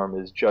tweet storm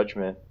is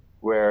judgment,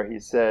 where he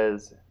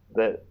says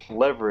that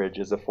leverage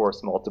is a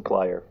force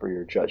multiplier for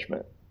your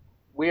judgment.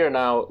 We are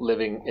now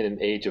living in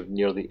an age of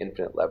nearly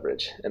infinite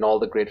leverage, and all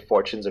the great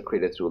fortunes are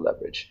created through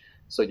leverage.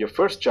 So your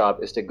first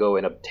job is to go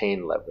and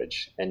obtain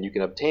leverage, and you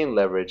can obtain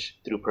leverage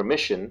through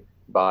permission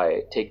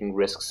by taking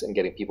risks and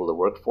getting people to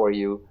work for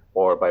you,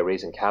 or by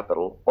raising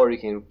capital, or you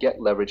can get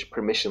leverage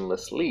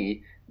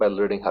permissionlessly by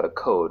learning how to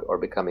code or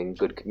becoming a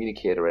good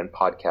communicator in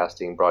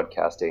podcasting,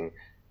 broadcasting,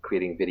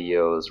 creating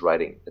videos,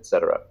 writing,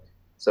 etc.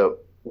 So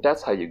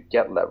that's how you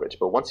get leverage.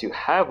 But once you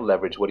have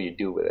leverage, what do you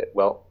do with it?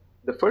 Well,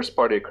 the first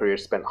part of your career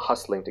is spent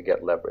hustling to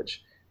get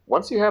leverage.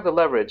 Once you have the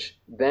leverage,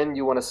 then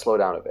you want to slow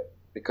down a bit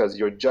because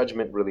your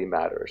judgment really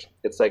matters.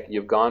 It's like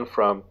you've gone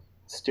from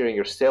steering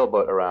your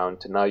sailboat around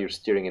to now you're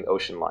steering an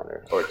ocean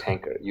liner or a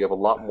tanker. You have a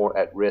lot more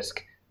at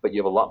risk, but you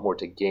have a lot more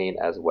to gain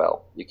as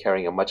well. You're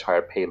carrying a much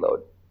higher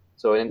payload.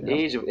 So in an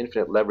age of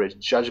infinite leverage,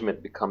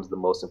 judgment becomes the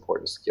most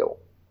important skill.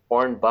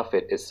 Warren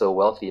Buffett is so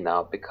wealthy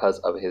now because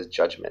of his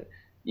judgment.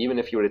 Even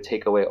if you were to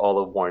take away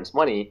all of Warren's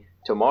money,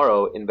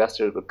 tomorrow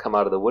investors would come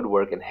out of the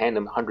woodwork and hand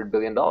him $100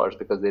 billion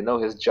because they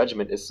know his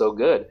judgment is so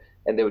good,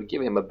 and they would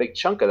give him a big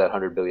chunk of that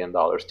 $100 billion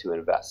to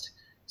invest.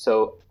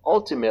 So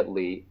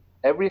ultimately,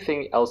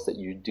 everything else that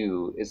you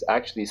do is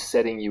actually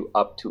setting you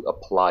up to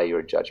apply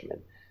your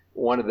judgment.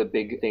 One of the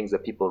big things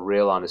that people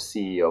rail on is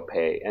CEO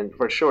pay. And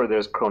for sure,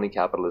 there's crony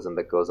capitalism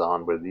that goes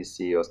on where these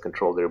CEOs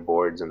control their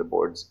boards and the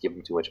boards give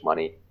them too much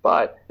money.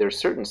 But there's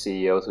certain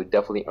CEOs who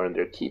definitely earn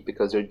their keep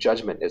because their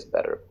judgment is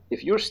better.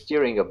 If you're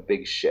steering a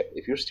big ship,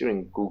 if you're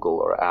steering Google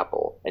or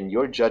Apple, and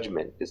your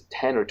judgment is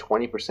 10 or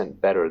 20%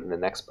 better than the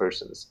next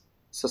person's,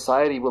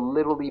 society will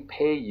literally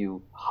pay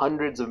you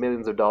hundreds of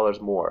millions of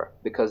dollars more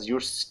because you're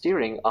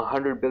steering a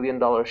 $100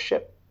 billion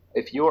ship.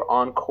 If you're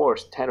on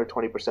course 10 or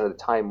 20% of the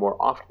time more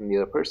often than the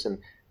other person,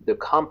 the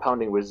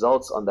compounding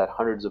results on that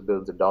hundreds of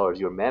billions of dollars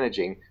you're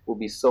managing will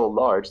be so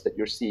large that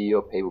your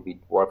CEO pay will be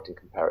dwarfed in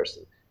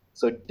comparison.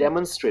 So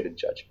demonstrated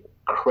judgment,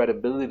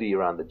 credibility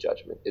around the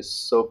judgment is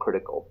so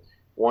critical.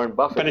 Warren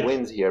Buffett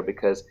wins here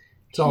because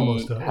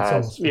he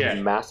has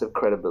massive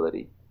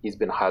credibility. He's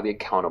been highly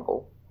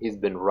accountable. He's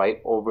been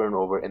right over and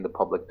over in the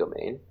public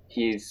domain.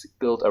 He's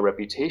built a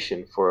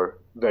reputation for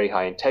very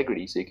high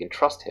integrity, so you can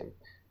trust him.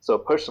 So a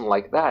person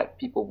like that,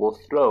 people will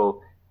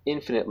throw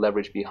infinite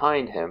leverage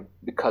behind him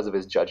because of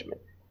his judgment.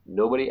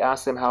 Nobody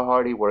asks him how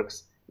hard he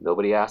works.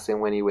 Nobody asks him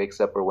when he wakes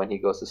up or when he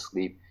goes to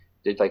sleep.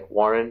 They're like,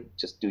 Warren,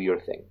 just do your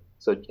thing.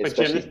 So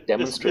especially Jim,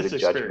 demonstrated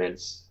this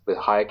judgment with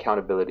high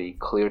accountability,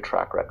 clear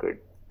track record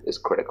is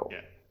critical.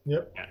 Yeah.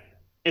 Yep. Yeah.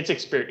 It's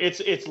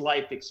experience. It's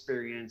life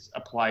experience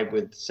applied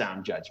with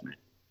sound judgment.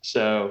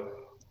 So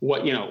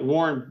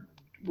Warren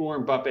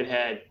Buffett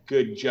had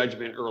good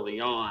judgment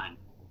early on,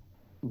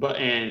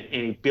 and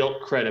he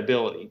built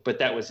credibility, but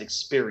that was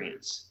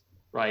experience,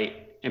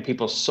 right? And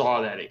people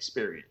saw that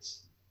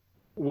experience.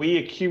 We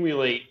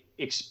accumulate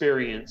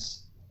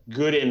experience,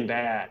 good and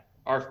bad.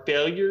 Our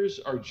failures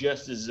are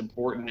just as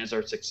important as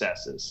our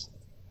successes.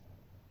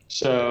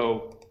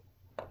 So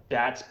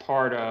that's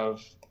part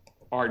of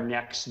our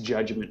next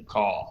judgment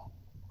call,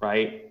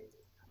 right?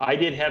 I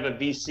did have a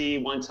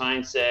VC one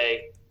time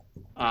say,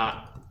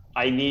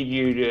 I need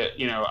you to,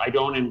 I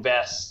don't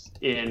invest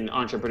in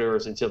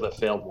entrepreneurs until they've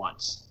failed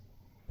once.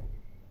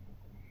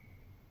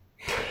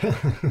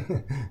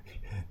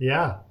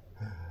 Yeah.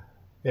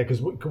 Yeah,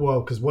 because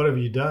what have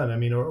you done? I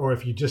mean, or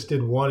if you just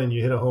did one and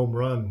you hit a home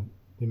run,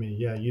 I mean,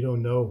 yeah, you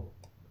don't know.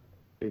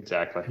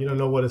 Exactly. You don't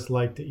know what it's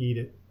like to eat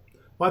it.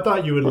 Well, I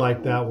thought you would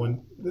like that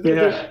one.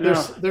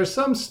 There's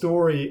some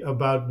story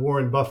about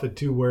Warren Buffett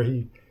too, where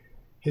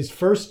his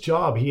first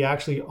job, he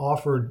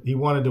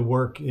wanted to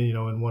work,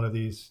 in one of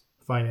these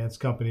finance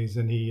companies,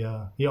 and he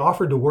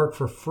offered to work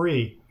for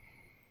free,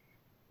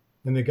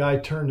 and the guy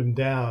turned him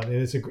down. And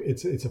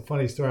it's a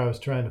funny story. I was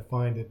trying to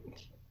find it.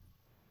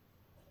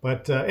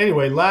 But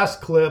anyway,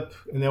 last clip,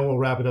 and then we'll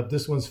wrap it up.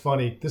 This one's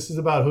funny. This is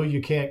about who you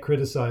can't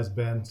criticize,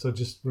 Ben. So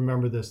just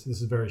remember this.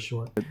 This is very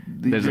short.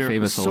 There's a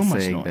famous old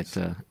saying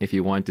that if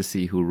you want to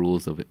see who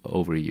rules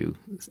over you,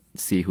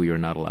 see who you're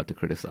not allowed to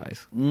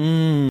criticize.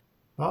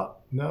 Oh,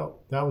 no,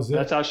 that was it.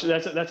 That's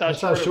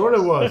how short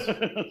it was.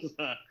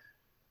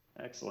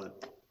 Excellent.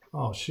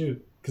 Oh,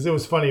 shoot. Because it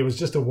was funny. It was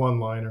just a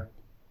one-liner.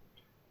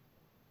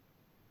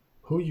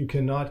 Who you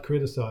cannot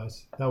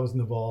criticize. That was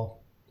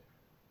Naval.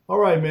 All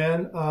right,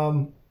 man.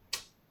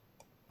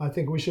 I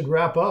think we should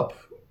wrap up.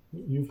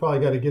 You've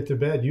probably got to get to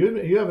bed.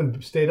 You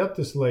haven't stayed up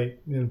this late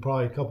in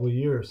probably a couple of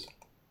years.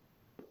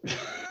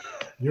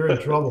 You're in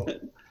trouble.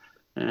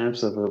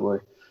 Absolutely.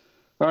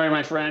 All right,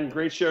 my friend.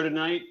 Great show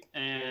tonight,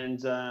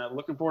 and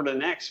looking forward to the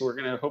next. We're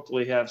going to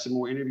hopefully have some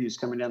more interviews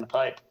coming down the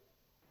pipe.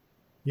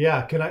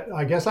 Yeah,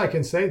 I guess I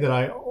can say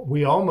that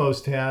we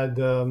almost had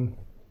John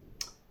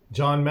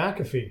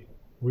McAfee.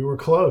 We were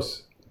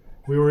close.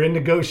 We were in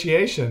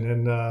negotiation,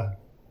 and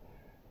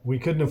we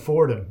couldn't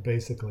afford him,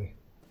 basically.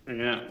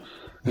 Yeah,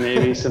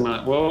 maybe some.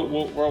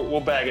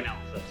 We'll bag an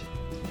elephant.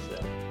 So.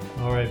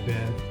 All right,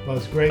 Ben. Well,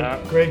 it's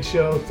great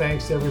show.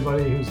 Thanks to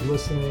everybody who's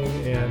listening,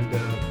 and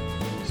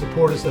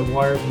support us at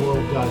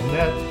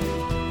wiredworld.net.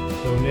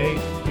 Donate,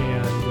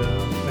 and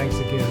thanks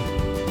again,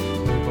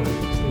 everybody.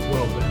 Sleep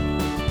well, Ben.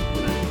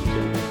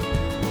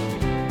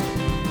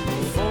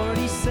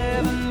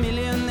 47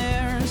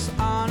 millionaires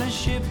on a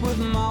ship with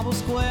marble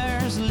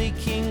squares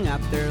leaking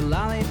out their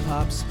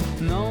lollipops.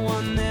 No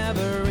one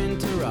ever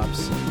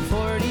interrupts.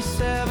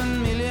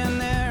 47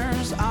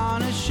 millionaires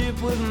on a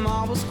ship with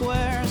marble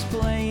squares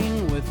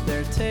playing with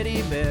their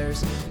teddy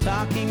bears,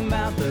 talking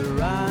about the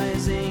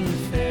rising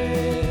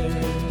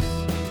fares.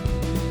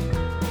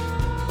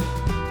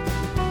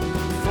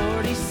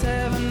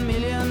 47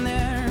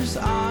 millionaires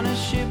on a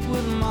ship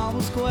with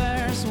marble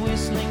squares,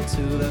 whistling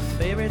to their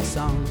favorite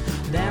song,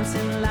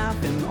 dancing,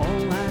 laughing all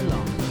night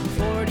long.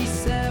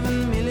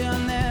 47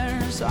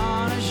 millionaires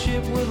on a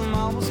ship with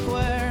marble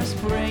squares,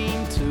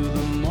 praying to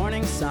the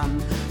morning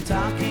sun,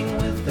 talking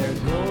with their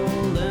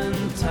golden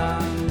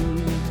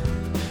tongue.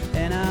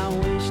 And I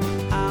wished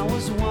I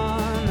was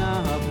one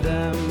of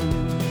them,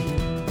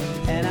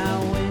 and I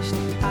wished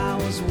I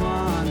was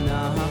one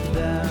of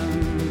them.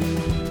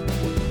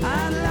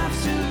 I'd love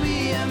to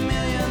be a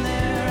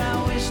millionaire.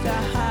 I wished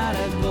I had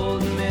a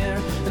golden mare,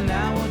 and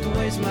I would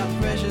waste my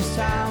precious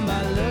time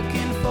by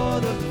looking for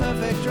the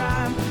perfect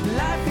rhyme.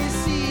 Life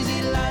is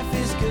easy, life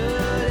is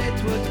good.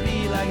 It would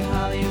be like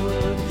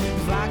Hollywood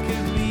if I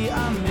could be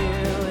a millionaire.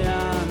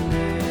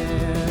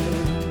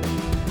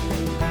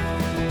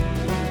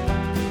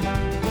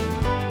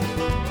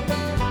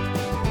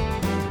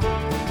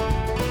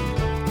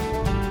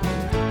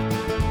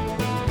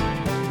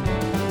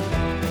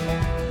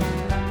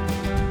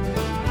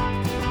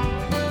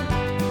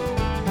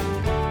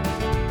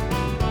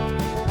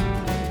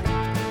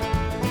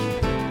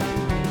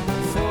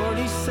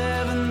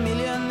 47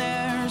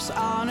 millionaires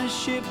on a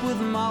ship with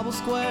marble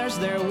squares.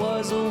 There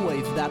was a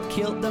wave that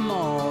killed them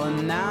all,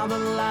 and now the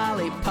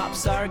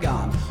lollipops are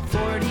gone.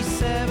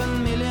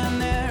 47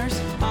 millionaires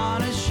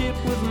on a ship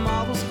with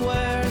marble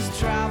squares,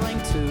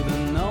 traveling to the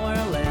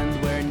nowhere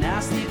land where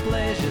nasty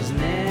pleasures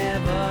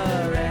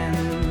never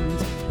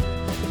end.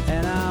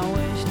 And I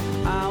wished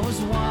I was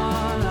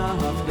one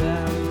of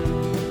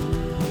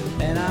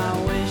them, and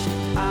I wished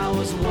I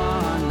was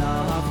one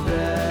of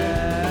them.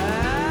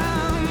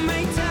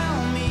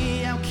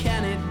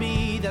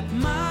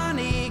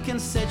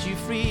 set you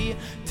free.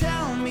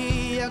 Tell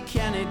me, how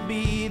can it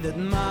be that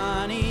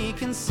money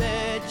can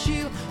set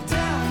you?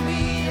 Tell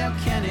me, how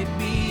can it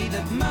be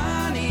that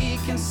money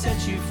can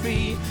set you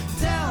free?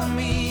 Tell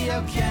me,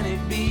 how can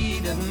it be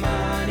that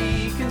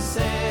money can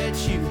set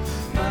you?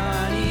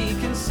 Money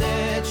can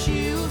set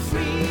you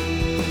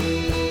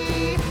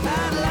free.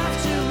 I'd love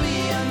to be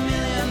a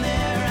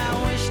millionaire. I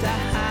wished I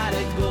had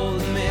a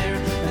golden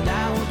mirror, and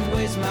I would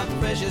waste my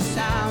precious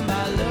time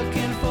by looking